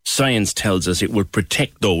 then science tells us it will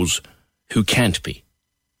protect those who can't be.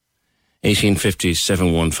 1850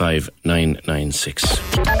 715 996.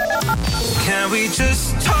 Can we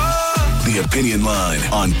just talk? The Opinion Line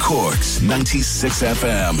on Cork's 96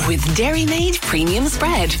 FM. With Dairy Made Premium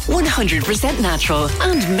Spread, 100% natural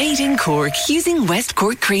and made in Cork using West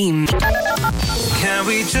Cork cream. Can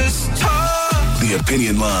we just talk? The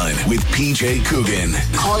Opinion Line with PJ Coogan.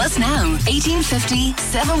 Call us now, 1850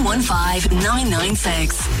 715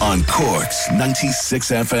 996. On Cork's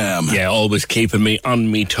 96 FM. Yeah, always keeping me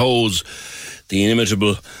on me toes. The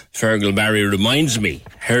inimitable Fergal Barry reminds me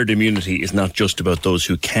herd immunity is not just about those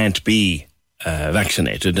who can't be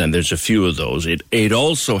vaccinated, and there's a few of those. It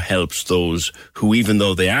also helps those who, even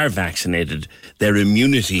though they are vaccinated, their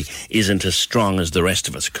immunity isn't as strong as the rest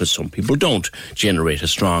of us, because some people don't generate a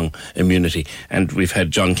strong immunity. And we've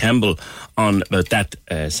had John Campbell on about that,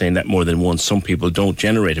 saying that more than once. Some people don't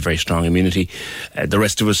generate a very strong immunity. The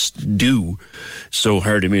rest of us do. So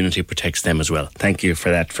herd immunity protects them as well. Thank you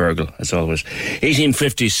for that, Fergal, as always.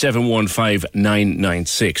 1850 715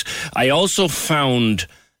 996. I also found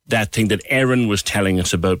that thing that Erin was telling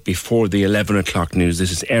us about before the 11 o'clock news.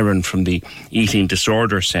 This is Erin from the Eating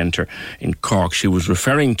Disorder Centre in Cork. She was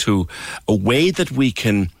referring to a way that we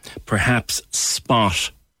can perhaps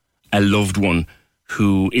spot a loved one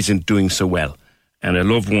who isn't doing so well, and a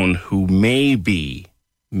loved one who may be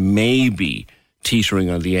teetering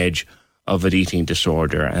on the edge of an eating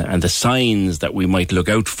disorder, and the signs that we might look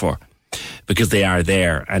out for, because they are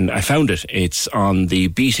there. And I found it. It's on the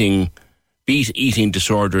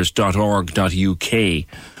beateatingdisorders.org.uk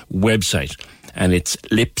website, and it's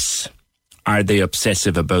lips. Are they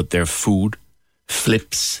obsessive about their food?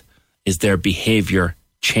 Flips. Is their behaviour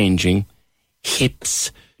changing?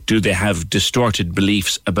 Hips. Do they have distorted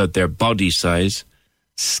beliefs about their body size?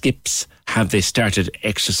 Skips. Have they started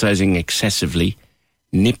exercising excessively?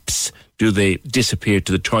 Nips. Do they disappear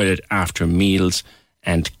to the toilet after meals?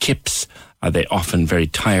 And kips. Are they often very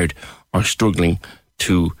tired or struggling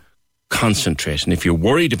to concentrate? And if you're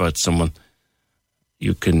worried about someone,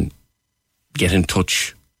 you can get in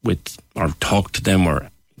touch with, or talk to them, or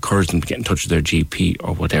encourage them to get in touch with their GP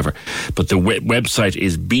or whatever. But the website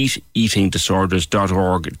is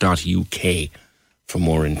beateatingdisorders.org.uk for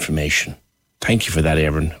more information. Thank you for that,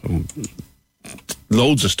 Erin.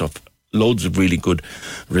 Loads of stuff, loads of really good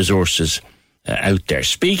resources out there.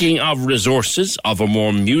 Speaking of resources of a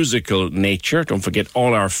more musical nature, don't forget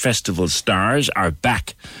all our festival stars are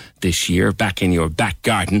back this year, back in your back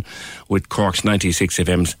garden with Cork's 96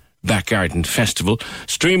 FM's Back Garden Festival,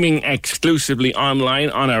 streaming exclusively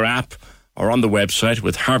online on our app or on the website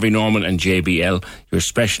with Harvey Norman and JBL, your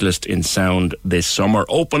specialist in sound this summer.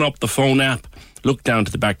 Open up the phone app, look down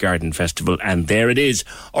to the Back Garden Festival, and there it is,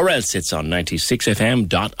 or else it's on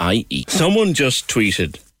 96fm.ie. Someone just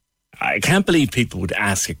tweeted, I can't believe people would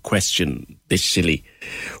ask a question this silly.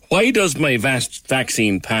 Why does my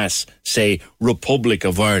vaccine pass say Republic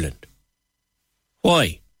of Ireland?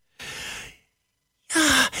 Why?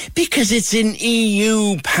 Because it's an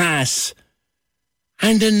EU pass.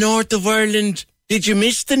 And the North of Ireland, did you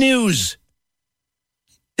miss the news?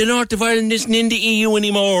 The North of Ireland isn't in the EU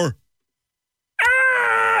anymore.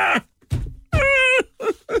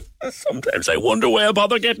 Sometimes I wonder why I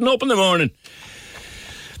bother getting up in the morning.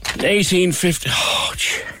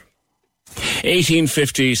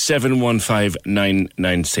 1850 715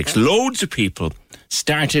 996. Loads of people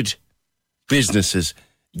started businesses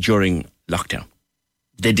during lockdown.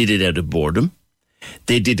 They did it out of boredom.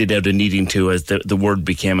 They did it out of needing to, as the word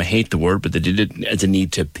became, I hate the word, but they did it as a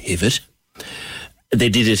need to pivot. They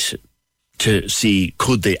did it to see,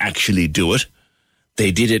 could they actually do it?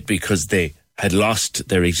 They did it because they had lost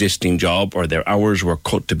their existing job or their hours were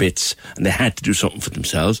cut to bits and they had to do something for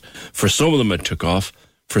themselves. For some of them it took off.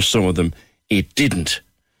 For some of them it didn't.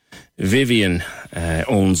 Vivian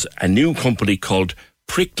owns a new company called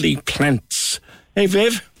Prickly Plants. Hey,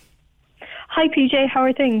 Viv. Hi, PJ. How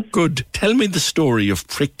are things? Good. Tell me the story of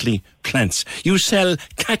Prickly Plants. You sell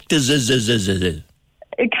cactuses.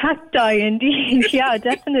 Cacti, indeed. Yeah,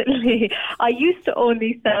 definitely. I used to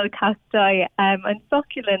only sell cacti and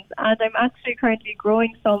succulents, and I'm actually currently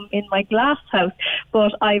growing some in my glass house,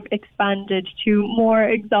 but I've expanded to more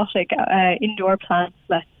exotic indoor plants,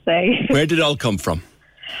 let's say. Where did it all come from?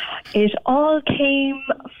 It all came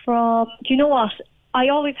from, do you know what? I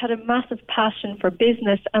always had a massive passion for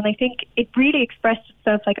business, and I think it really expressed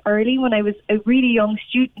itself like early when I was a really young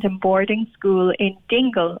student in boarding school in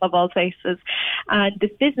Dingle, of all places. And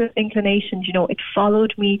this business inclination, you know, it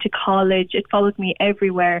followed me to college, it followed me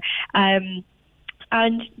everywhere. And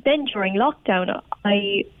then during lockdown,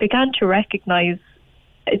 I began to recognise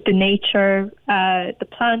the nature, the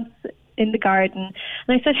plants in the garden,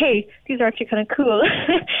 and I said, hey, these are actually kind of cool.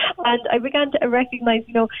 And I began to recognise,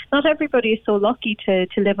 you know, not everybody is so lucky to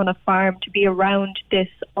live on a farm, to be around this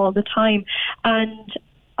all the time, and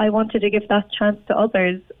I wanted to give that chance to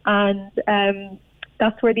others, and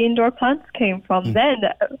that's where the indoor plants came from. Then,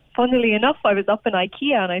 funnily enough, I was up in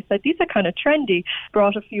IKEA and I said, these are kind of trendy,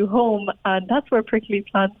 brought a few home, and that's where Prickly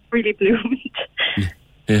Plants really bloomed.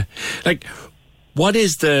 Yeah. Like, what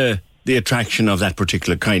is the attraction of that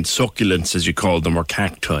particular kind, succulents as you call them, or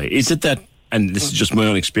cacti? Is it that, and this is just my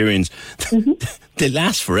own experience, they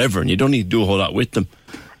last forever and you don't need to do a whole lot with them?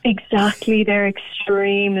 Exactly, they're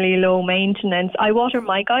extremely low maintenance. I water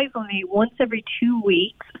my guys only once every 2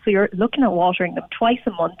 weeks, so you're looking at watering them twice a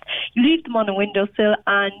month. You leave them on a windowsill,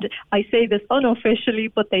 and I say this unofficially,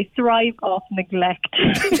 but they thrive off neglect.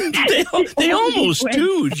 They almost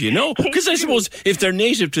do, you know? Because I suppose if they're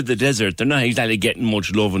native to the desert, they're not exactly getting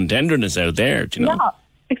much love and tenderness out there, do you know? Yeah,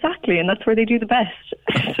 exactly, and that's where they do the best.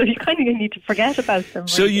 So you kind of need to forget about them.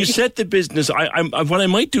 So really. You set the business. What I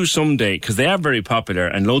might do someday, because they are very popular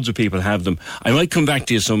and loads of people have them, I might come back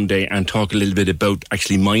to you someday and talk a little bit about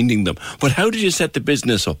actually minding them. But how did you set the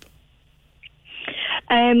business up?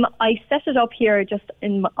 I set it up here just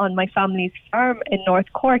on my family's farm in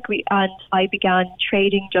North Cork, and I began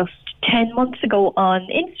trading just 10 months ago on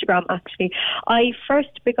Instagram, actually. I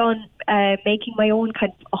first began making my own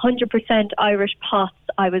kind of 100% Irish pots.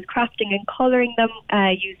 I was crafting and colouring them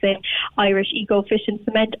using Irish eco-efficient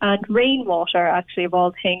cement and rainwater, actually, of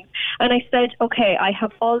all things. And I said, okay, I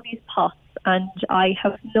have all these pots and I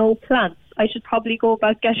have no plants. I should probably go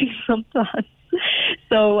about getting some plants.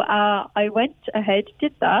 So I went ahead,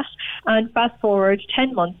 did that, and fast forward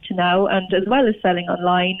 10 months to now, and as well as selling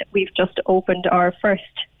online, we've just opened our first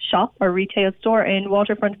shop or retail store in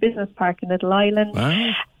Waterfront Business Park in Little Island.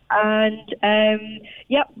 Wow. And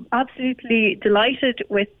absolutely delighted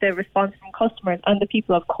with the response from customers and the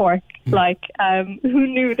people of Cork. Like, who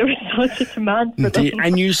knew there was such a demand for them?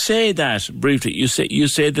 And you say that briefly. You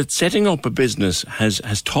say that setting up a business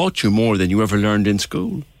has taught you more than you ever learned in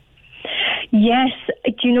school. Yes,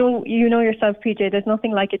 you know yourself, PJ, there's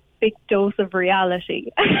nothing like a big dose of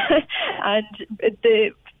reality. And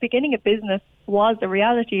the beginning of business was a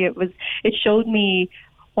reality. It showed me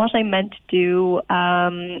what I meant to do,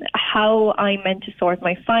 how I meant to sort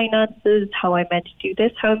my finances, how I meant to do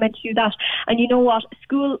this, how I meant to do that. And you know what?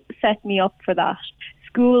 School set me up for that.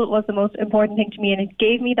 School was the most important thing to me, and it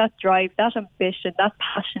gave me that drive, that ambition, that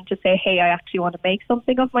passion to say, hey, I actually want to make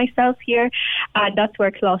something of myself here. And that's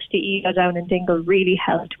where Closh Ida down in Dingle really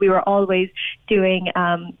helped. We were always doing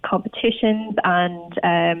competitions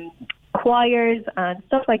and choirs and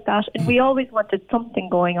stuff like that, and we always wanted something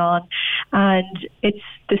going on, and it's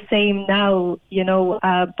the same now, you know,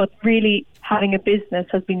 but really having a business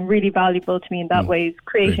has been really valuable to me in that way, is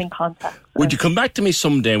creating contacts. Would you come back to me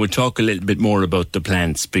someday and we'll talk a little bit more about the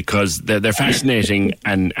plants, because they're fascinating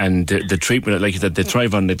and the treatment, like that, they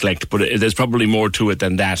thrive on neglect, but there's probably more to it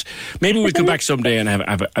than that. Maybe we'll come back someday and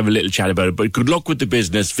have a little chat about it, but good luck with the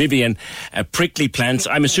business. Vivian, Prickly Plants,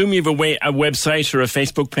 I'm assuming you have a website or a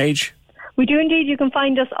Facebook page? We do indeed. You can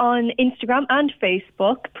find us on Instagram and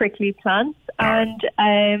Facebook, Prickly Plants,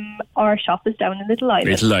 and our shop is down in Little Island.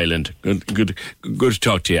 Little Island. Good to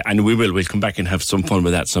talk to you. And we'll come back and have some fun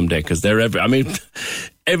with that someday, because they're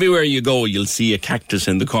everywhere you go, you'll see a cactus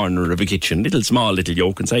in the corner of a kitchen, little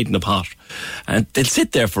yolk inside in a pot, and they'll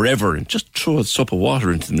sit there forever, and just throw a sup of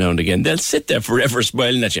water into them now and again. They'll sit there forever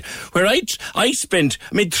smiling at you. Where I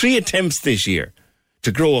made 3 attempts this year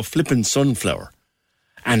to grow a flippin' sunflower,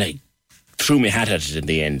 and I threw my hat at it in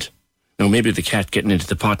the end. Now, maybe the cat getting into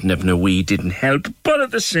the pot and having a wee didn't help, but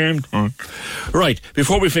at the same time. Right,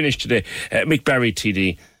 before we finish today, Mick Barry,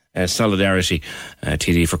 TD, Solidarity,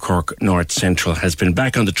 TD for Cork North Central, has been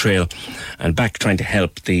back on the trail and back trying to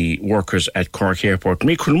help the workers at Cork Airport.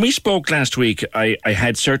 Mick, when we spoke last week, I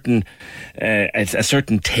had a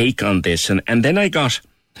certain take on this, and then I got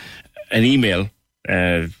an email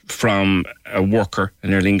from a worker,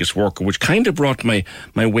 an Aer Lingus worker, which kind of brought my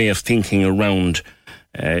way of thinking around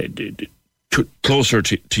closer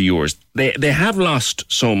to yours. They have lost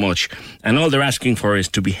so much, and all they're asking for is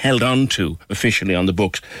to be held on to officially on the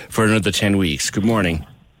books for another 10 weeks. Good morning.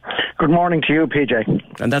 Good morning to you,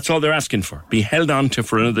 PJ. And that's all they're asking for, be held on to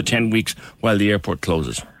for another 10 weeks while the airport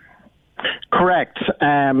closes. Correct.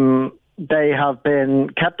 They have been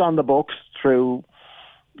kept on the books through,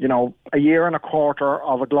 a year and a quarter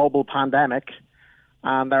of a global pandemic,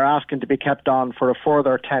 and they're asking to be kept on for a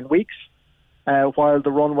further 10 weeks. While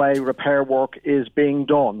the runway repair work is being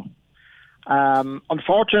done.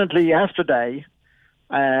 Unfortunately, yesterday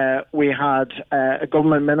we had a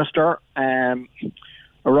government minister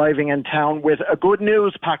arriving in town with a good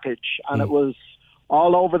news package, and it was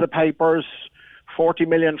all over the papers, 40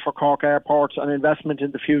 million for Cork Airports, an investment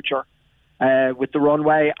in the future with the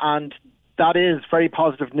runway, and that is very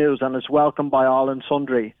positive news and is welcomed by all and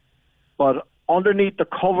sundry. But underneath the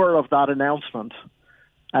cover of that announcement,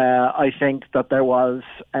 I think that there was,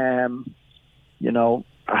 I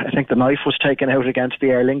think the knife was taken out against the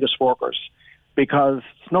Aer Lingus workers, because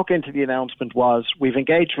snuck into the announcement was, we've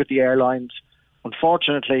engaged with the airlines.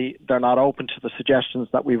 Unfortunately, they're not open to the suggestions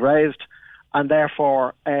that we've raised, and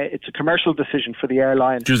therefore it's a commercial decision for the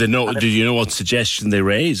airlines. Do you know what suggestion they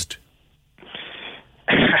raised?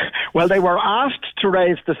 Well, they were asked to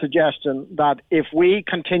raise the suggestion that if we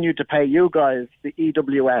continue to pay you guys the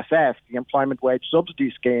EWSS, the Employment Wage Subsidy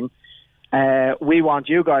Scheme, we want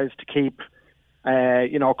you guys to keep,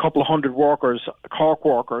 a couple of hundred workers, Cork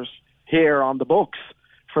workers, here on the books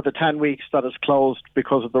for the 10 weeks that is closed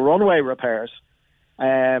because of the runway repairs.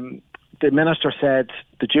 The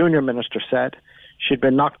junior minister said, she'd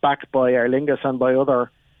been knocked back by Aer Lingus and by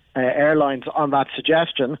other airlines on that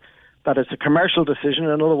suggestion, that it's a commercial decision.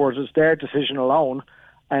 In other words, it's their decision alone,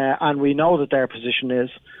 and we know that their position is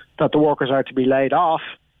that the workers are to be laid off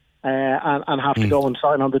and have to go and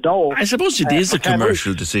sign on the dole. I suppose it is a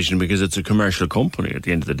commercial decision because it's a commercial company at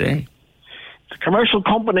the end of the day. It's a commercial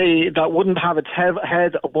company that wouldn't have its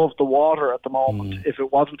head above the water at the moment if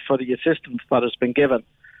it wasn't for the assistance that has been given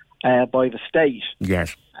by the state.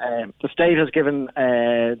 Yes. The state has given,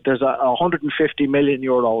 there's a €150 million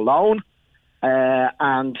loan,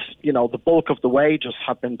 and the bulk of the wages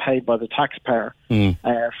have been paid by the taxpayer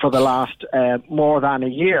for the last more than a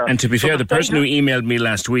year. And to be fair, the person who emailed me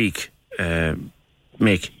last week,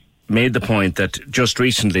 Mick, made the point that just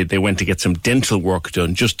recently they went to get some dental work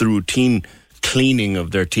done, just the routine cleaning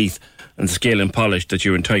of their teeth and scale and polish that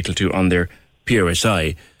you're entitled to on their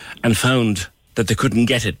PRSI, and found that they couldn't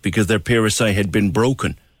get it because their PRSI had been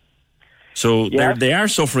broken. So they are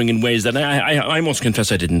suffering in ways that I must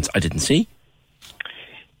confess I didn't see.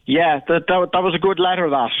 Yeah, that was a good letter,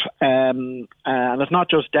 that. And it's not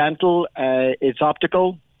just dental, it's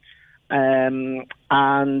optical. The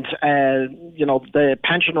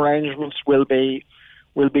pension arrangements will be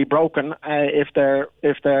broken if they're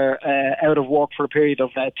out of work for a period of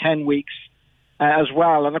 10 weeks as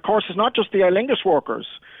well. And of course, it's not just the Aer Lingus workers,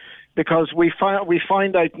 because we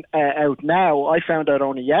find out now. I found out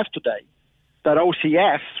only yesterday that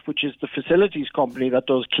OCS, which is the facilities company that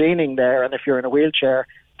does cleaning there, and if you're in a wheelchair,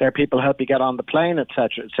 their people help you get on the plane,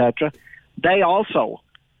 etc., they also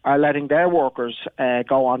are letting their workers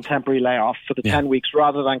go on temporary layoff for the 10 weeks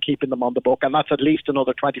rather than keeping them on the book, and that's at least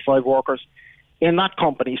another 25 workers in that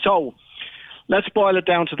company. So let's boil it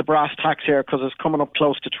down to the brass tacks here, because it's coming up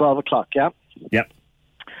close to 12 o'clock, yeah? Yep.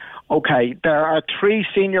 Okay, there are 3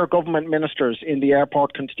 senior government ministers in the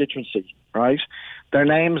airport constituency, right? Their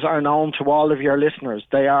names are known to all of your listeners.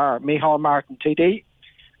 They are Micheál Martin TD,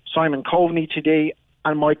 Simon Coveney TD,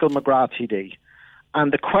 and Michael McGrath TD.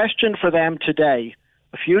 And the question for them today,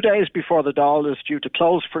 a few days before the Dáil is due to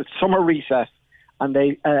close for summer recess, and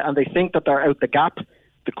they think that they're out the gap,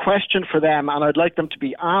 the question for them, and I'd like them to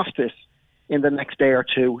be asked this in the next day or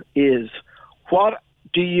two, is what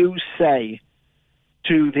do you say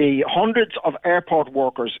to the hundreds of airport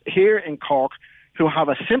workers here in Cork who have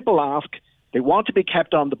a simple ask? They want to be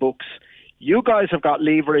kept on the books. You guys have got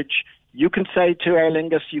leverage. You can say to Aer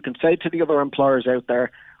Lingus, you can say to the other employers out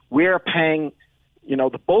there, we're paying,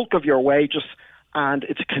 the bulk of your wages, and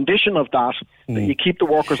it's a condition of that you keep the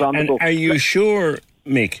workers on the books. Are you sure,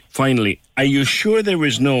 Mick, finally, are you sure there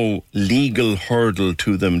is no legal hurdle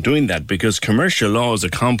to them doing that? Because commercial law is a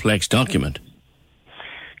complex document.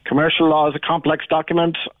 Commercial law is a complex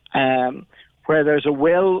document. Where there's a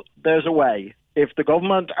will, there's a way. If the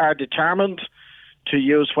government are determined to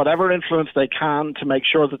use whatever influence they can to make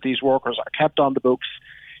sure that these workers are kept on the books,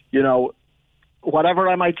 whatever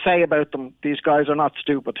I might say about them, these guys are not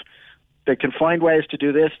stupid. They can find ways to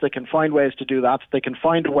do this, they can find ways to do that, they can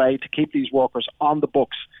find a way to keep these workers on the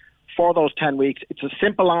books for those 10 weeks. It's a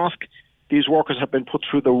simple ask. These workers have been put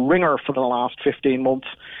through the ringer for the last 15 months.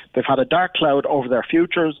 They've had a dark cloud over their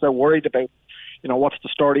futures. They're worried about, what's the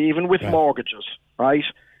story, even with mortgages, right?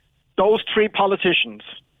 Those three politicians,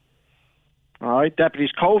 all right,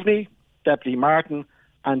 Deputies Coveney, Deputy Martin,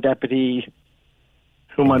 and Deputy,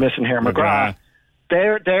 who am I missing here, McGrath.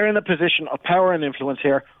 They're in a position of power and influence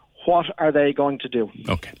here. What are they going to do?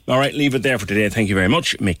 Okay. All right, leave it there for today. Thank you very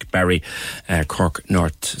much. Mick Barry, Cork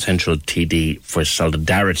North Central TD for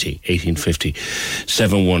Solidarity, 1850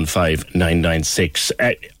 715 996.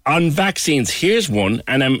 On vaccines, here's one,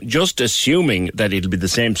 and I'm just assuming that it'll be the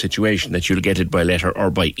same situation, that you'll get it by letter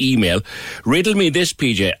or by email. Riddle me this,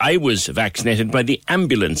 PJ. I was vaccinated by the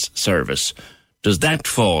ambulance service. Does that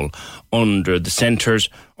fall under the centres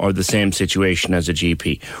or the same situation as a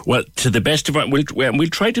GP? Well, to the best of our... We'll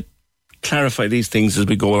try to clarify these things as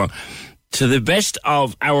we go along. To the best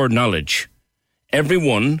of our knowledge,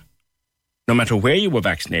 everyone, no matter where you were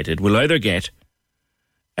vaccinated, will either get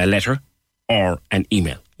a letter or an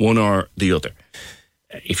email, one or the other.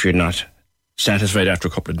 If you're not satisfied after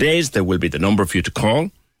a couple of days, there will be the number for you to call.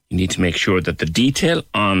 You need to make sure that the detail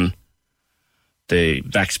on the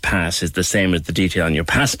Vax Pass is the same as the detail on your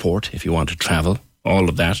passport if you want to travel, all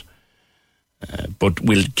of that. But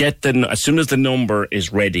we'll get as soon as the number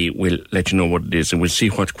is ready, we'll let you know what it is, and we'll see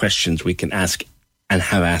what questions we can asked and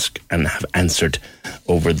have answered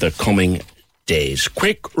over the coming days.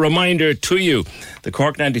 Quick reminder to you, the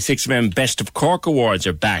Cork 96 FM Best of Cork Awards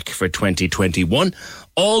are back for 2021.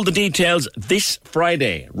 All the details this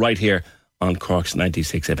Friday, right here on Cork's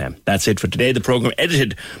 96 FM. That's it for today. The programme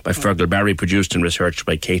edited by Fergal Barry, produced and researched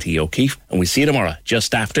by Katie O'Keefe. And we see you tomorrow,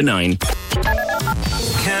 just after 9.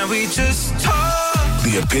 Can we just talk?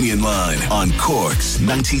 The Opinion Line on Cork's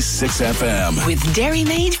 96 FM. With Dairy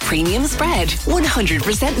Made Premium Spread,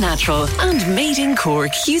 100% natural and made in Cork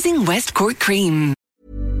using West Cork cream.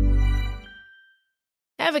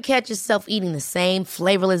 Ever catch yourself eating the same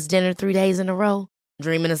flavorless dinner 3 days in a row?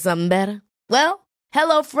 Dreaming of something better? Well,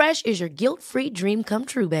 HelloFresh is your guilt-free dream come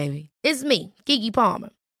true, baby. It's me, Keke Palmer.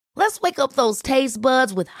 Let's wake up those taste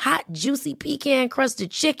buds with hot, juicy pecan-crusted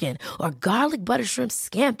chicken or garlic butter shrimp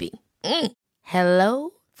scampi.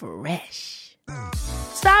 Hello Fresh.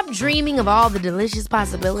 Stop dreaming of all the delicious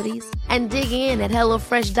possibilities and dig in at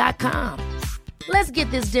HelloFresh.com. Let's get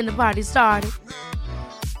this dinner party started.